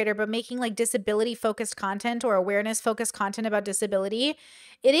content creator, but making like disability focused content or awareness focused content about disability,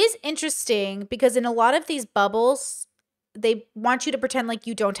 it is interesting because in a lot of these bubbles, they want you to pretend like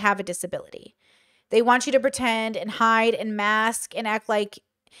you don't have a disability. They want you to pretend and hide and mask and act like,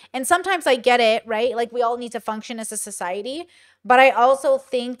 and sometimes I get it, right? Like we all need to function as a society, but I also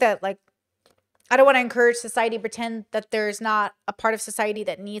think that like, I don't want to encourage society to pretend that there's not a part of society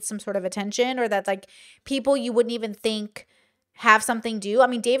that needs some sort of attention or that like people you wouldn't even think have something due. I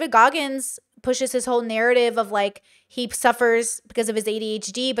mean, David Goggins pushes his whole narrative of like he suffers because of his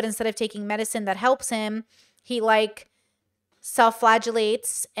ADHD, but instead of taking medicine that helps him, he like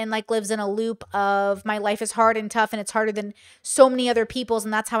self-flagellates and like lives in a loop of my life is hard and tough and it's harder than so many other people's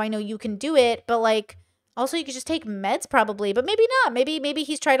and that's how I know you can do it. But like also you could just take meds probably, but maybe not. Maybe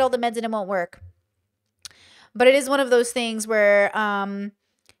he's tried all the meds and it won't work. But it is one of those things where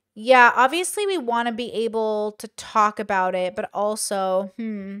obviously we want to be able to talk about it, but also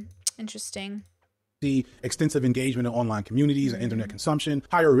interesting. The extensive engagement in online communities and internet consumption,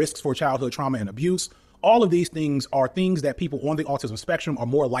 higher risks for childhood trauma and abuse. All of these things are things that people on the autism spectrum are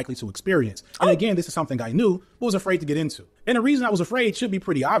more likely to experience. And again, this is something I knew, but was afraid to get into. And the reason I was afraid should be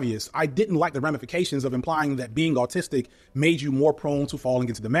pretty obvious. I didn't like the ramifications of implying that being autistic made you more prone to falling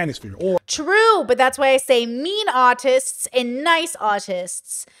into the manosphere. Or true, but that's why I say mean autists and nice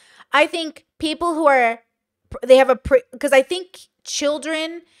autists. I think people who are because I think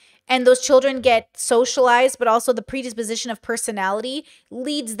children and those children get socialized, but also the predisposition of personality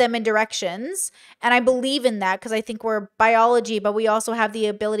leads them in directions. And I believe in that because I think we're biology, but we also have the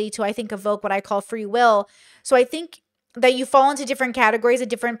ability to, I think, evoke what I call free will. So I think that you fall into different categories at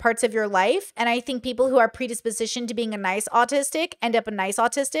different parts of your life. And I think people who are predispositioned to being a nice autistic end up a nice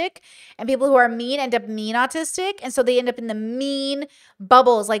autistic, and people who are mean end up mean autistic. And so they end up in the mean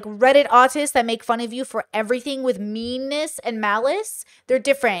bubbles, like Reddit autists that make fun of you for everything with meanness and malice. They're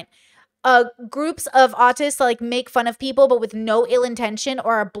different. Groups of autists like make fun of people but with no ill intention,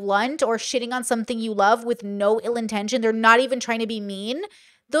 or are blunt or shitting on something you love with no ill intention. They're not even trying to be mean.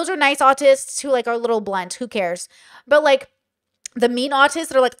 Those are nice autists who like are a little blunt. Who cares? But like the mean autists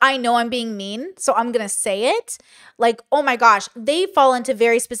that are like, I know I'm being mean, so I'm going to say it. Like, oh my gosh, they fall into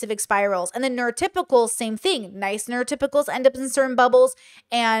very specific spirals. And then neurotypicals, same thing. Nice neurotypicals end up in certain bubbles,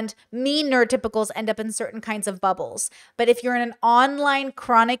 and mean neurotypicals end up in certain kinds of bubbles. But if you're in an online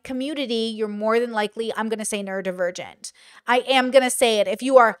chronic community, you're more than likely, I'm going to say neurodivergent. I am going to say it. If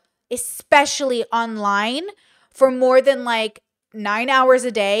you are especially online for more than like 9 hours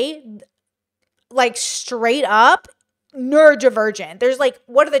a day, like straight up, neurodivergent. There's like,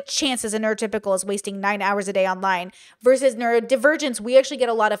 what are the chances a neurotypical is wasting 9 hours a day online versus neurodivergence? We actually get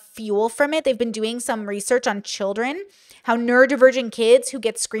a lot of fuel from it. They've been doing some research on children, how neurodivergent kids who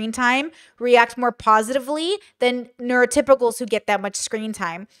get screen time react more positively than neurotypicals who get that much screen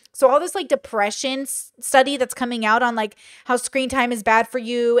time. So all this like depression study that's coming out on like how screen time is bad for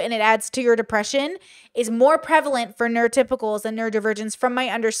you and it adds to your depression is more prevalent for neurotypicals than neurodivergence from my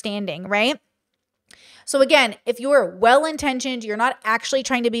understanding, right? So again, if you are well-intentioned, you're not actually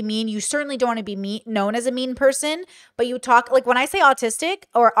trying to be mean. You certainly don't want to be known as a mean person, but you talk, like when I say autistic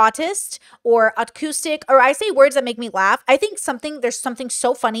or autist or acoustic, or I say words that make me laugh, I think there's something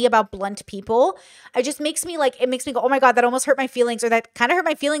so funny about blunt people. It just makes me like, it makes me go, oh my God, that almost hurt my feelings, or that kind of hurt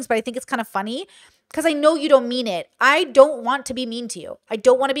my feelings, but I think it's kind of funny because I know you don't mean it. I don't want to be mean to you. I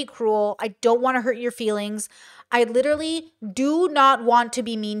don't want to be cruel. I don't want to hurt your feelings. I literally do not want to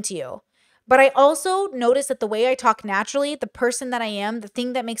be mean to you. But I also notice that the way I talk naturally, the person that I am, the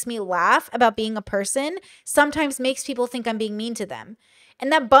thing that makes me laugh about being a person, sometimes makes people think I'm being mean to them.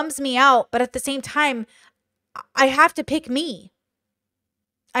 And that bums me out. But at the same time, I have to pick me.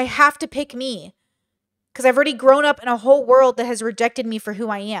 I have to pick me. Because I've already grown up in a whole world that has rejected me for who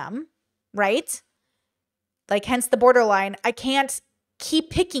I am. Right? Like, hence the borderline. I can't keep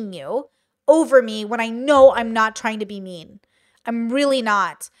picking you over me when I know I'm not trying to be mean. I'm really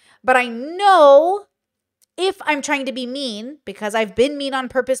not. But I know if I'm trying to be mean, because I've been mean on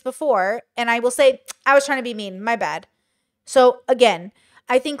purpose before, and I will say, I was trying to be mean, my bad. So again,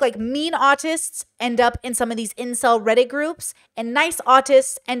 I think like mean autists end up in some of these incel Reddit groups, and nice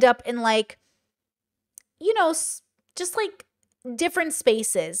autists end up in like, you know, just like different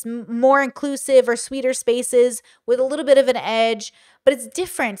spaces, more inclusive or sweeter spaces with a little bit of an edge, but it's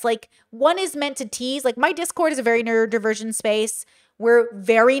different. Like one is meant to tease. Like my Discord is a very neurodivergent space. We're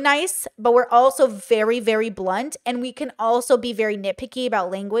very nice, but we're also very, very blunt. And we can also be very nitpicky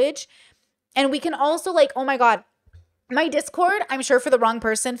about language. And we can also like, oh my God, my Discord, I'm sure for the wrong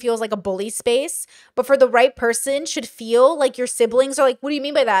person feels like a bully space, but for the right person should feel like your siblings are like, what do you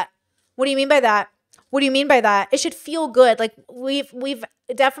mean by that? What do you mean by that? What do you mean by that? It should feel good. Like we've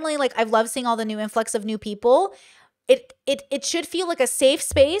definitely, like, I've loved seeing all the new influx of new people. It should feel like a safe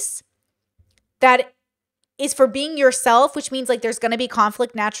space that is for being yourself, which means like there's going to be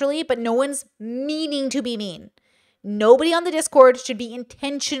conflict naturally, but no one's meaning to be mean. Nobody on the Discord should be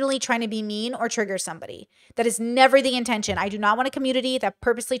intentionally trying to be mean or trigger somebody. That is never the intention. I do not want a community that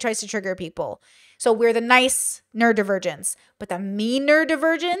purposely tries to trigger people. So we're the nice neurodivergence, but the mean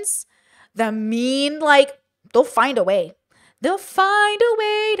neurodivergence, the mean, like, they'll find a way. They'll find a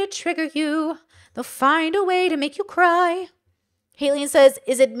way to trigger you. They'll find a way to make you cry. Haley says,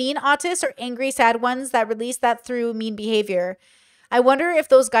 is it mean autists or angry, sad ones that release that through mean behavior? I wonder if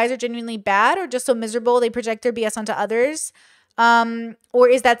those guys are genuinely bad or just so miserable they project their BS onto others. Or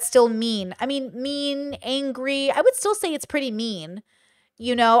is that still mean? I mean, mean, angry, I would still say it's pretty mean.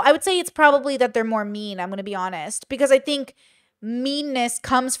 You know, I would say it's probably that they're more mean, I'm going to be honest. Because I think meanness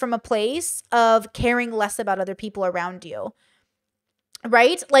comes from a place of caring less about other people around you.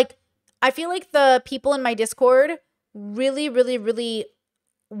 Right? Like, I feel like the people in my Discord really, really, really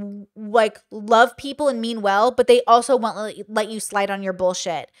like love people and mean well, but they also won't let you slide on your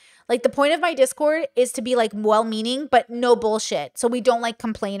bullshit. Like the point of my Discord is to be like well-meaning, but no bullshit. So we don't like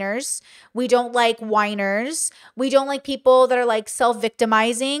complainers. We don't like whiners. We don't like people that are like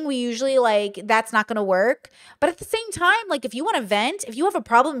self-victimizing. We usually like, that's not going to work. But at the same time, like if you want to vent, if you have a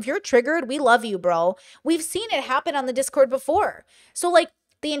problem, if you're triggered, we love you, bro. We've seen it happen on the Discord before. So like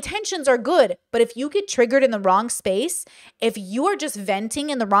the intentions are good, but if you get triggered in the wrong space, if you are just venting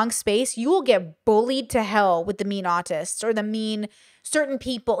in the wrong space, you will get bullied to hell with the mean autists or the mean certain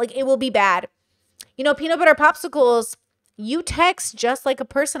people. Like it will be bad. You know, peanut butter popsicles, you text just like a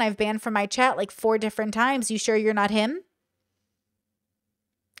person I've banned from my chat like 4 different times. You sure you're not him?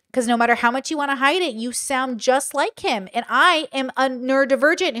 Because no matter how much you want to hide it, you sound just like him. And I am a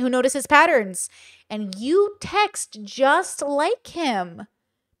neurodivergent who notices patterns. And you text just like him.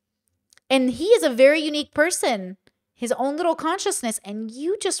 And he is a very unique person. His own little consciousness. And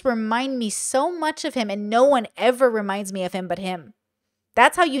you just remind me so much of him. And no one ever reminds me of him but him.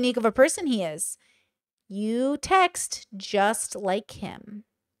 That's how unique of a person he is. You text just like him.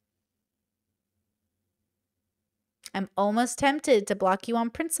 I'm almost tempted to block you on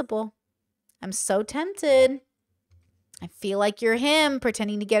principle. I'm so tempted. I feel like you're him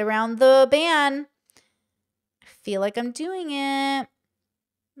pretending to get around the ban. I feel like I'm doing it.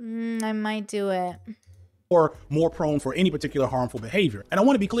 I might do it. Or more prone for any particular harmful behavior. And I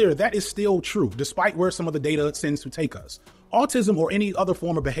want to be clear, that is still true, despite where some of the data tends to take us. Autism or any other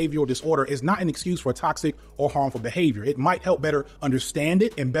form of behavioral disorder is not an excuse for toxic or harmful behavior. It might help better understand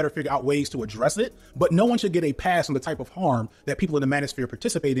it and better figure out ways to address it, but no one should get a pass on the type of harm that people in the manosphere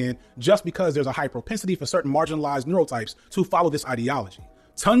participate in just because there's a high propensity for certain marginalized neurotypes to follow this ideology.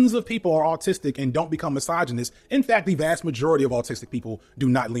 Tons of people are autistic and don't become misogynist. In fact, the vast majority of autistic people do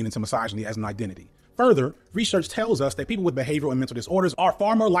not lean into misogyny as an identity. Further, research tells us that people with behavioral and mental disorders are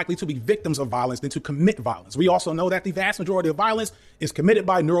far more likely to be victims of violence than to commit violence. We also know that the vast majority of violence is committed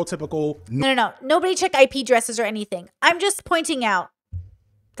by neurotypical... No. Nobody check IP addresses or anything. I'm just pointing out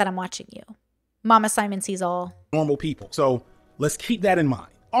that I'm watching you. Mama Simon sees all. Normal people. So let's keep that in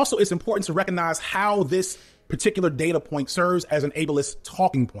mind. Also, it's important to recognize how this particular data point serves as an ableist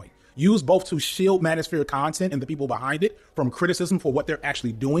talking point. Used both to shield manosphere content and the people behind it from criticism for what they're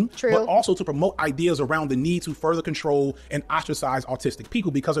actually doing, but also to promote ideas around the need to further control and ostracize autistic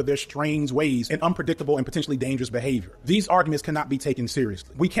people because of their strange ways and unpredictable and potentially dangerous behavior. These arguments cannot be taken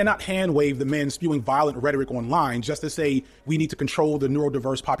seriously. We cannot hand wave the men spewing violent rhetoric online just to say we need to control the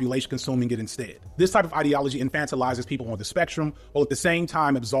neurodiverse population consuming it instead. This type of ideology infantilizes people on the spectrum while at the same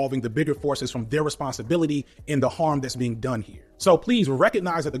time absolving the bigger forces from their responsibility in the harm that's being done here. So please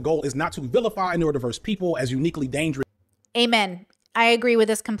recognize that the goal is not to vilify neurodiverse people as uniquely dangerous. Amen. I agree with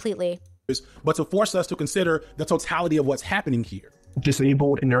this completely. But to force us to consider the totality of what's happening here.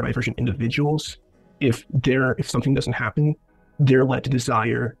 Disabled and neurodivergent individuals, if something doesn't happen, they're led to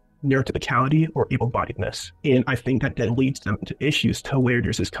desire neurotypicality or able-bodiedness. And I think that then leads them to issues to where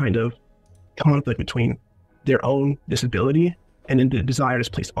there's this kind of conflict between their own disability and then the desire is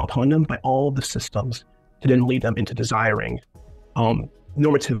placed upon them by all the systems to then lead them into desiring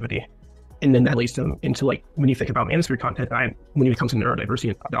normativity. And then that leads them into, like, when you think about manosphere content, when it comes to neurodiversity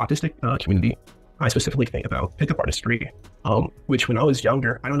and the autistic community, I specifically think about pickup artistry, which when I was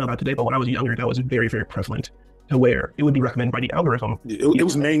younger, I don't know about today, but when I was younger, that was very, very prevalent to where it would be recommended by the algorithm. It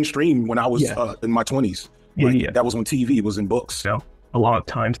was mainstream when I was in my 20s. Like, that was on TV, it was in books. So a lot of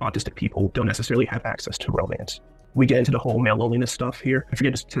times autistic people don't necessarily have access to romance. We get into the whole male loneliness stuff here. I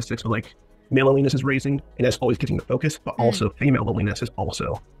forget the statistics, but like male loneliness is raising, and that's always getting the focus, but also female loneliness is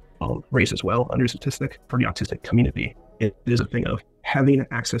also raised as well under statistic for the autistic community. It is a thing of having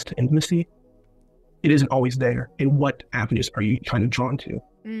access to intimacy. It isn't always there. And what avenues are you kind of drawn to?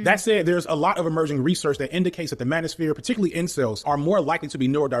 That said, there's a lot of emerging research that indicates that the manosphere, particularly incels, are more likely to be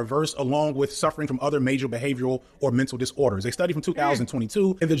neurodiverse along with suffering from other major behavioral or mental disorders. A study from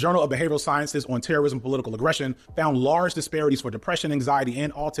 2022 in the Journal of Behavioral Sciences on Terrorism and Political Aggression found large disparities for depression, anxiety,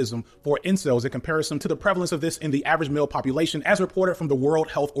 and autism for incels in comparison to the prevalence of this in the average male population as reported from the World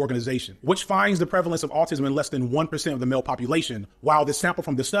Health Organization, which finds the prevalence of autism in less than 1% of the male population, while the sample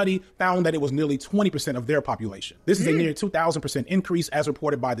from the study found that it was nearly 20% of their population. This is a near 2,000% increase as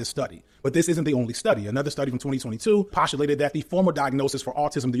reported by this study. But this isn't the only study. Another study from 2022 postulated that the formal diagnosis for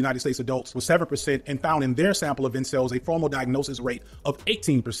autism in the United States adults was 7% and found in their sample of incels a formal diagnosis rate of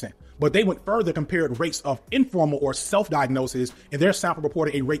 18%. But they went further, compared rates of informal or self-diagnosis, and their sample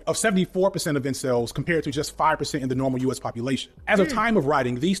reported a rate of 74% of incels compared to just 5% in the normal US population. As of time of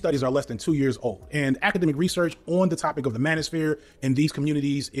writing, these studies are less than 2 years old, and academic research on the topic of the manosphere in these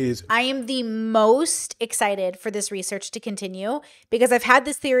communities is... I am the most excited for this research to continue because I've had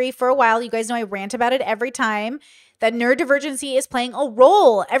this theory for a while. You guys know I rant about it every time. that neurodivergency is playing a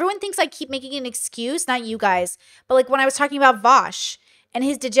role. Everyone thinks I keep making an excuse, not you guys, but like when I was talking about Vosh and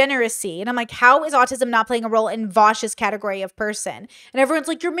his degeneracy, and I'm like, how is autism not playing a role in Vosh's category of person? And everyone's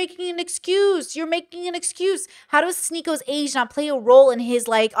like, you're making an excuse. You're making an excuse. How does Sneeko's age not play a role in his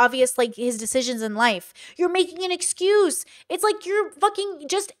like obvious like his decisions in life? You're making an excuse. It's like you're fucking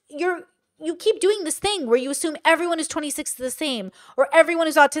just you keep doing this thing where you assume everyone who's 26 is the same or everyone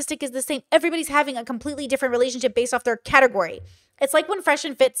who's autistic is the same. Everybody's having a completely different relationship based off their category. It's like when Fresh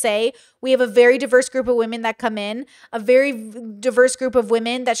and Fit say, we have a very diverse group of women that come in, a very diverse group of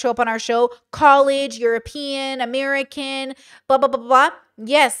women that show up on our show, college, European, American, blah, blah, blah, blah.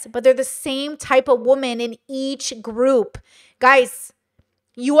 Yes, but they're the same type of woman in each group. Guys,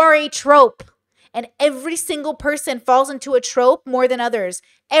 you are a trope. And every single person falls into a trope more than others.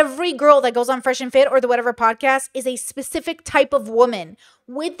 Every girl that goes on Fresh and Fit or the whatever podcast is a specific type of woman,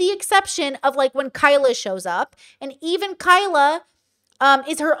 with the exception of like when Kyla shows up. And even Kyla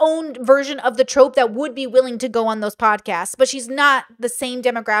is her own version of the trope that would be willing to go on those podcasts. But she's not the same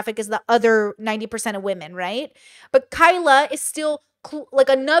demographic as the other 90% of women, right? But Kyla is still like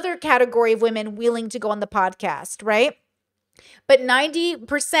another category of women willing to go on the podcast, right? But 90%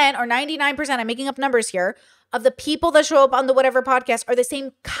 or 99%, I'm making up numbers here, of the people that show up on the whatever podcast are the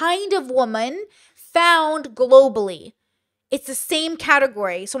same kind of woman found globally. It's the same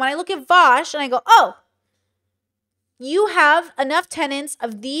category. So when I look at Vosh and I go, oh, you have enough tenets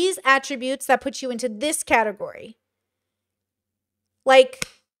of these attributes that put you into this category. Like,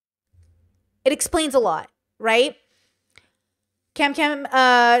 it explains a lot, right?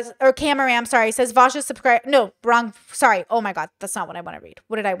 Camaram, sorry, says Vasha subscribe. No, wrong. Sorry. Oh my God. That's not what I want to read.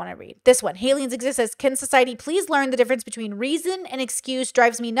 What did I want to read? This one. Haliens Exist says, can society please learn the difference between reason and excuse?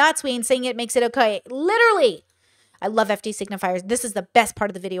 Drives me nuts. We ain't saying it makes it okay. Literally. I love FD signifiers. This is the best part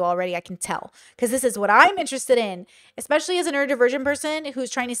of the video already, I can tell. Because this is what I'm interested in. Especially as a neurodivergent person who's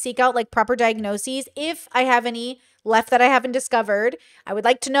trying to seek out like proper diagnoses. If I have any left that I haven't discovered, I would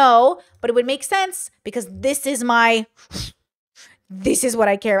like to know. But it would make sense because this is what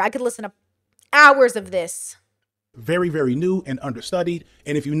I care. I could listen to hours of this. Very, very new and understudied.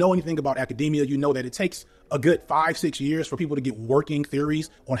 And if you know anything about academia, you know that it takes a good 5-6 years for people to get working theories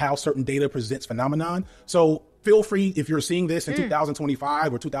on how certain data presents phenomenon. So feel free, if you're seeing this in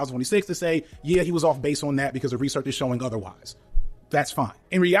 2025 or 2026, to say, yeah, he was off base on that because the research is showing otherwise. That's fine.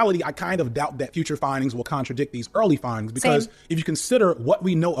 In reality, I kind of doubt that future findings will contradict these early findings because if you consider what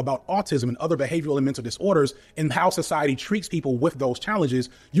we know about autism and other behavioral and mental disorders and how society treats people with those challenges,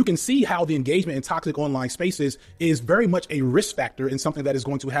 you can see how the engagement in toxic online spaces is very much a risk factor and something that is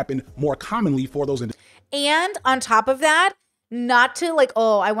going to happen more commonly for those individuals. And on top of that, not to like,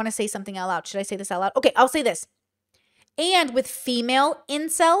 oh, I want to say something out loud. Should I say this out loud? Okay, I'll say this. And with female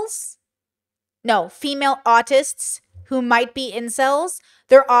incels, no, female autists who might be incels,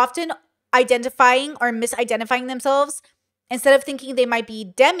 they're often identifying or misidentifying themselves. Instead of thinking they might be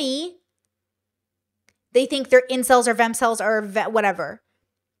demi, they think they're incels or femcells or whatever.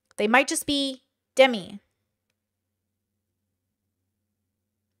 They might just be demi.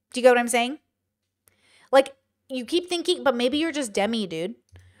 Do you get what I'm saying? Like, you keep thinking, but maybe you're just demi, dude.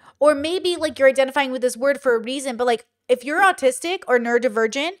 Or maybe like you're identifying with this word for a reason, but like if you're autistic or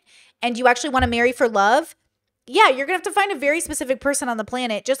neurodivergent and you actually want to marry for love, yeah, you're going to have to find a very specific person on the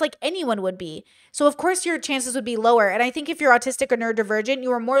planet, just like anyone would be. So, of course, your chances would be lower. And I think if you're autistic or neurodivergent,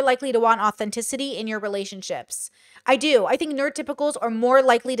 you are more likely to want authenticity in your relationships. I do. I think neurotypicals are more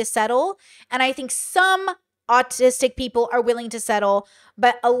likely to settle. And I think some autistic people are willing to settle,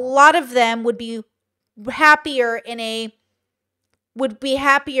 but a lot of them would be happier in a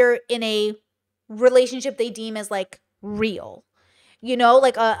relationship they deem as like real. You know,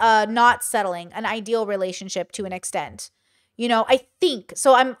 like a not settling, an ideal relationship to an extent. You know, I think,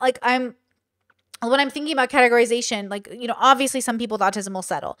 so when I'm thinking about categorization, like, you know, obviously some people with autism will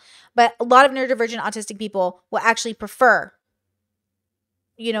settle, but a lot of neurodivergent autistic people will actually prefer,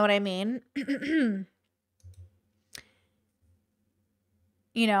 you know what I mean?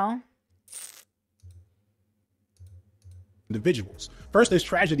 You know? Individuals. First, this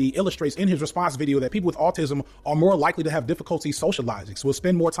tragedy illustrates in his response video that people with autism are more likely to have difficulty socializing, so we'll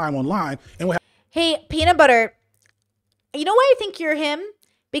spend more time online and we'll have— Hey, Peanut Butter, you know why I think you're him?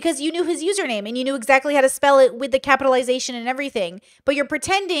 Because you knew his username and you knew exactly how to spell it with the capitalization and everything, but you're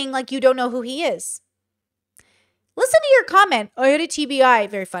pretending like you don't know who he is. Listen to your comment. Oh, I had a TBI.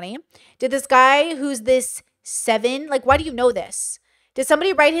 Very funny. Did this guy who's this 7, like, why do you know this? Did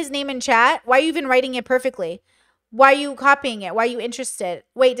somebody write his name in chat? Why are you even writing it perfectly? Why are you copying it? Why are you interested?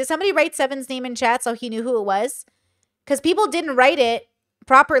 Wait, did somebody write 7's name in chat so he knew who it was? Because people didn't write it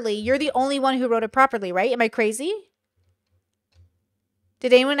properly. You're the only one who wrote it properly, right? Am I crazy?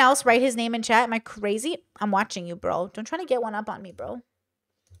 Did anyone else write his name in chat? Am I crazy? I'm watching you, bro. Don't try to get one up on me, bro.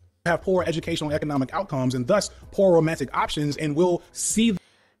 Have poor educational and economic outcomes and thus poor romantic options, and will see.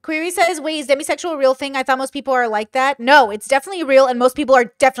 Query says, wait, is demisexual a real thing? I thought most people are like that. No, it's definitely real, and most people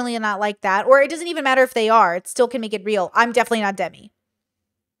are definitely not like that. Or it doesn't even matter if they are. It still can make it real. I'm definitely not demi.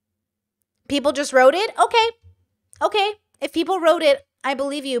 People just wrote it? Okay. Okay. If people wrote it, I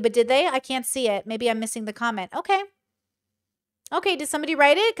believe you. But did they? I can't see it. Maybe I'm missing the comment. Okay. Okay, did somebody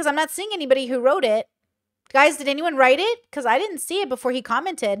write it? Because I'm not seeing anybody who wrote it. Guys, did anyone write it? Because I didn't see it before he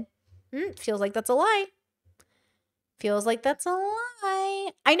commented. Feels like that's a lie. Feels like that's a lie.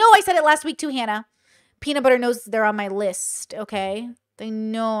 I know I said it last week too, Hannah. Peanut butter knows they're on my list, okay? They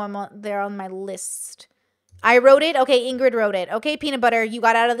know they're on my list. I wrote it. Okay, Ingrid wrote it. Okay, Peanut butter, you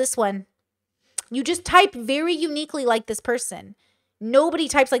got out of this one. You just type very uniquely like this person. Nobody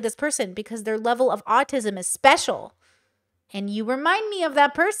types like this person because their level of autism is special. And you remind me of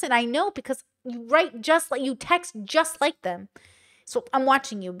that person. I know because you write just like, you text just like them. So I'm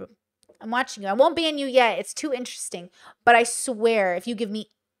watching you. I'm watching you. I won't ban you yet. It's too interesting. But I swear, if you give me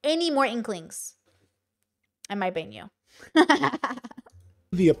any more inklings, I might ban you.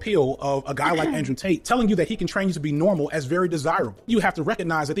 The appeal of a guy like Andrew Tate telling you that he can train you to be normal as very desirable. You have to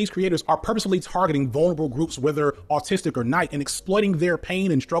recognize that these creators are purposely targeting vulnerable groups, whether autistic or not, and exploiting their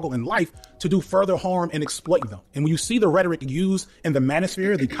pain and struggle in life to do further harm and exploit them. And when you see the rhetoric used in the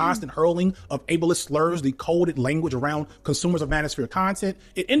manosphere, the constant hurling of ableist slurs, the coded language around consumers of manosphere content,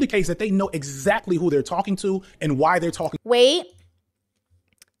 it indicates that they know exactly who they're talking to and why they're talking. Wait.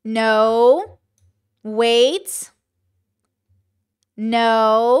 No. Wait.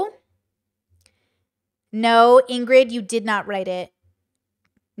 No. No, Ingrid, you did not write it.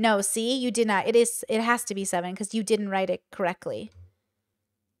 No, see, you did not. It has to be 7 because you didn't write it correctly.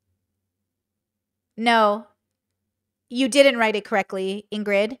 No. You didn't write it correctly,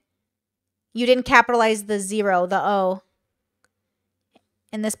 Ingrid. You didn't capitalize the 0, the O.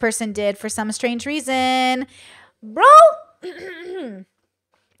 And this person did for some strange reason. Bro!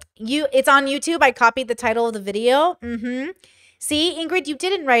 It's on YouTube. I copied the title of the video. See, Ingrid, you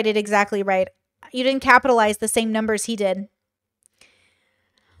didn't write it exactly right. You didn't capitalize the same numbers he did.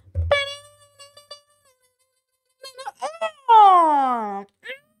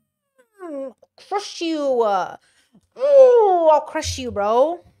 Crush you. Ooh, I'll crush you,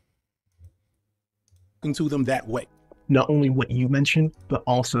 bro. To them that way. Not only what you mentioned, but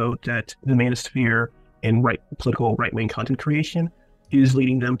also that the manosphere and political right-wing content creation is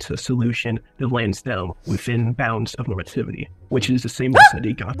leading them to a solution that lands them within bounds of normativity, which is the same lesson that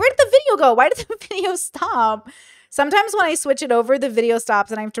he got. Where did the video go? Why did the video stop? Sometimes when I switch it over, the video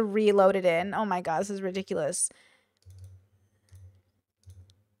stops and I have to reload it in. Oh my God, this is ridiculous.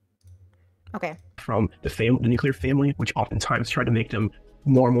 Okay. From the nuclear family, which oftentimes try to make them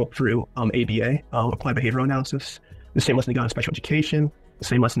normal through ABA, applied behavioral analysis. The same lesson they got in special education, the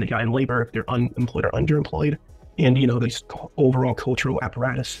same lesson they got in labor if they're unemployed or underemployed. And, this overall cultural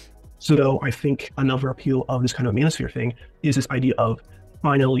apparatus. So I think another appeal of this kind of manosphere thing is this idea of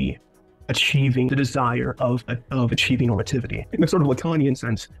finally achieving the desire of achieving normativity. In a sort of Lacanian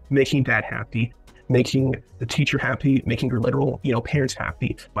sense, making dad happy, making the teacher happy, making your literal, parents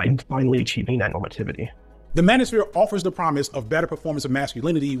happy by finally achieving that normativity. The manosphere offers the promise of better performance of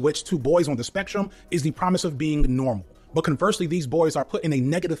masculinity, which to boys on the spectrum is the promise of being normal. But conversely, these boys are put in a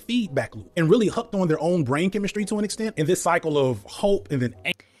negative feedback loop and really hooked on their own brain chemistry to an extent in this cycle of hope and then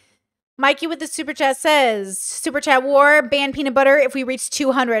anger. Mikey with the super chat says, super chat war, ban peanut butter if we reach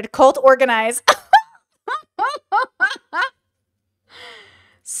 200. Cult organize.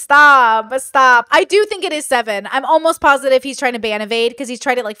 Stop. I do think it is 7. I'm almost positive he's trying to ban evade because he's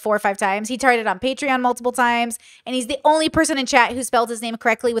tried it like 4 or 5 times. He tried it on Patreon multiple times, and he's the only person in chat who spelled his name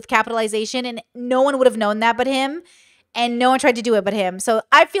correctly with capitalization, and no one would have known that but him, and no one tried to do it but him. So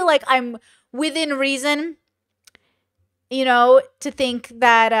I feel like I'm within reason, to think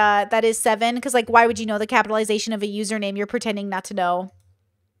that that is 7, because like, why would you know the capitalization of a username you're pretending not to know?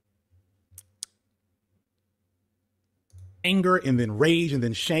 Anger and then rage and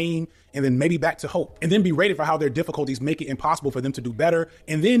then shame and then maybe back to hope and then be rated for how their difficulties make it impossible for them to do better,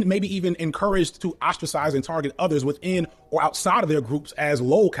 and then maybe even encouraged to ostracize and target others within or outside of their groups as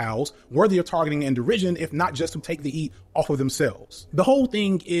lolcows worthy of targeting and derision, if not just to take the heat off of themselves. The whole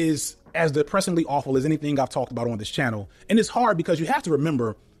thing is as depressingly awful as anything I've talked about on this channel, and it's hard because you have to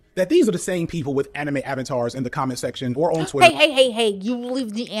remember that these are the same people with anime avatars in the comment section or on Twitter. Hey, you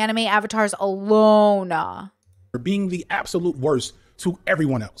leave the anime avatars alone. Being the absolute worst to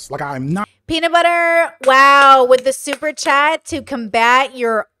everyone else. Like, I'm not. Peanut butter, wow, with the super chat to combat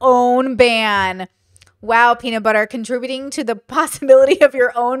your own ban. Wow, Peanut Butter, contributing to the possibility of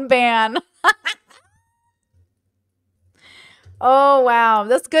your own ban. Oh, wow.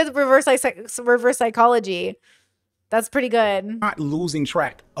 That's good reverse psychology. That's pretty good. Not losing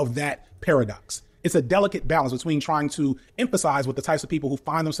track of that paradox. It's a delicate balance between trying to emphasize with the types of people who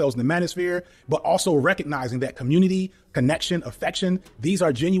find themselves in the manosphere, but also recognizing that community, connection, affection, these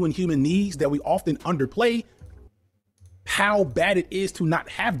are genuine human needs that we often underplay how bad it is to not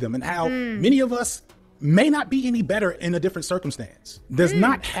have them, and how many of us may not be any better in a different circumstance. Does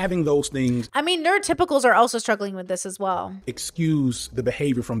not having those things, I mean, neurotypicals are also struggling with this as well. excuse the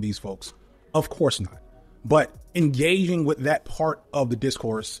behavior from these folks? Of course not. But engaging with that part of the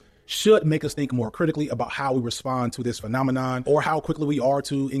discourse should make us think more critically about how we respond to this phenomenon, or how quickly we are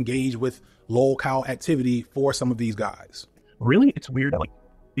to engage with lol-cow activity for some of these guys. Really, it's weird. Like,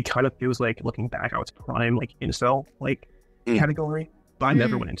 it kind of feels like, looking back, how it's prime, like, incel, like, category. But I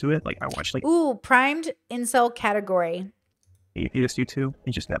never went into it. Like, I watched, like, Ooh, primed incel category. atheist YouTube.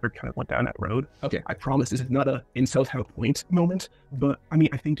 He just never kind of went down that road. Okay, I promise this is not a incels have a point moment, but I mean,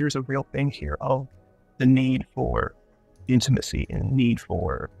 I think there's a real thing here of the need for intimacy and need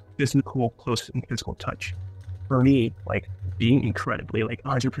for physical, close and physical touch. For me, like, being incredibly, like,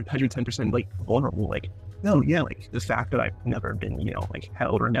 110% like vulnerable, like, no, yeah, like, the fact that I've never been, you know, like,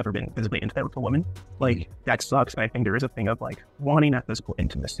 held or never been physically intimate with a woman, like, that sucks. And I think there is a thing of, like, wanting that physical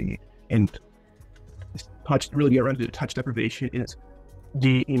intimacy and touch, really get around to touch deprivation is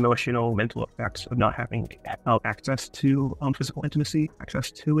the emotional, mental effects of not having access to physical intimacy,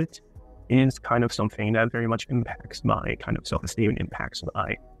 access to it, is kind of something that very much impacts my kind of self-esteem and impacts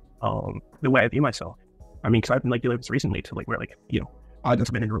my the way I view myself. I mean, because I've been, like, dealing with this recently to, like, where, like, you know, I've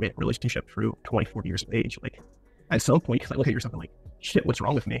just been in a romantic relationship through 24 years of age. Like, at some point, because I look at yourself and, like, shit, what's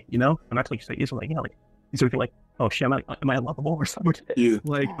wrong with me? You know? And that's, like, say, it's like, yeah, like, you sort of feel like, oh shit, am I unlovable or something? Yeah.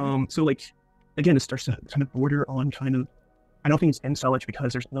 Like, so, like, again, it starts to kind of border on kind of, I don't think it's incelish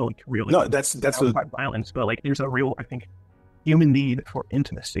because there's no, like, real, like, No, that's violence, but, like, there's a real, I think, human need for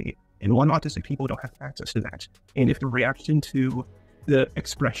intimacy, and one autistic people don't have access to that. And if the reaction to the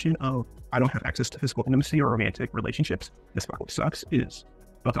expression of I don't have access to physical intimacy or romantic relationships, this fucking sucks, is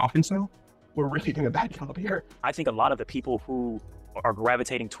but often so, we're really doing a bad job here. I think a lot of the people who are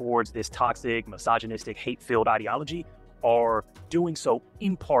gravitating towards this toxic, misogynistic, hate-filled ideology are doing so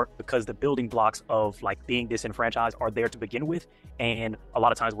in part because the building blocks of, like, being disenfranchised are there to begin with, and a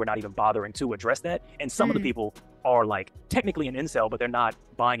lot of times we're not even bothering to address that. And some of the people are, like, technically an incel, but they're not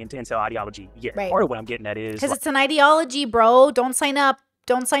buying into incel ideology yet. Right. Part of what I'm getting at is, Because like, it's an ideology, bro. Don't sign up.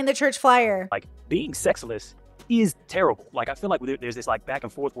 Don't sign the church flyer. like, being sexless is terrible. Like, I feel like there's this, like, back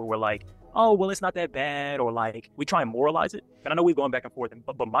and forth where we're like, oh, well, it's not that bad, or, like, we try and moralize it. And I know we've gone back and forth,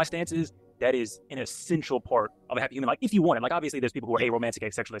 but my stance is that is an essential part of a happy human life, if you want it. Like, obviously, there's people who are aromantic,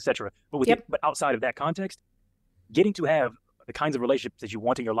 asexual, etc. But but outside of that context, getting to have the kinds of relationships that you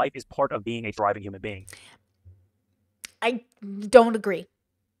want in your life is part of being a thriving human being. I don't agree.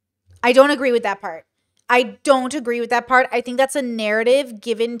 I don't agree with that part. I don't agree with that part. I think that's a narrative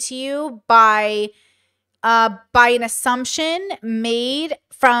given to you by an assumption made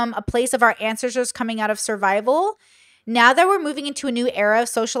from a place of our ancestors coming out of survival. Now that we're moving into a new era of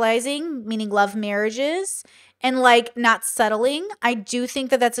socializing, meaning love marriages, and, like, not settling, I do think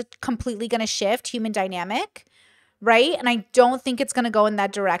that that's completely going to shift human dynamic, right? And I don't think it's going to go in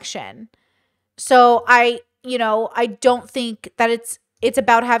that direction. So I don't think that it's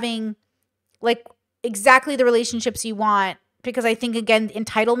about having, like, exactly the relationships you want, because I think, again,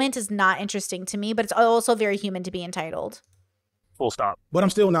 entitlement is not interesting to me, but it's also very human to be entitled. Full stop. But I'm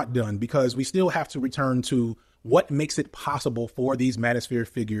still not done, because we still have to return to what makes it possible for these manosphere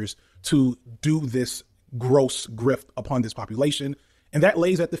figures to do this gross grift upon this population. And that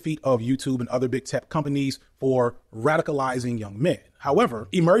lays at the feet of YouTube and other big tech companies for radicalizing young men. However,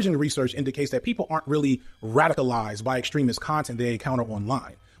 emerging research indicates that people aren't really radicalized by extremist content they encounter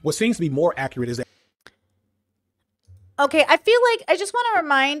online. What seems to be more accurate is that Okay, I feel like I just want to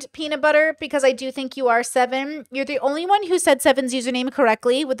remind Peanut Butter, because I do think you are Seven. You're the only one who said Seven's username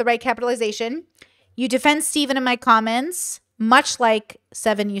correctly with the right capitalization. You defend Steven in my comments, much like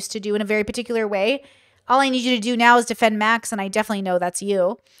Seven used to do in a very particular way. All I need you to do now is defend Max, and I definitely know that's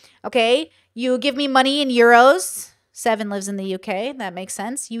you. Okay? You give me money in euros. Seven lives in the UK. That makes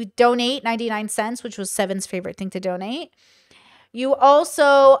sense. You donate 99 cents, which was Seven's favorite thing to donate. You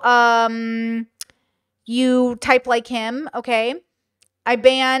also, you type like him, okay? I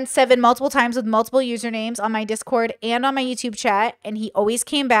banned Seven multiple times with multiple usernames on my Discord and on my YouTube chat, and he always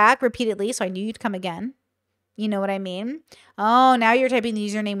came back repeatedly, so I knew you'd come again. You know what I mean? Oh, now you're typing the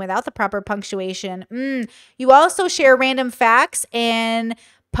username without the proper punctuation. You also share random facts and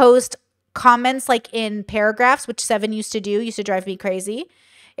post comments like in paragraphs, which Seven used to drive me crazy.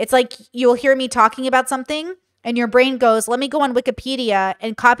 It's like you'll hear me talking about something and your brain goes, let me go on Wikipedia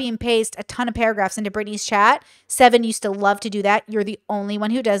and copy and paste a ton of paragraphs into Brittany's chat. Seven used to love to do that. You're the only one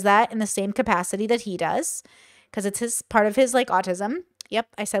who does that in the same capacity that he does, because it's his part of his like autism. Yep,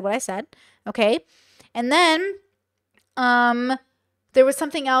 I said what I said. Okay. And then there was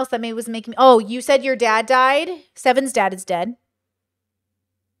something else that was making me, oh, you said your dad died. Seven's dad is dead.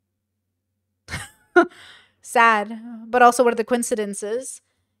 Sad, but also what are the coincidences?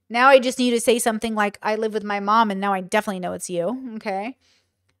 Now I just need to say something like I live with my mom, and now I definitely know it's you. Okay.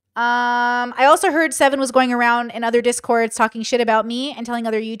 I also heard Seven was going around in other Discords talking shit about me and telling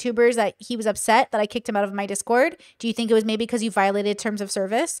other YouTubers that he was upset that I kicked him out of my Discord. Do you think it was maybe because you violated terms of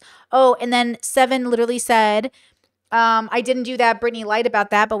service? Oh, and then Seven literally said, I didn't do that. Brittany lied about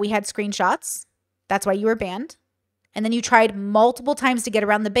that, but we had screenshots. That's why you were banned. And then you tried multiple times to get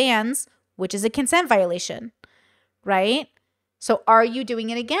around the bans, which is a consent violation, right? So are you doing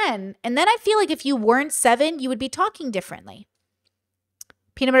it again? And then I feel like if you weren't Seven, you would be talking differently.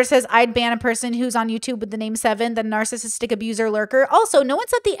 Peanut Butter says, I'd ban a person who's on YouTube with the name Seven, the narcissistic abuser lurker. Also, no one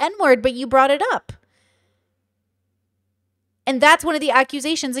said the N-word, but you brought it up. And that's one of the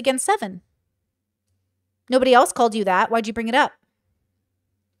accusations against Seven. Nobody else called you that. Why'd you bring it up?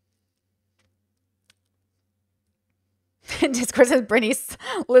 Discord says Brittany's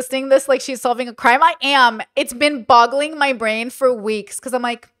listing this like she's solving a crime. I am. It's been boggling my brain for weeks because I'm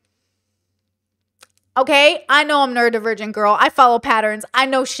like, okay, I know I'm neurodivergent, girl. I follow patterns. I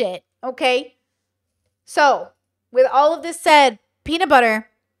know shit. Okay. So, with all of this said, Peanut Butter,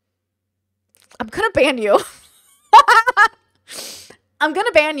 I'm going to ban you. I'm going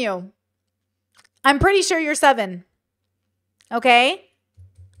to ban you. I'm pretty sure you're Seven. Okay?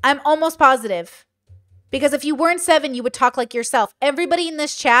 I'm almost positive. Because if you weren't Seven, you would talk like yourself. Everybody in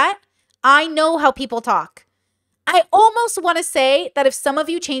this chat, I know how people talk. I almost want to say that if some of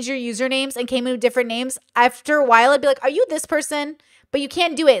you changed your usernames and came in with different names, after a while, I'd be like, are you this person? But you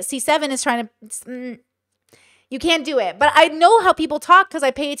can't do it. See, Seven is trying to... You can't do it. But I know how people talk because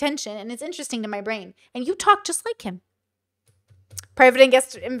I pay attention, and it's interesting to my brain. And you talk just like him. Private and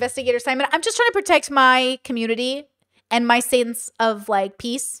guest investigator Simon, I'm just trying to protect my community and my sense of, like,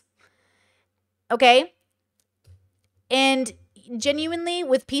 peace. Okay? And genuinely,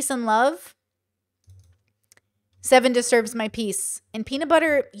 with peace and love, Seven disturbs my peace. And Peanut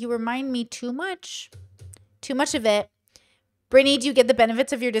Butter, you remind me too much. Too much of it. Brittany, do you get the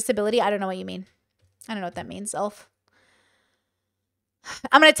benefits of your disability? I don't know what you mean. I don't know what that means, Elf.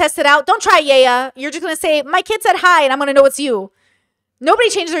 I'm going to test it out. Don't try, Yaya. You're just going to say, my kid said hi, and I'm going to know it's you.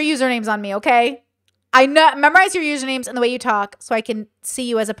 Nobody changed their usernames on me, okay? I know, memorize your usernames and the way you talk so I can see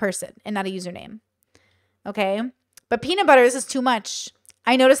you as a person and not a username. Okay? But Peanut Butter, this is too much.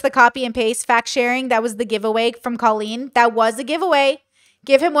 I noticed the copy and paste fact sharing. That was the giveaway from Colleen. That was a giveaway.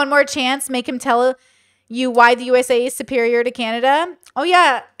 Give him one more chance. Make him tell you why the USA is superior to Canada. Oh,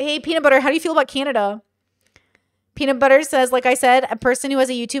 yeah. Hey, Peanut Butter, how do you feel about Canada? Peanut Butter says, like I said, a person who has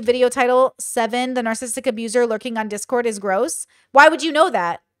a YouTube video title, Seven, the narcissistic abuser lurking on Discord is gross. Why would you know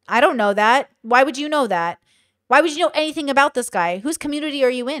that? I don't know that. Why would you know that? Why would you know anything about this guy? Whose community are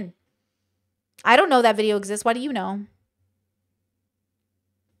you in? I don't know that video exists. Why do you know?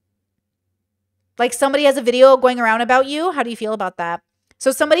 Like somebody has a video going around about you. How do you feel about that?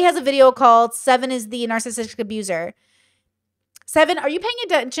 So somebody has a video called Seven is the narcissistic abuser. Seven, are you paying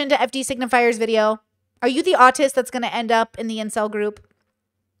attention to FD Signifier's video? Are you the autist that's going to end up in the incel group?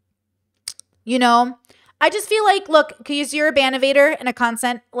 You know, I just feel like, look, because you're a ban evader and a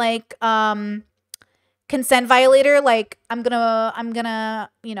consent, like, consent violator, like, I'm gonna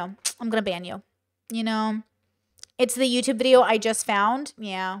ban you. You know, it's the YouTube video I just found.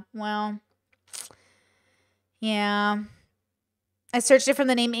 Yeah, well, yeah. I searched it from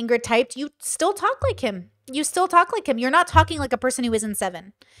the name Ingrid typed. You still talk like him. You still talk like him. You're not talking like a person who isn't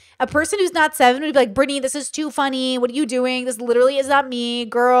Seven. A person who's not Seven would be like, Brittany, this is too funny. What are you doing? This literally is not me.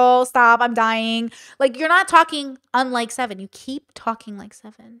 Girl, stop. I'm dying. Like, you're not talking unlike Seven. You keep talking like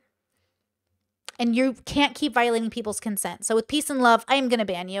Seven. And you can't keep violating people's consent. So with peace and love, I am going to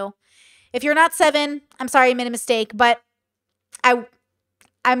ban you. If you're not Seven, I'm sorry I made a mistake, but I'm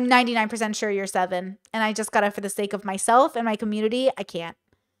 99% sure you're Seven. And I just got to, for the sake of myself and my community, I can't.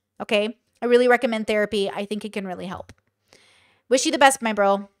 Okay? I really recommend therapy. I think it can really help. Wish you the best, my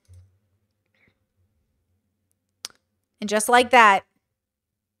bro. And just like that,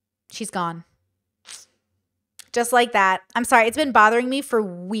 she's gone. Just like that. I'm sorry. It's been bothering me for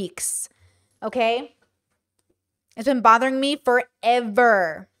weeks. Okay? It's been bothering me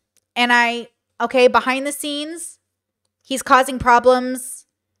forever. And okay, behind the scenes, he's causing problems.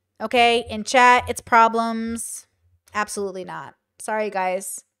 Okay? In chat, it's problems. Absolutely not. Sorry,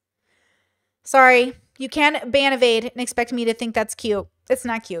 guys. Sorry. You can't ban evade and expect me to think that's cute. It's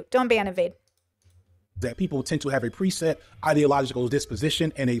not cute. Don't ban evade. That people tend to have a preset ideological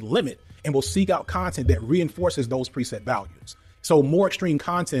disposition and a limit and will seek out content that reinforces those preset values. So more extreme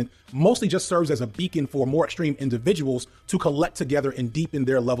content mostly just serves as a beacon for more extreme individuals to collect together and deepen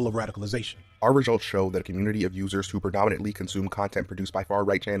their level of radicalization. Our results show that a community of users who predominantly consume content produced by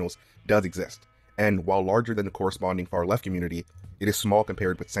far-right channels does exist. And while larger than the corresponding far-left community, it is small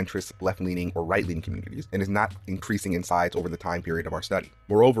compared with centrist, left-leaning, or right-leaning communities, and is not increasing in size over the time period of our study.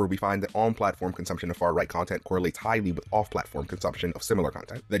 Moreover, we find that on-platform consumption of far-right content correlates highly with off-platform consumption of similar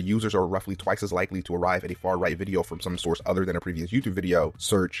content, that users are roughly twice as likely to arrive at a far-right video from some source other than a previous YouTube video,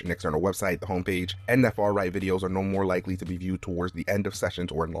 search, an external website, the homepage, and that far-right videos are no more likely to be viewed towards the end of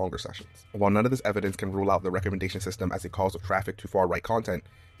sessions or in longer sessions. While none of this evidence can rule out the recommendation system as a cause of traffic to far-right content,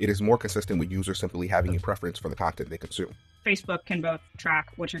 it is more consistent with users simply having a preference for the content they consume. Facebook can both track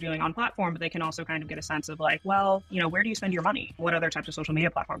what you're doing on platform, but they can also kind of get a sense of like, well, you know, where do you spend your money? What other types of social media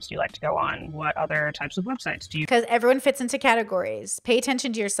platforms do you like to go on? What other types of websites do you Because everyone fits into categories. Pay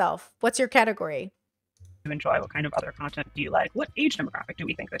attention to yourself. What's your category? enjoy? What kind of other content do you like? What age demographic do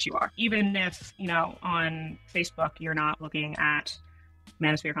we think that you are? Even if, you know, on Facebook, you're not looking at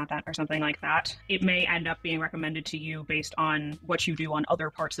manosphere content or something like that, it may end up being recommended to you based on what you do on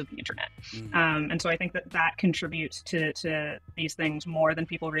other parts of the internet. And so I think that that contributes to these things more than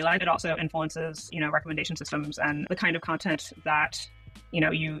people realize. It also influences, you know, recommendation systems and the kind of content that, you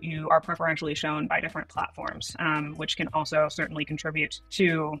know, you are preferentially shown by different platforms, which can also certainly contribute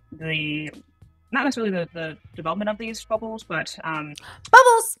to the, not necessarily the development of these bubbles, but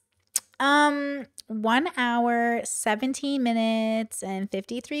bubbles. 1 hour, 17 minutes, and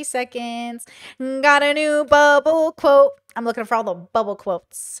 53 seconds. Got a new bubble quote. I'm looking for all the bubble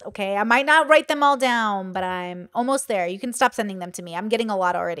quotes. Okay. I might not write them all down, but I'm almost there. You can stop sending them to me. I'm getting a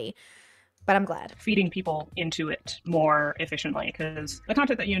lot already, but I'm glad. Feeding people into it more efficiently, because the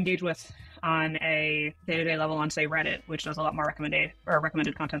content that you engage with on a day-to-day level on, say, Reddit, which does a lot more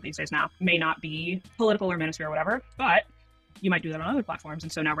recommended content these days now, may not be political or manosphere or whatever, but you might do that on other platforms.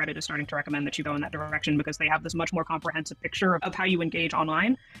 And so now Reddit is starting to recommend that you go in that direction because they have this much more comprehensive picture of how you engage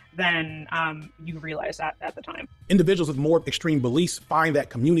online than you realize at the time. Individuals with more extreme beliefs find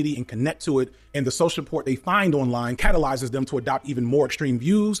that community and connect to it, and the social support they find online catalyzes them to adopt even more extreme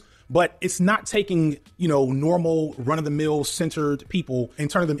views. But it's not taking, you know, normal run-of-the-mill centered people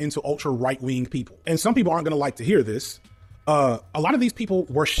and turning them into ultra right-wing people. And some people aren't going to like to hear this. A lot of these people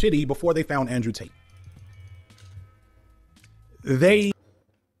were shitty before they found Andrew Tate. I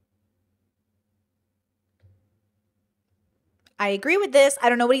agree with this. I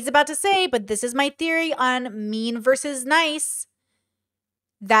don't know what he's about to say, but this is my theory on mean versus nice.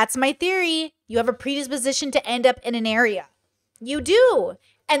 That's my theory. You have a predisposition to end up in an area. You do.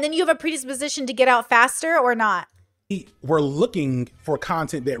 And then you have a predisposition to get out faster or not. We're looking for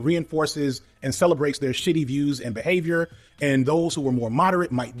content that reinforces and celebrates their shitty views and behavior. And those who are more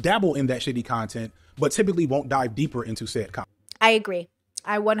moderate might dabble in that shitty content, but typically won't dive deeper into said content. I agree.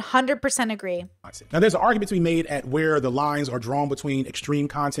 I 100% agree. Now, there's an argument to be made at where the lines are drawn between extreme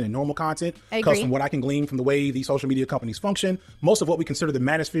content and normal content. Because from what I can glean from the way these social media companies function, most of what we consider the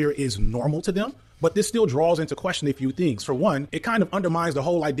manosphere is normal to them. But this still draws into question a few things. For one, it kind of undermines the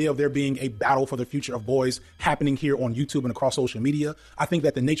whole idea of there being a battle for the future of boys happening here on YouTube and across social media. I think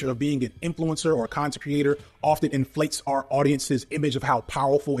that the nature of being an influencer or a content creator often inflates our audience's image of how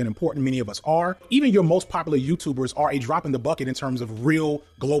powerful and important many of us are. Even your most popular YouTubers are a drop in the bucket in terms of real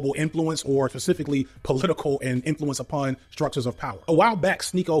global influence, or specifically political and influence upon structures of power. A while back,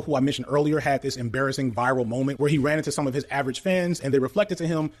 Sneeko, who I mentioned earlier, had this embarrassing viral moment where he ran into some of his average fans and they reflected to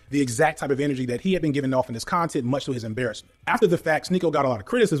him the exact type of energy that he had been giving off in his content, much to his embarrassment. After the fact, Sneeko got a lot of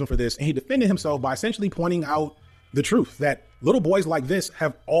criticism for this, and he defended himself by essentially pointing out the truth that little boys like this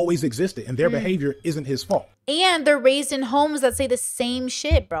have always existed and their behavior isn't his fault. And they're raised in homes that say the same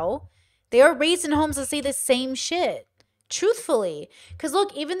shit, bro. They are raised in homes that say the same shit. Truthfully. Because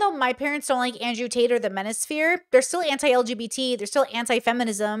look, even though my parents don't like Andrew Tate or the manosphere, they're still anti-LGBT, they're still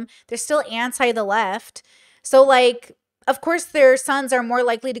anti-feminism, they're still anti-the left. So like, of course their sons are more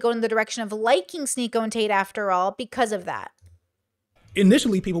likely to go in the direction of liking Sneeko and Tate after all because of that.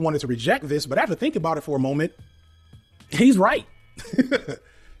 Initially, people wanted to reject this, but after thinking about it for a moment, he's right.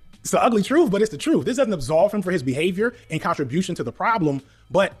 It's the ugly truth, but it's the truth. This doesn't absolve him for his behavior and contribution to the problem.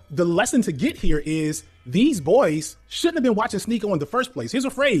 But the lesson to get here is these boys shouldn't have been watching Sneeko in the first place. Here's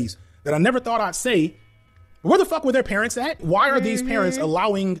a phrase that I never thought I'd say. Where the fuck were their parents at? Why are these parents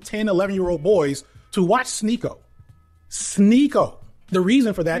allowing 10, 11-year-old boys to watch Sneeko? Sneeko. The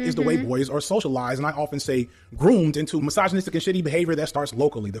reason for that is the way boys are socialized, and I often say groomed into misogynistic and shitty behavior that starts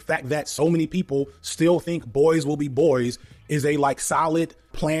locally. The fact that so many people still think boys will be boys is a solid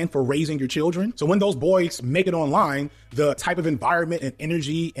plan for raising your children. So when those boys make it online, the type of environment and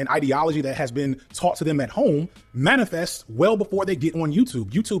energy and ideology that has been taught to them at home manifests well before they get on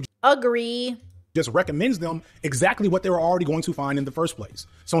YouTube. YouTube agree. Just recommends them exactly what they were already going to find in the first place.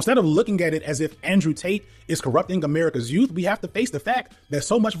 So instead of looking at it as if Andrew Tate is corrupting America's youth, we have to face the fact that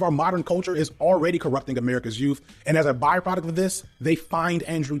so much of our modern culture is already corrupting America's youth. And as a byproduct of this, they find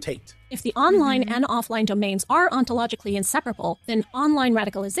Andrew Tate. If the online and offline domains are ontologically inseparable, then online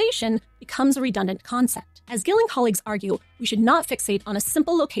radicalization becomes a redundant concept. As Gill and colleagues argue, we should not fixate on a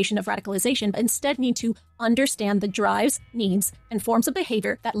simple location of radicalization, but instead need to understand the drives, needs, and forms of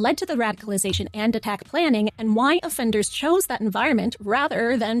behavior that led to the radicalization and attack planning, and why offenders chose that environment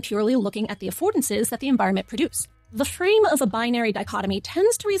rather than purely looking at the affordances that the environment produced. The frame of a binary dichotomy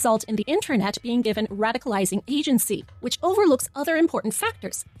tends to result in the internet being given radicalizing agency, which overlooks other important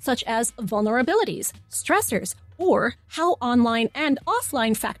factors, such as vulnerabilities, stressors, or how online and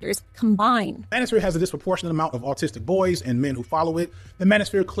offline factors combine. The manosphere has a disproportionate amount of autistic boys and men who follow it. The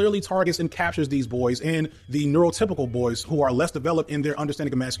manosphere clearly targets and captures these boys and the neurotypical boys who are less developed in their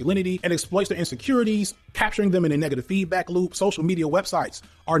understanding of masculinity and exploits their insecurities, capturing them in a negative feedback loop. Social media websites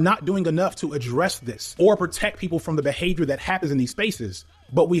are not doing enough to address this or protect people from the behavior that happens in these spaces.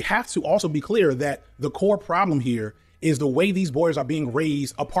 But we have to also be clear that the core problem here is the way these boys are being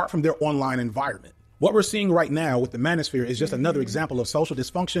raised apart from their online environment. What we're seeing right now with the manosphere is just another example of social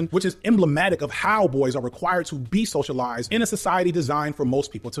dysfunction, which is emblematic of how boys are required to be socialized in a society designed for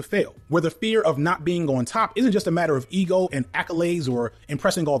most people to fail, where the fear of not being on top isn't just a matter of ego and accolades or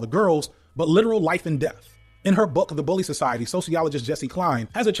impressing all the girls, but literal life and death. In her book, The Bully Society, sociologist Jessie Klein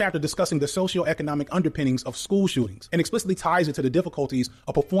has a chapter discussing the socioeconomic underpinnings of school shootings and explicitly ties it to the difficulties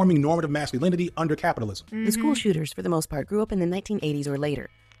of performing normative masculinity under capitalism. The school shooters, for the most part, grew up in the 1980s or later.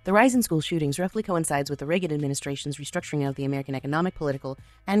 The rise in school shootings roughly coincides with the Reagan administration's restructuring of the American economic, political,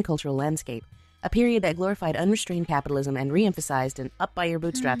 and cultural landscape, a period that glorified unrestrained capitalism and re-emphasized an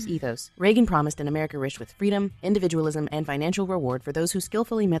up-by-your-bootstraps ethos. Reagan promised an America rich with freedom, individualism, and financial reward for those who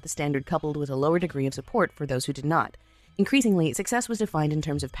skillfully met the standard, coupled with a lower degree of support for those who did not. Increasingly, success was defined in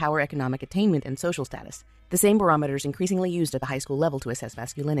terms of power, economic attainment, and social status, the same barometers increasingly used at the high school level to assess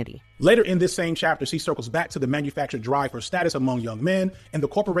masculinity. Later in this same chapter, she circles back to the manufactured drive for status among young men and the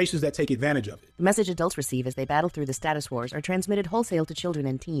corporations that take advantage of it. The message adults receive as they battle through the status wars are transmitted wholesale to children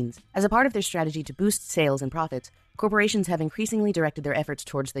and teens. As a part of their strategy to boost sales and profits, corporations have increasingly directed their efforts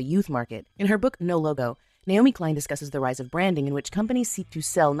towards the youth market. In her book, No Logo, Naomi Klein discusses the rise of branding, in which companies seek to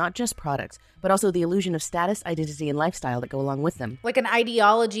sell not just products, but also the illusion of status, identity, and lifestyle that go along with them. Like an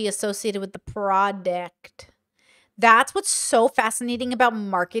ideology associated with the product. That's what's so fascinating about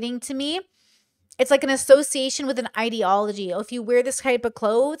marketing to me. It's like an association with an ideology. Oh, if you wear this type of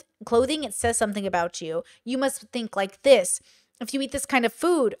clothing, it says something about you. You must think like this. If you eat this kind of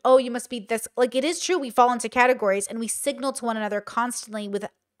food, oh, you must be this. Like, it is true, we fall into categories and we signal to one another constantly with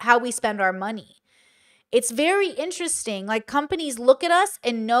how we spend our money. It's very interesting. Like, companies look at us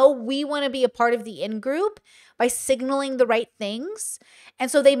and know we want to be a part of the in-group by signaling the right things. And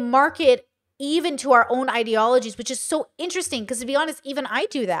so they market even to our own ideologies, which is so interesting because, to be honest, even I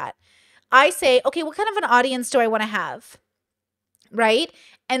do that. I say, okay, what kind of an audience do I want to have? Right?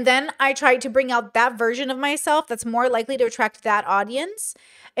 And then I try to bring out that version of myself that's more likely to attract that audience.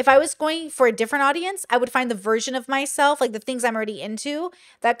 If I was going for a different audience, I would find the version of myself, like the things I'm already into,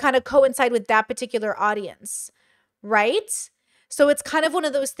 that kind of coincide with that particular audience, right? So it's kind of one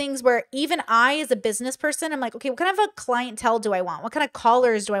of those things where even I, as a business person, I'm like, okay, what kind of a clientele do I want? What kind of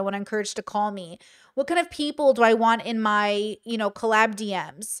callers do I want to encourage to call me? What kind of people do I want in my, collab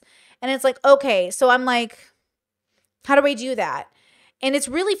DMs? And it's like, okay, so I'm like, how do I do that? And it's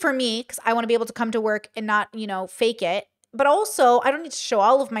really for me, because I want to be able to come to work and not, fake it. But also, I don't need to show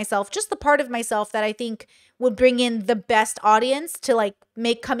all of myself, just the part of myself that I think would bring in the best audience to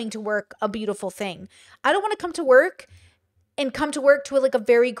make coming to work a beautiful thing. I don't want to come to work to a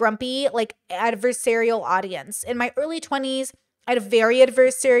very grumpy, adversarial audience. In my early 20s, I had a very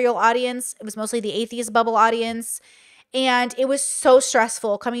adversarial audience. It was mostly the atheist bubble audience. And it was so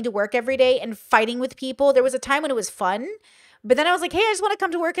stressful coming to work every day and fighting with people. There was a time when it was fun. But then I was like, hey, I just want to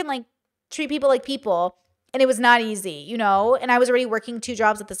come to work and treat people like people. And it was not easy, and I was already working 2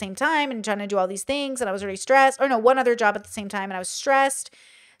 jobs at the same time and trying to do all these things. And I was already stressed. Or no, 1 other job at the same time. And I was stressed.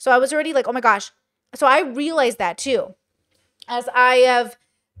 So I was already like, oh my gosh. So I realized that too. As I have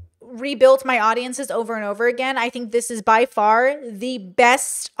rebuilt my audiences over and over again, I think this is by far the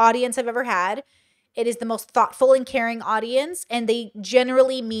best audience I've ever had. It is the most thoughtful and caring audience, and they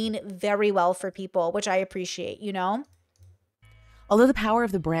generally mean very well for people, which I appreciate, you know? Although the power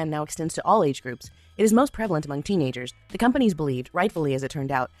of the brand now extends to all age groups, it is most prevalent among teenagers. The companies believed, rightfully as it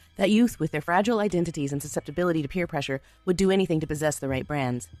turned out, that youth with their fragile identities and susceptibility to peer pressure would do anything to possess the right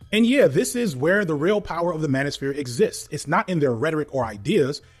brands. And yeah, this is where the real power of the manosphere exists. It's not in their rhetoric or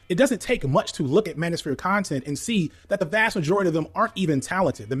ideas. It doesn't take much to look at manosphere content and see that the vast majority of them aren't even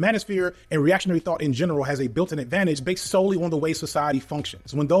talented. The manosphere and reactionary thought in general has a built-in advantage based solely on the way society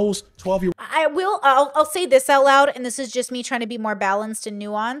functions. When those 12-year-olds... I'll say this out loud, and this is just me trying to be more balanced and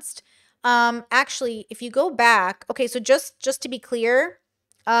nuanced. Actually, if you go back, okay, so just to be clear,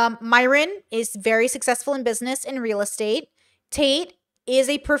 Myron is very successful in business and real estate. Tate is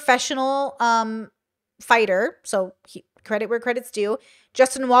a professional fighter, so credit where credit's due.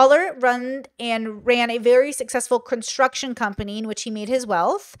 Justin Waller ran a very successful construction company in which he made his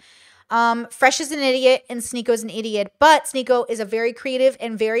wealth. Fresh is an idiot and Sneako's an idiot, but Sneako is a very creative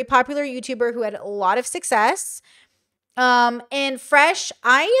and very popular YouTuber who had a lot of success. And Fresh,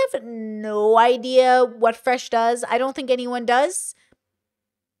 I have no idea what Fresh does. I don't think anyone does.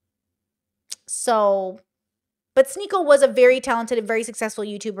 So, but Sneako was a very talented and very successful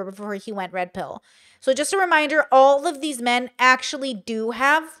YouTuber before he went red pill. So just a reminder, all of these men actually do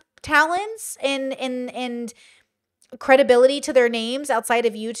have talents and credibility to their names outside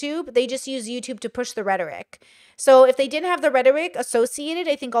of YouTube. They just use YouTube to push the rhetoric. So if they didn't have the rhetoric associated,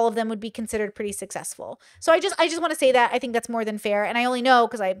 I think all of them would be considered pretty successful. So I just want to say that I think that's more than fair. And I only know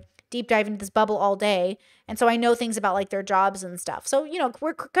because I deep dive into this bubble all day. And so I know things about like their jobs and stuff. So, you know,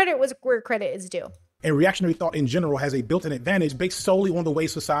 where credit is due. And reactionary thought in general has a built-in advantage based solely on the way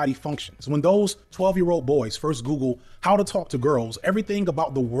society functions. When those 12-year-old boys first Google how to talk to girls, everything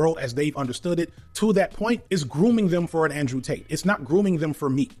about the world as they've understood it to that point is grooming them for an Andrew Tate. It's not grooming them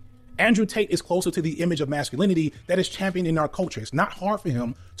for me. Andrew Tate is closer to the image of masculinity that is championed in our culture. It's not hard for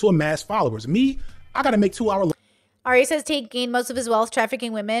him to amass followers. Me, I got to make 2 hours. Ari says Tate gained most of his wealth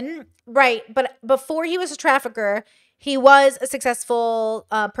trafficking women. Right. But before he was a trafficker, he was a successful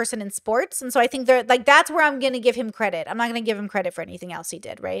person in sports. And so I think that's where I'm going to give him credit. I'm not going to give him credit for anything else he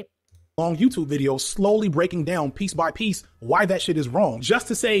did, right? Long YouTube videos slowly breaking down piece by piece why that shit is wrong. Just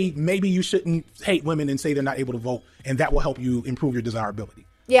to say maybe you shouldn't hate women and say they're not able to vote. And that will help you improve your desirability.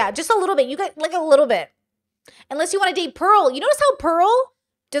 Yeah, just a little bit. You got like a little bit. Unless you want to date Pearl. You notice how Pearl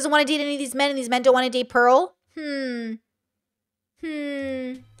doesn't want to date any of these men and these men don't want to date Pearl?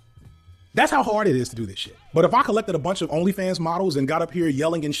 That's how hard it is to do this shit. But if I collected a bunch of OnlyFans models and got up here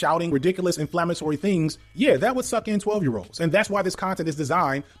yelling and shouting ridiculous inflammatory things, yeah, that would suck in 12-year-olds. And that's why this content is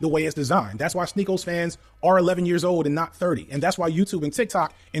designed the way it's designed. That's why Sneako's fans are 11 years old and not 30. And that's why YouTube and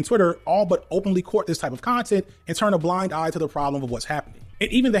TikTok and Twitter all but openly court this type of content and turn a blind eye to the problem of what's happening.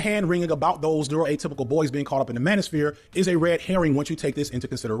 And even the hand-wringing about those neuroatypical boys being caught up in the manosphere is a red herring once you take this into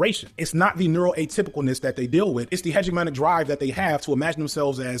consideration. It's not the neuroatypicalness that they deal with. It's the hegemonic drive that they have to imagine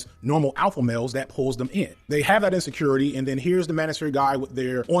themselves as normal alpha males that pulls them in. They have that insecurity, and then here's the manosphere guy with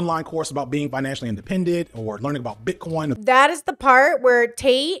their online course about being financially independent or learning about Bitcoin. That is the part where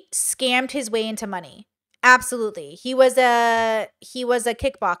Tate scammed his way into money. Absolutely. He was a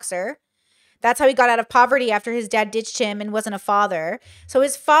kickboxer. That's how he got out of poverty after his dad ditched him and wasn't a father. So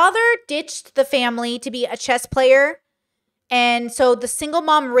his father ditched the family to be a chess player. And so the single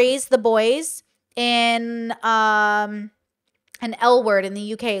mom raised the boys in an L word in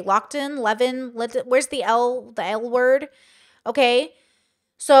the UK. Lockton, Levin, where's the L word? Okay.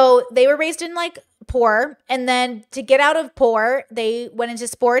 So they were raised in like poor. And then to get out of poor, they went into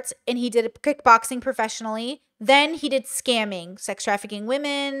sports and he did kickboxing professionally. Then he did scamming, sex trafficking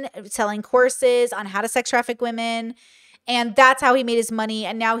women, selling courses on how to sex traffic women. And that's how he made his money.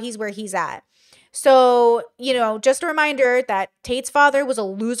 And now he's where he's at. So, you know, just a reminder that Tate's father was a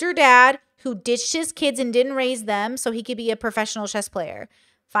loser dad who ditched his kids and didn't raise them so he could be a professional chess player.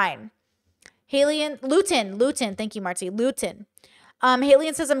 Fine. Luton. Thank you, Marty. Luton.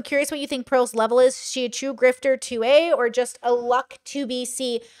 Halian says, I'm curious what you think Pearl's level is. Is she a true grifter 2A or just a luck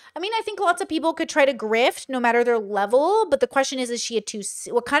 2BC? I mean, I think lots of people could try to grift no matter their level, but the question is she a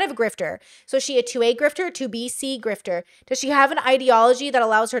 2C? What kind of a grifter? So is she a 2A grifter, 2BC grifter? Does she have an ideology that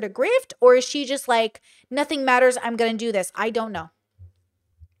allows her to grift, or is she just like, nothing matters, I'm going to do this? I don't know.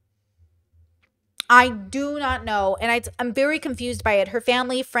 I do not know. And I'm very confused by it. Her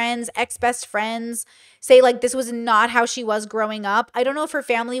family, friends, ex-best friends say like this was not how she was growing up. I don't know if her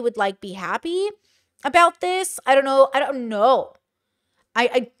family would like be happy about this. I don't know. I don't know.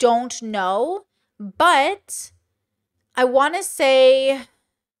 But I want to say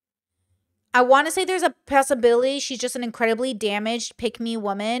I want to say there's a possibility she's just an incredibly damaged pick-me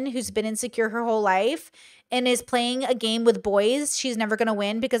woman who's been insecure her whole life and is playing a game with boys she's never going to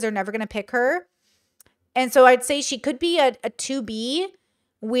win because they're never going to pick her. And so I'd say she could be a 2B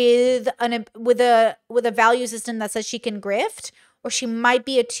with a value system that says she can grift, or she might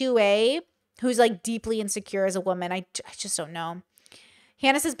be a 2A who's like deeply insecure as a woman. I just don't know.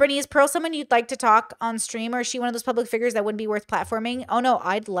 Hannah says, Brittany, is Pearl someone you'd like to talk on stream, or is she one of those public figures that wouldn't be worth platforming? Oh, no,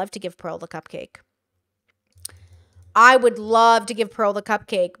 I'd love to give Pearl the cupcake. I would love to give Pearl the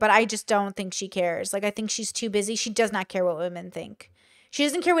cupcake, but I just don't think she cares. Like, I think she's too busy. She does not care what women think. She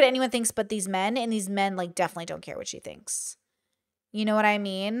doesn't care what anyone thinks but these men, and these men, like, definitely don't care what she thinks. You know what I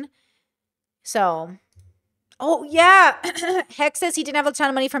mean? So, oh, yeah. Heck says he didn't have a ton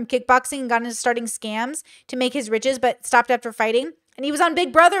of money from kickboxing and got into starting scams to make his riches, but stopped after fighting. And he was on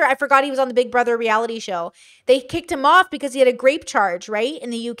Big Brother. I forgot he was on the Big Brother reality show. They kicked him off because he had a grape charge, right, in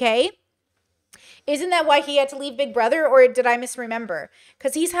the UK. Isn't that why he had to leave Big Brother, or did I misremember?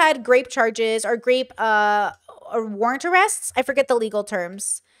 Because he's had grape charges or grape or warrant arrests. I forget the legal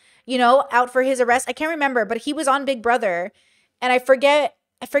terms. You know, out for his arrest. I can't remember, but he was on Big Brother, and I forget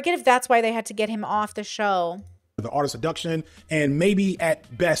if that's why they had to get him off the show. The art of seduction, and maybe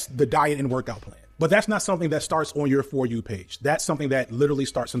at best the diet and workout plan. But that's not something that starts on your For You page. That's something that literally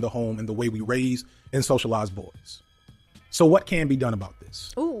starts in the home and the way we raise and socialize boys. So what can be done about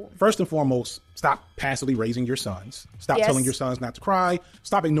this? Ooh. First and foremost, stop passively raising your sons. Stop telling your sons not to cry.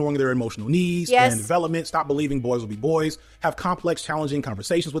 Stop ignoring their emotional needs and development. Stop believing boys will be boys. Have complex, challenging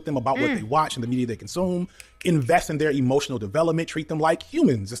conversations with them about what they watch and the media they consume. Invest in their emotional development. Treat them like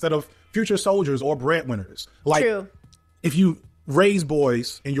humans instead of future soldiers or breadwinners. Like, True. If you raise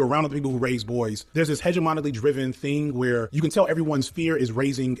boys and you're around the people who raise boys, there's this hegemonically driven thing where you can tell everyone's fear is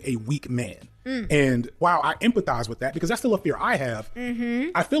raising a weak man. And while I empathize with that, because that's still a fear I have,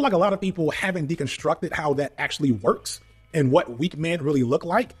 I feel like a lot of people haven't deconstructed how that actually works and what weak men really look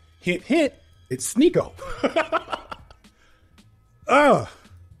like. Hint, hint, it's Sneeko. I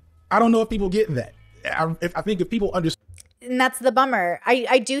don't know if people get that. I think if people understand. And that's the bummer.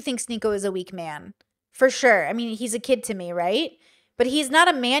 I do think Sneeko is a weak man. For sure. I mean, he's a kid to me, right? But he's not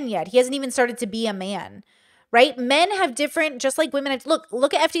a man yet. He hasn't even started to be a man, right? Men have different, just like women.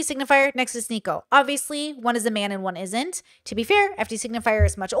 Look at FD Signifier next to Sneeko. Obviously, one is a man and one isn't. To be fair, FD Signifier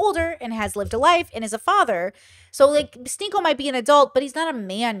is much older and has lived a life and is a father. So, like, Sneeko might be an adult, but he's not a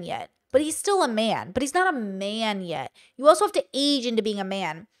man yet. But he's still a man. But he's not a man yet. You also have to age into being a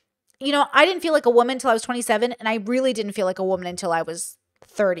man. You know, I didn't feel like a woman until I was 27, and I really didn't feel like a woman until I was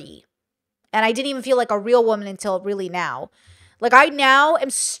 30. And I didn't even feel like a real woman until really now. Like, I now am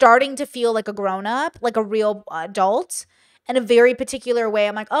starting to feel like a grown-up, like a real adult in a very particular way.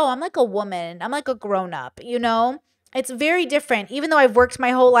 I'm like, oh, I'm like a woman. I'm like a grown-up, you know? It's very different. Even though I've worked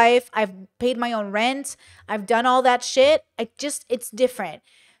my whole life, I've paid my own rent, I've done all that shit, it's different.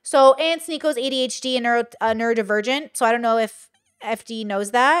 So, and Sneeko's ADHD and neurodivergent. So I don't know if FD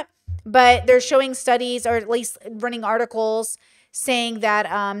knows that. But they're showing studies, or at least running articles, saying that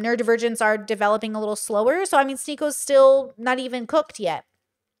neurodivergents are developing a little slower. So, I mean, Sneeko's still not even cooked yet.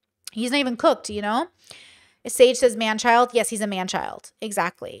 He's not even cooked, you know? Sage says man-child. Yes, he's a man-child.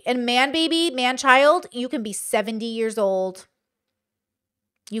 Exactly. And man-baby, man-child, you can be 70 years old.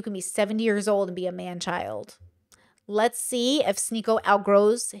 You can be 70 years old and be a man-child. Let's see if Sneeko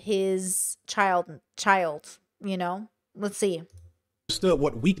outgrows his child, you know? Let's see. Understood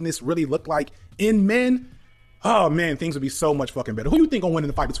what weakness really looked like in men. Oh, man, things would be so much fucking better. Who do you think will win in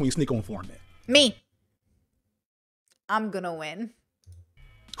the fight between Sneeko and Foreign Man? Me. I'm going to win.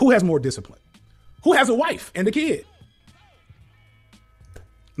 Who has more discipline? Who has a wife and a kid?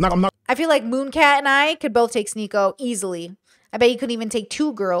 I feel like Mooncat and I could both take Sneeko easily. I bet you couldn't even take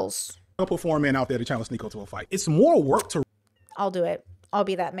two girls. I'll put Foreign Man out there to challenge Sneeko to a fight. It's more work to... I'll do it. I'll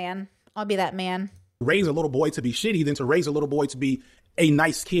be that man. Raise a little boy to be shitty than to raise a little boy to be a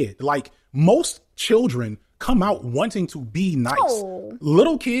nice kid. Like, most children come out wanting to be nice. Oh.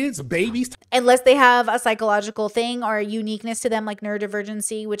 Little kids, babies. Unless they have a psychological thing or a uniqueness to them, like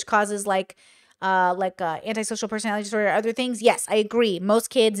neurodivergency, which causes like antisocial personality disorder or other things. Yes, I agree. Most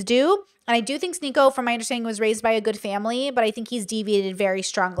kids do. And I do think Sneeko, from my understanding, was raised by a good family, but I think he's deviated very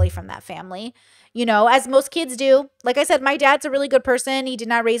strongly from that family. You know, as most kids do. Like I said, my dad's a really good person. He did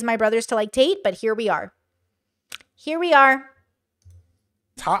not raise my brothers to like Tate, but here we are.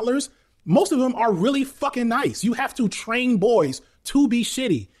 Toddlers, most of them are really fucking nice. You have to train boys to be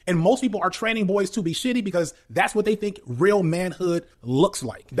shitty. And most people are training boys to be shitty because that's what they think real manhood looks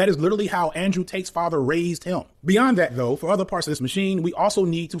like. That is literally how Andrew Tate's father raised him. Beyond that, though, for other parts of this machine, we also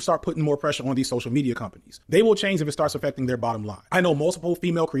need to start putting more pressure on these social media companies. They will change if it starts affecting their bottom line. I know multiple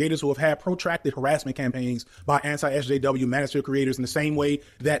female creators who have had protracted harassment campaigns by anti-SJW manosphere creators in the same way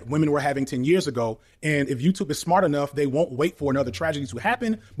that women were having 10 years ago. And if YouTube is smart enough, they won't wait for another tragedy to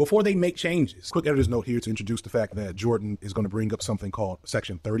happen before they make changes. Quick editor's note here to introduce the fact that Jordan is going to bring up something called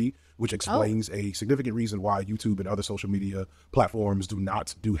Section 30, which explains a significant reason why YouTube and other social media platforms do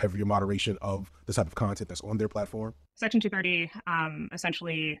not do heavier moderation of the type of content that's on their platform. Section 230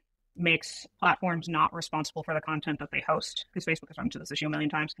 essentially makes platforms not responsible for the content that they host, because Facebook has run into this issue a million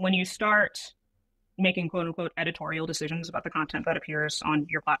times. When you start making quote unquote editorial decisions about the content that appears on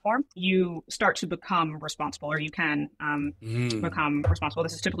your platform, you start to become responsible, or you can become responsible.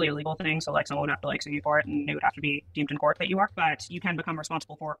 This is typically a legal thing, so like someone would have to like sue you for it, and it would have to be deemed in court that you are. But you can become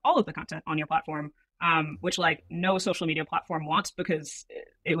responsible for all of the content on your platform, which like no social media platform wants, because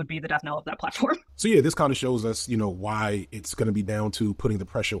it would be the death knell of that platform. So yeah, this kind of shows us, why it's going to be down to putting the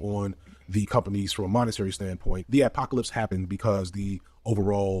pressure on the companies from a monetary standpoint. The apocalypse happened because the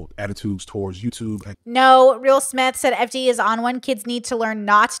overall attitudes towards YouTube. No, Real Smith said FD is on one. Kids need to learn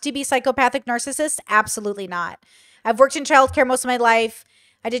not to be psychopathic narcissists. Absolutely not. I've worked in childcare most of my life.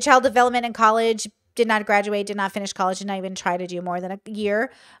 I did child development in college, did not graduate, did not finish college, did not even try to do more than a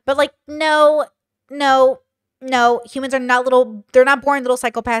year. But like, no, humans are not they're not born little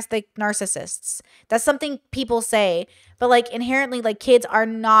psychopathic narcissists. That's something people say. But like inherently, like kids are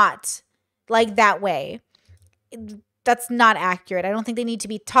not like that way. That's not accurate. I don't think they need to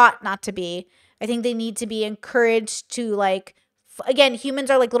be taught not to be. I think they need to be encouraged to like, again,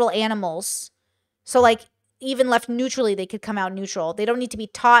 humans are like little animals. So like even left neutrally, they could come out neutral. They don't need to be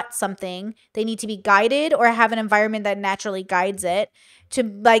taught something. They need to be guided or have an environment that naturally guides it to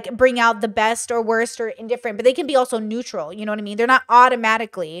like bring out the best or worst or indifferent, but they can be also neutral. You know what I mean? They're not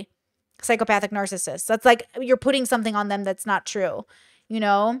automatically psychopathic narcissists. That's like you're putting something on them that's not true,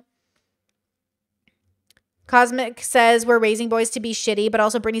 Cosmic says we're raising boys to be shitty, but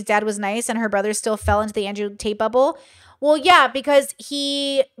also Brittany's dad was nice and her brother still fell into the Andrew Tate bubble. Well, yeah, because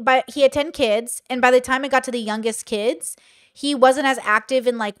he had 10 kids, and by the time it got to the youngest kids, he wasn't as active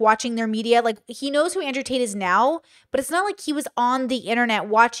in like watching their media. Like he knows who Andrew Tate is now, but it's not like he was on the internet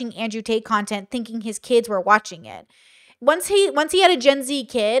watching Andrew Tate content thinking his kids were watching it. Once he had a Gen Z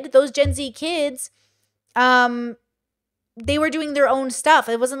kid, those Gen Z kids, they were doing their own stuff.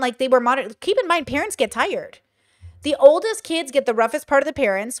 It wasn't like they were modern. Keep in mind, parents get tired. The oldest kids get the roughest part of the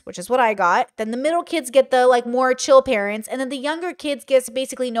parents, which is what I got. Then the middle kids get the like more chill parents. And then the younger kids gets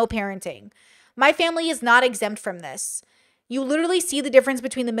basically no parenting. My family is not exempt from this. You literally see the difference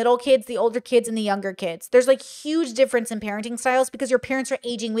between the middle kids, the older kids, and the younger kids. There's like huge difference in parenting styles because your parents are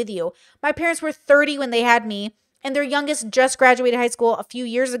aging with you. My parents were 30 when they had me, and their youngest just graduated high school a few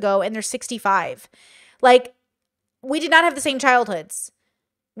years ago, and they're 65. Like, we did not have the same childhoods.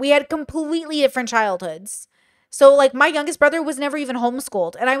 We had completely different childhoods. So like my youngest brother was never even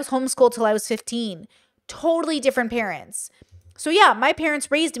homeschooled, and I was homeschooled till I was 15. Totally different parents. So yeah, my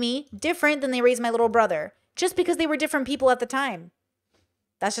parents raised me different than they raised my little brother, just because they were different people at the time.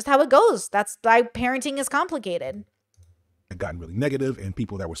 That's just how it goes. That's why parenting is complicated. It gotten really negative, and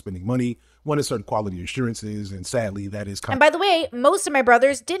people that were spending money wanted certain quality assurances, and sadly that is And by the way, most of my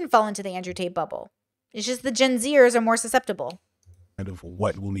brothers didn't fall into the Andrew Tate bubble. It's just the Gen Zers are more susceptible. Of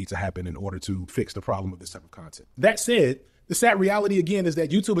what will need to happen in order to fix the problem of this type of content. That said, the sad reality again is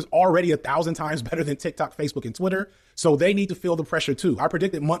that YouTube is already 1,000 times better than TikTok, Facebook, and Twitter. So they need to feel the pressure too. I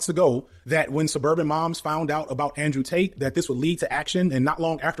predicted months ago that when suburban moms found out about Andrew Tate, that this would lead to action. And not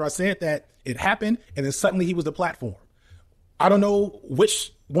long after I said that, it happened. And then suddenly he was the platform. I don't know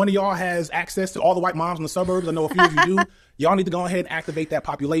which one of y'all has access to all the white moms in the suburbs. I know a few of you do. Y'all need to go ahead and activate that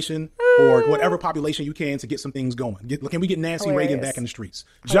population or whatever population you can to get some things going. Can we get Nancy Reagan back in the streets?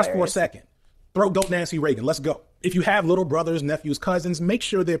 Just for a second. Throat goat Nancy Reagan. Let's go. If you have little brothers, nephews, cousins, make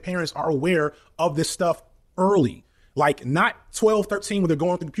sure their parents are aware of this stuff early. Like not 12, 13 when they're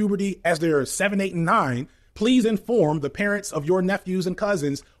going through puberty. As they're 7, 8, and 9, please inform the parents of your nephews and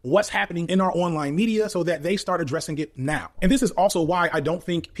cousins what's happening in our online media so that they start addressing it now. And this is also why I don't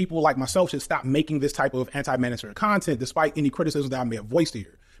think people like myself should stop making this type of anti-manosphere content despite any criticism that I may have voiced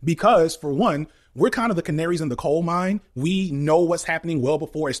here. Because for one, we're kind of the canaries in the coal mine. We know what's happening well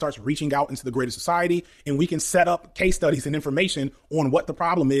before it starts reaching out into the greater society, and we can set up case studies and information on what the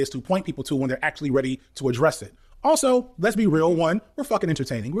problem is to point people to when they're actually ready to address it. Also, let's be real. One, we're fucking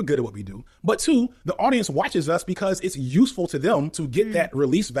entertaining. We're good at what we do. But two, the audience watches us because it's useful to them to get that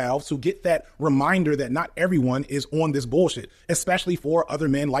release valve, to get that reminder that not everyone is on this bullshit, especially for other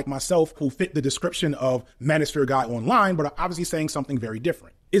men like myself who fit the description of Manosphere Guy online, but are obviously saying something very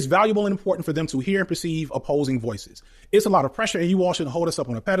different. It's valuable and important for them to hear and perceive opposing voices. It's a lot of pressure, and you all shouldn't hold us up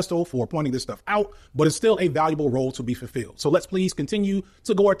on a pedestal for pointing this stuff out, but it's still a valuable role to be fulfilled. So let's please continue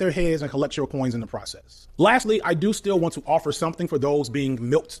to go at their heads and collect your coins in the process. Lastly, I do still want to offer something for those being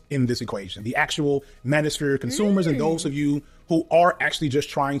milked in this equation, the actual Manosphere consumers and those of you who are actually just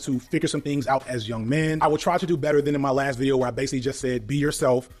trying to figure some things out as young men. I will try to do better than in my last video where I basically just said, be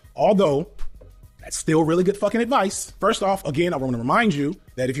yourself, although that's still really good fucking advice. First off, again, I want to remind you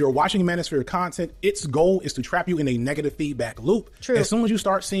that if you're watching Manosphere content, its goal is to trap you in a negative feedback loop. True. As soon as you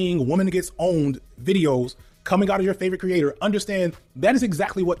start seeing woman gets owned videos coming out of your favorite creator, understand that is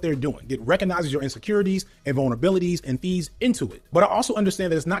exactly what they're doing. It recognizes your insecurities and vulnerabilities and feeds into it. But I also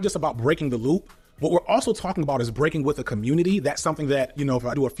understand that it's not just about breaking the loop. What we're also talking about is breaking with a community. That's something that, you know, if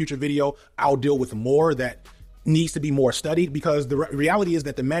I do a future video, I'll deal with more, that needs to be more studied, because the reality is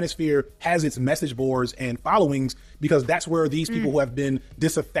that the Manosphere has its message boards and followings because that's where these people who have been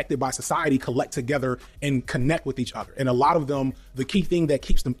disaffected by society collect together and connect with each other. And a lot of them, the key thing that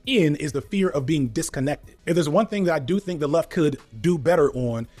keeps them in is the fear of being disconnected. If there's one thing that I do think the left could do better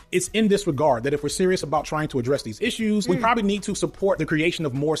on, it's in this regard, that if we're serious about trying to address these issues, we probably need to support the creation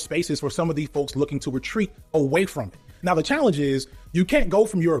of more spaces for some of these folks looking to retreat away from it. Now, the challenge is you can't go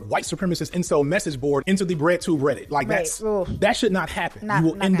from your white supremacist incel message board into the BreadTube Reddit. Like that should not happen. You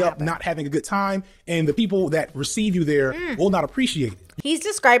will end up not having a good time, and the people that receive you there will not appreciate it. He's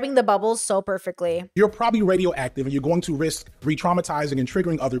describing the bubbles so perfectly. You're probably radioactive and you're going to risk re-traumatizing and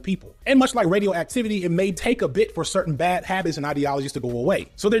triggering other people. And much like radioactivity, it may take a bit for certain bad habits and ideologies to go away.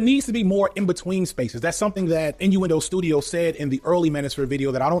 So there needs to be more in-between spaces. That's something that Innuendo Studio said in the early Manosphere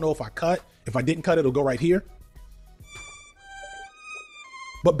video that I don't know if I cut. If I didn't cut it, it'll go right here.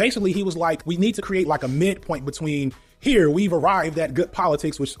 But basically, he was like, we need to create like a midpoint between here, we've arrived at good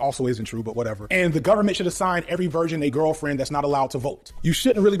politics, which also isn't true, but whatever. And the government should assign every virgin a girlfriend that's not allowed to vote. You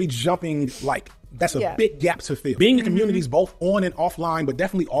shouldn't really be jumping like, that's a big gap to fill. Being in communities both on and offline, but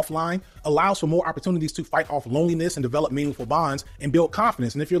definitely offline, allows for more opportunities to fight off loneliness and develop meaningful bonds and build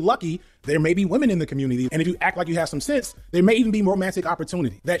confidence. And if you're lucky, there may be women in the community. And if you act like you have some sense, there may even be romantic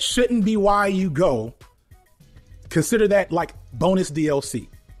opportunity. That shouldn't be why you go. Consider that like bonus DLC.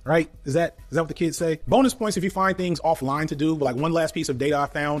 Right? Is that what the kids say? Bonus points if you find things offline to do. But like one last piece of data I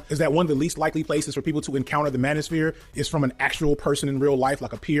found is that one of the least likely places for people to encounter the Manosphere is from an actual person in real life,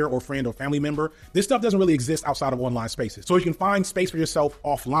 like a peer or friend or family member. This stuff doesn't really exist outside of online spaces. So you can find space for yourself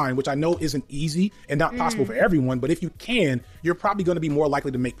offline, which I know isn't easy and not possible for everyone, but if you can, you're probably going to be more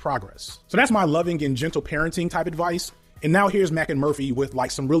likely to make progress. So that's my loving and gentle parenting type advice. And now here's Mac and Murphy with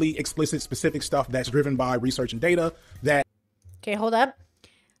like some really explicit, specific stuff that's driven by research and data that... Okay, hold up.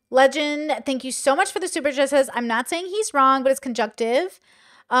 Legend, thank you so much for the super chat. Says, I'm not saying he's wrong, but it's conjunctive.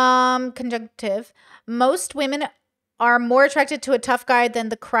 Most women are more attracted to a tough guy than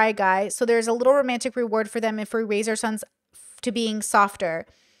the cry guy. So there's a little romantic reward for them if we raise our sons to being softer.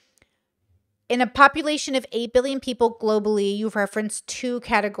 In a population of 8 billion people globally, you've referenced 2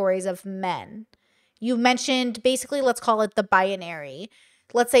 categories of men. You mentioned basically, let's call it the binary.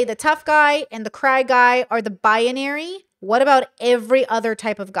 Let's say the tough guy and the cry guy are the binary. What about every other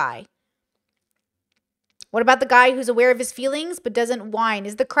type of guy? What about the guy who's aware of his feelings but doesn't whine?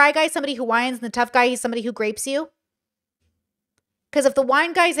 Is the cry guy somebody who whines and the tough guy is somebody who grapes you? Because if the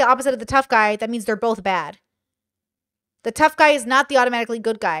whine guy is the opposite of the tough guy, that means they're both bad. The tough guy is not the automatically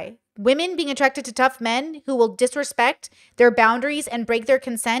good guy. Women being attracted to tough men who will disrespect their boundaries and break their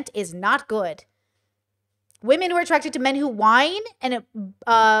consent is not good. Women who are attracted to men who whine and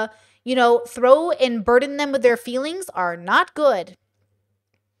throw and burden them with their feelings are not good.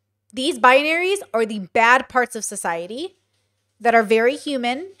 These binaries are the bad parts of society that are very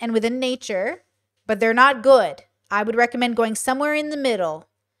human and within nature, but they're not good. I would recommend going somewhere in the middle.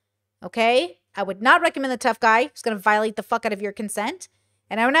 Okay? I would not recommend the tough guy who's going to violate the fuck out of your consent.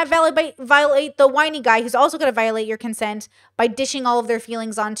 And I would not violate the whiny guy who's also going to violate your consent by dishing all of their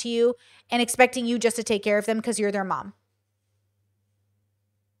feelings onto you and expecting you just to take care of them because you're their mom.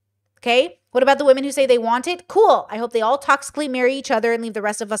 Okay? What about the women who say they want it? Cool. I hope they all toxically marry each other and leave the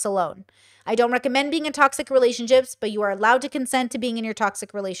rest of us alone. I don't recommend being in toxic relationships, but you are allowed to consent to being in your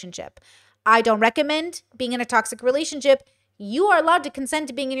toxic relationship. I don't recommend being in a toxic relationship. You are allowed to consent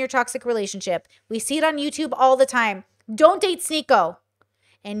to being in your toxic relationship. We see it on YouTube all the time. Don't date Sneeko.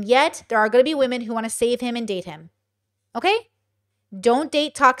 And yet, there are going to be women who want to save him and date him. Okay? Don't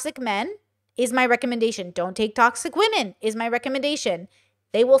date toxic men is my recommendation. Don't take toxic women is my recommendation.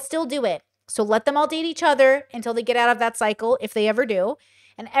 They will still do it. So let them all date each other until they get out of that cycle, if they ever do.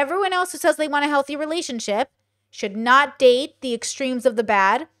 And everyone else who says they want a healthy relationship should not date the extremes of the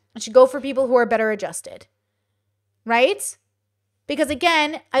bad and should go for people who are better adjusted. Right? Because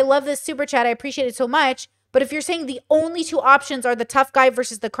again, I love this super chat. I appreciate it so much. But if you're saying the only two options are the tough guy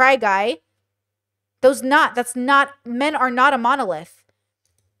versus the cry guy, men are not a monolith.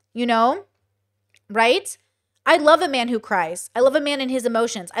 You know? Right? I love a man who cries. I love a man in his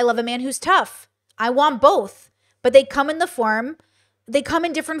emotions. I love a man who's tough. I want both. But they come in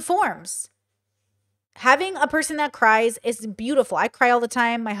different forms. Having a person that cries is beautiful. I cry all the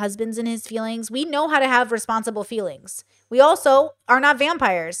time. My husband's in his feelings. We know how to have responsible feelings. We also are not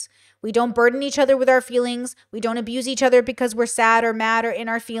vampires. We don't burden each other with our feelings. We don't abuse each other because we're sad or mad or in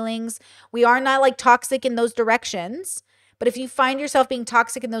our feelings. We are not like toxic in those directions. But if you find yourself being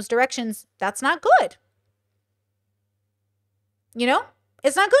toxic in those directions, that's not good. You know,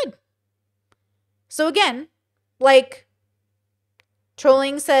 it's not good. So again, like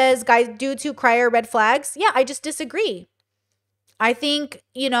trolling says, guys, dudes who cry are red flags. Yeah, I just disagree. I think,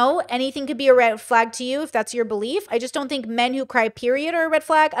 anything could be a red flag to you if that's your belief. I just don't think men who cry, period, are a red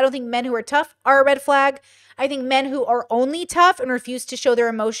flag. I don't think men who are tough are a red flag. I think men who are only tough and refuse to show their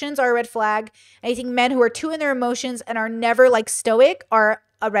emotions are a red flag. I think men who are too in their emotions and are never like stoic are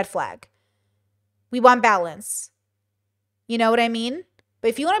a red flag. We want balance. You know what I mean? But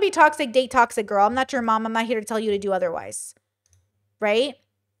if you want to be toxic, date toxic, girl. I'm not your mom. I'm not here to tell you to do otherwise. Right?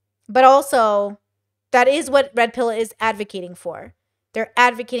 But also, that is what Red Pill is advocating for. They're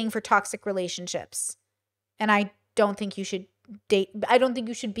advocating for toxic relationships. And I don't think you should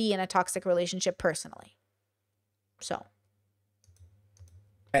be in a toxic relationship personally. So.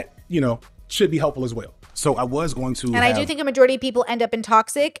 Should be helpful as well. So I was going to. And I do think a majority of people end up in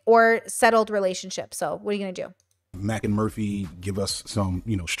toxic or settled relationships. So what are you going to do? Mac and Murphy give us some,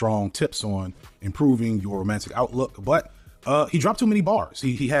 strong tips on improving your romantic outlook. But he dropped too many bars.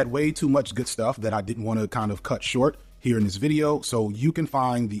 He had way too much good stuff that I didn't want to kind of cut short here in this video. So you can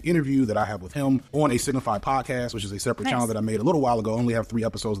find the interview that I have with him on a Signified podcast, which is a separate channel that I made a little while ago. I only have 3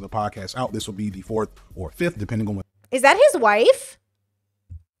 episodes of the podcast out. This will be the 4th or 5th, depending on when. Is that his wife?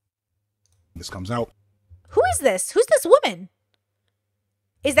 This comes out. Who is this? Who's this woman?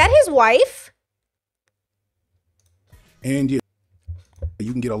 Is that his wife? And you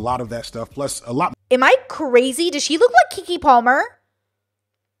can get a lot of that stuff, plus a lot. Am I crazy? Does she look like Keke Palmer?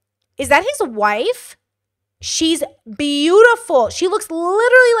 Is that his wife? She's beautiful. She looks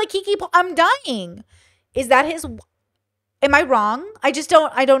literally like Keke Palmer. I'm dying. Is that his? Am I wrong? I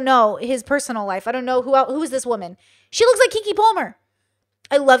don't know his personal life. I don't know who is this woman. She looks like Keke Palmer.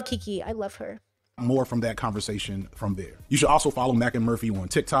 I love Keke. I love her. More from that conversation from there. You should also follow Mac and Murphy on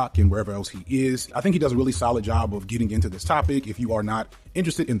TikTok and wherever else he is. I think he does a really solid job of getting into this topic. If you are not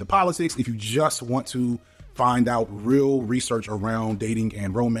interested in the politics, if you just want to find out real research around dating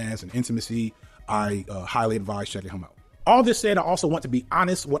and romance and intimacy, I highly advise checking him out. All this said, I also want to be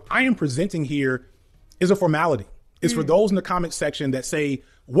honest. What I am presenting here is a formality. It's for those in the comment section that say,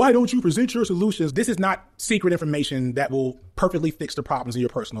 why don't you present your solutions? This is not secret information that will perfectly fix the problems in your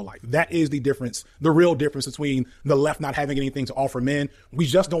personal life. That is the difference, the real difference between the left not having anything to offer men. We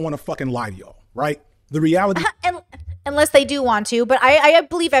just don't want to fucking lie to y'all, right? The reality. Unless they do want to, but I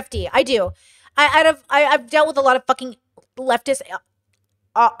believe FD. I do. I've dealt with a lot of fucking leftist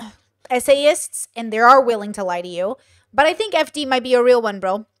essayists, and they are willing to lie to you. But I think FD might be a real one,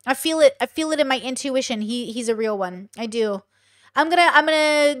 bro. I feel it in my intuition. He's a real one. I do. I'm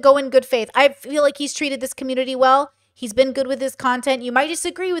gonna go in good faith. I feel like he's treated this community well. He's been good with his content. You might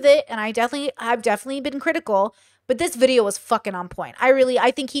disagree with it, and I've definitely been critical. But this video was fucking on point.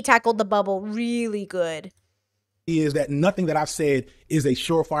 I think he tackled the bubble really good. Is that nothing that I've said is a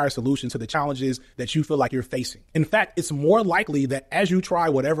surefire solution to the challenges that you feel like you're facing. In fact, it's more likely that as you try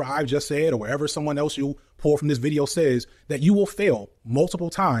whatever I've just said or whatever someone else you pull from this video says, that you will fail multiple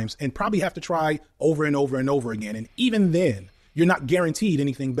times and probably have to try over and over and over again. And even then, you're not guaranteed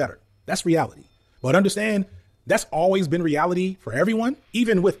anything better. That's reality. But understand, that's always been reality for everyone.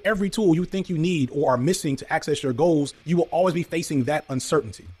 Even with every tool you think you need or are missing to access your goals, you will always be facing that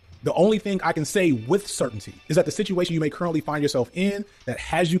uncertainty. The only thing I can say with certainty is that the situation you may currently find yourself in that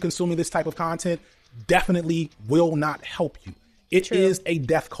has you consuming this type of content definitely will not help you. It is a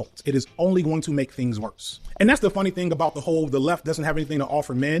death cult. It is only going to make things worse. And that's the funny thing about the left doesn't have anything to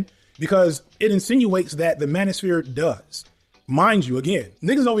offer men, because it insinuates that the manosphere does. Mind you, again,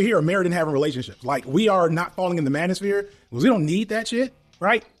 niggas over here are married and having relationships. Like, we are not falling in the manosphere because we don't need that shit,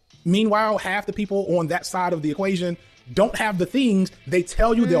 right? Meanwhile, half the people on that side of the equation don't have the things they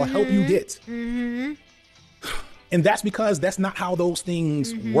tell you they'll help you get. Mm-hmm. And that's because that's not how those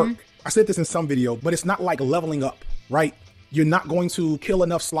things work. I said this in some video, but it's not like leveling up, right? You're not going to kill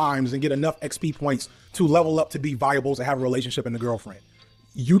enough slimes and get enough XP points to level up to be viable to have a relationship and a girlfriend.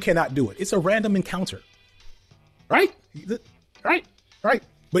 You cannot do it. It's a random encounter, right? Right.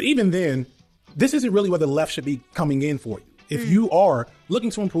 But even then, this isn't really where the left should be coming in for you. If you are looking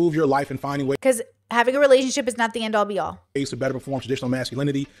to improve your life and finding ways, because having a relationship is not the end all be all. Ways to better perform traditional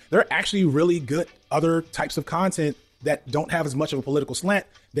masculinity, there are actually really good other types of content that don't have as much of a political slant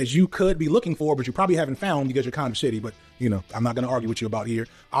that you could be looking for, but you probably haven't found because you're kind of shitty. But, you know, I'm not going to argue with you about here.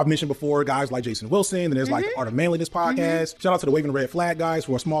 I've mentioned before guys like Jason Wilson, and there's like the Art of Manliness podcast. Shout out to the Waving the Red Flag guys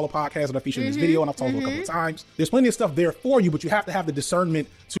for a smaller podcast that I featured in this video, and I've talked about a couple of times. There's plenty of stuff there for you, but you have to have the discernment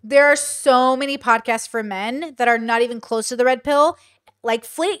to. There are so many podcasts for men that are not even close to the red pill. Like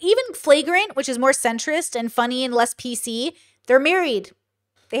even Flagrant, which is more centrist and funny and less PC, they're married.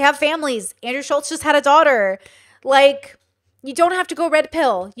 They have families. Andrew Schultz just had a daughter. Like, you don't have to go red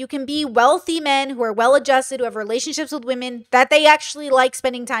pill. You can be wealthy men who are well-adjusted, who have relationships with women that they actually like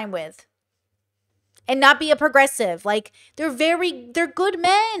spending time with. And not be a progressive. Like, they're good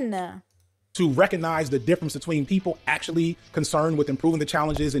men. To recognize the difference between people actually concerned with improving the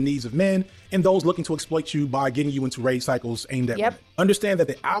challenges and needs of men and those looking to exploit you by getting you into rage cycles aimed at women. Understand that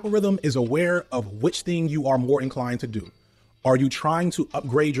the algorithm is aware of which thing you are more inclined to do. Are you trying to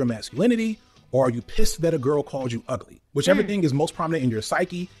upgrade your masculinity, or are you pissed that a girl called you ugly? Whichever thing is most prominent in your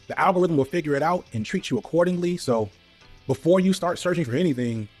psyche, the algorithm will figure it out and treat you accordingly. So before you start searching for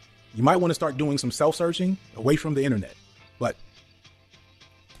anything, you might want to start doing some self-searching away from the internet. But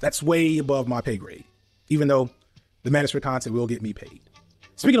that's way above my pay grade, even though the Manosphere content will get me paid.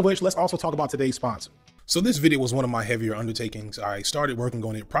 Speaking of which, let's also talk about today's sponsor. So this video was one of my heavier undertakings. I started working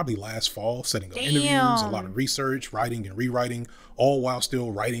on it probably last fall, setting up interviews, a lot of research, writing and rewriting, all while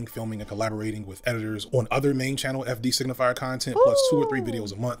still writing, filming, and collaborating with editors on other main channel FD Signifier content, plus 2 or 3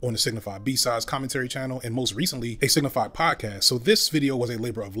 videos a month on the Signified B-Sides commentary channel, and most recently, a Signified podcast. So this video was a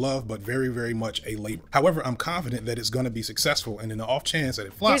labor of love, but very, very much a labor. However, I'm confident that it's going to be successful, and in the off chance that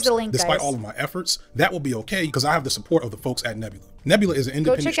it flops, despite all of my efforts, that will be okay, because I have the support of the folks at Nebula. Nebula is an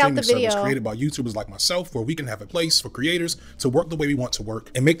independent streaming service created by YouTubers like myself, where we can have a place for creators to work the way we want to work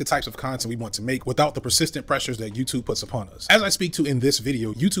and make the types of content we want to make without the persistent pressures that YouTube puts upon us. As I speak to in this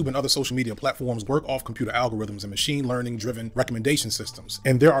video, YouTube and other social media platforms work off computer algorithms and machine learning driven recommendation systems.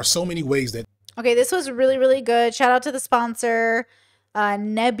 And there are so many ways that. Okay, this was really, really good. Shout out to the sponsor,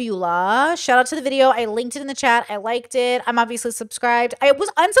 Nebula. Shout out to the video. I linked it in the chat. I liked it. I'm obviously subscribed. I was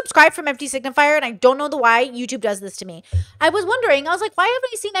unsubscribed from FD Signifier, and I don't know why YouTube does this to me. I was wondering, I was like, why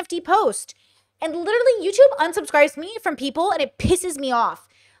haven't I seen FD post? And literally, YouTube unsubscribes me from people, and it pisses me off.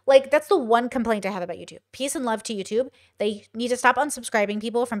 Like, that's the one complaint I have about YouTube. Peace and love to YouTube. They need to stop unsubscribing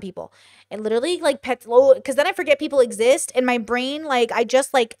people from people. It literally, like, because then I forget people exist, and my brain, like, I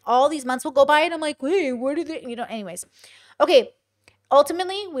just, like, all these months will go by, and I'm like, wait, where did they, anyways. Okay.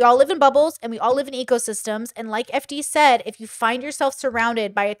 Ultimately, we all live in bubbles and we all live in ecosystems. And like FD said, if you find yourself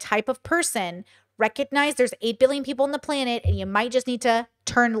surrounded by a type of person, recognize there's 8 billion people on the planet and you might just need to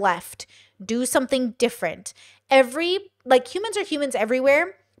turn left, do something different. Humans are humans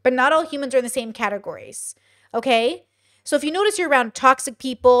everywhere, but not all humans are in the same categories. Okay? So if you notice you're around toxic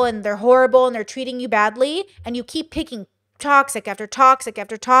people and they're horrible and they're treating you badly and you keep picking toxic after toxic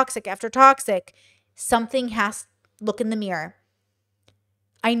after toxic after toxic, something has to look in the mirror.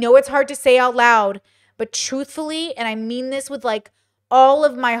 I know it's hard to say out loud, but truthfully, and I mean this with like all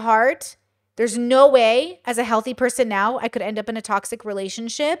of my heart, there's no way as a healthy person now I could end up in a toxic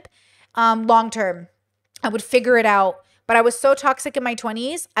relationship long term. I would figure it out. But I was so toxic in my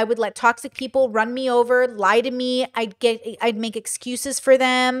 20s, I would let toxic people run me over, lie to me. I'd make excuses for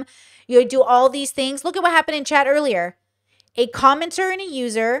them. You'd do all these things. Look at what happened in chat earlier. A commenter and a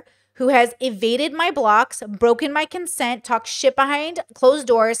user who has evaded my blocks, broken my consent, talked shit behind closed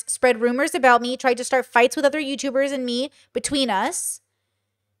doors, spread rumors about me, tried to start fights with other YouTubers and me between us,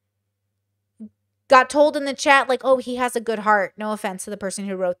 got told in the chat like, oh, he has a good heart. No offense to the person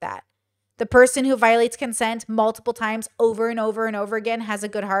who wrote that. The person who violates consent multiple times over and over and over again has a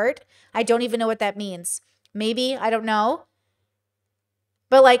good heart. I don't even know what that means. Maybe, I don't know.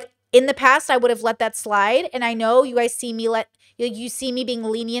 But like in the past, I would have let that slide. And I know you guys see me you see me being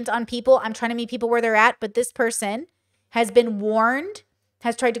lenient on people. I'm trying to meet people where they're at. But this person has been warned,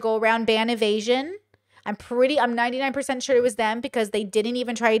 has tried to go around ban evasion. I'm 99% sure it was them because they didn't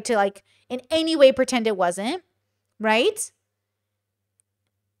even try to like in any way pretend it wasn't. Right?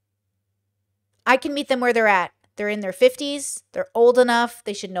 I can meet them where they're at. They're in their 50s. They're old enough.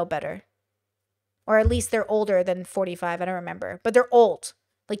 They should know better. Or at least they're older than 45. I don't remember. But they're old.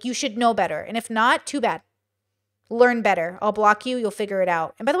 Like, you should know better. And if not, too bad. Learn better. I'll block you. You'll figure it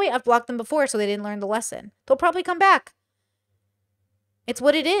out. And by the way, I've blocked them before, so they didn't learn the lesson. They'll probably come back. It's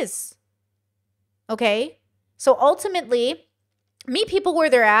what it is. Okay? So ultimately, meet people where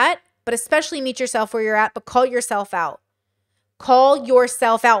they're at, but especially meet yourself where you're at, but call yourself out. Call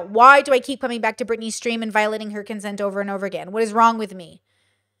yourself out. Why do I keep coming back to Brittany's stream and violating her consent over and over again? What is wrong with me?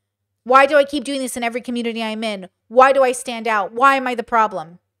 Why do I keep doing this in every community I'm in? Why do I stand out? Why am I the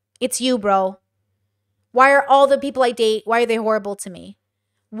problem? It's you, bro. Why are all the people I date, why are they horrible to me?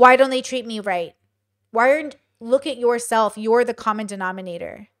 Why don't they treat me right? Look at yourself. You're the common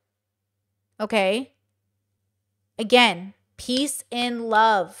denominator. Okay? Again, peace and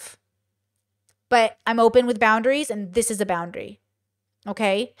love. But I'm open with boundaries, and this is a boundary.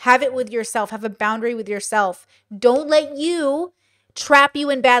 Okay? Have it with yourself. Have a boundary with yourself. Don't let you trap you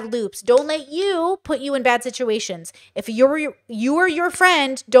in bad loops. Don't let you put you in bad situations. If you or your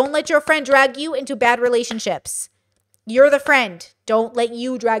friend, don't let your friend drag you into bad relationships. You're the friend. Don't let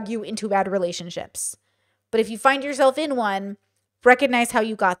you drag you into bad relationships. But if you find yourself in one, recognize how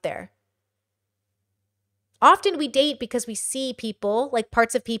you got there. Often we date because we see people, like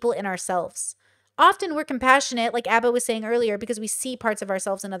parts of people in ourselves. Often we're compassionate, like Abba was saying earlier, because we see parts of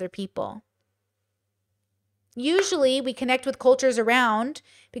ourselves in other people. Usually we connect with cultures around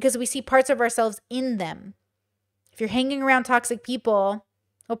because we see parts of ourselves in them. If you're hanging around toxic people,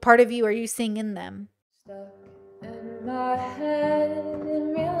 what part of you are you seeing in them? Stuck in my head,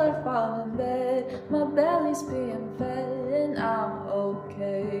 in real life I'm in bed, my belly's being fed and I'm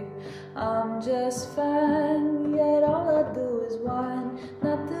okay. I'm just fine, yet all I do is whine,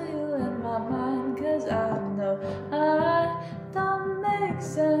 not to you in my mind, cause I know I don't make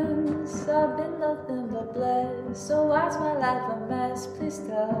sense. I've been nothing but blessed, so why's my life a mess? Please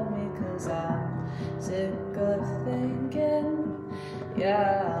tell me, cause I'm sick of thinking,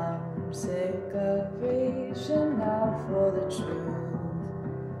 yeah, I'm sick of reaching out for the truth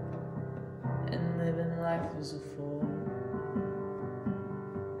and living life as a fool.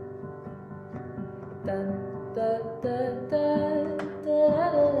 Dun,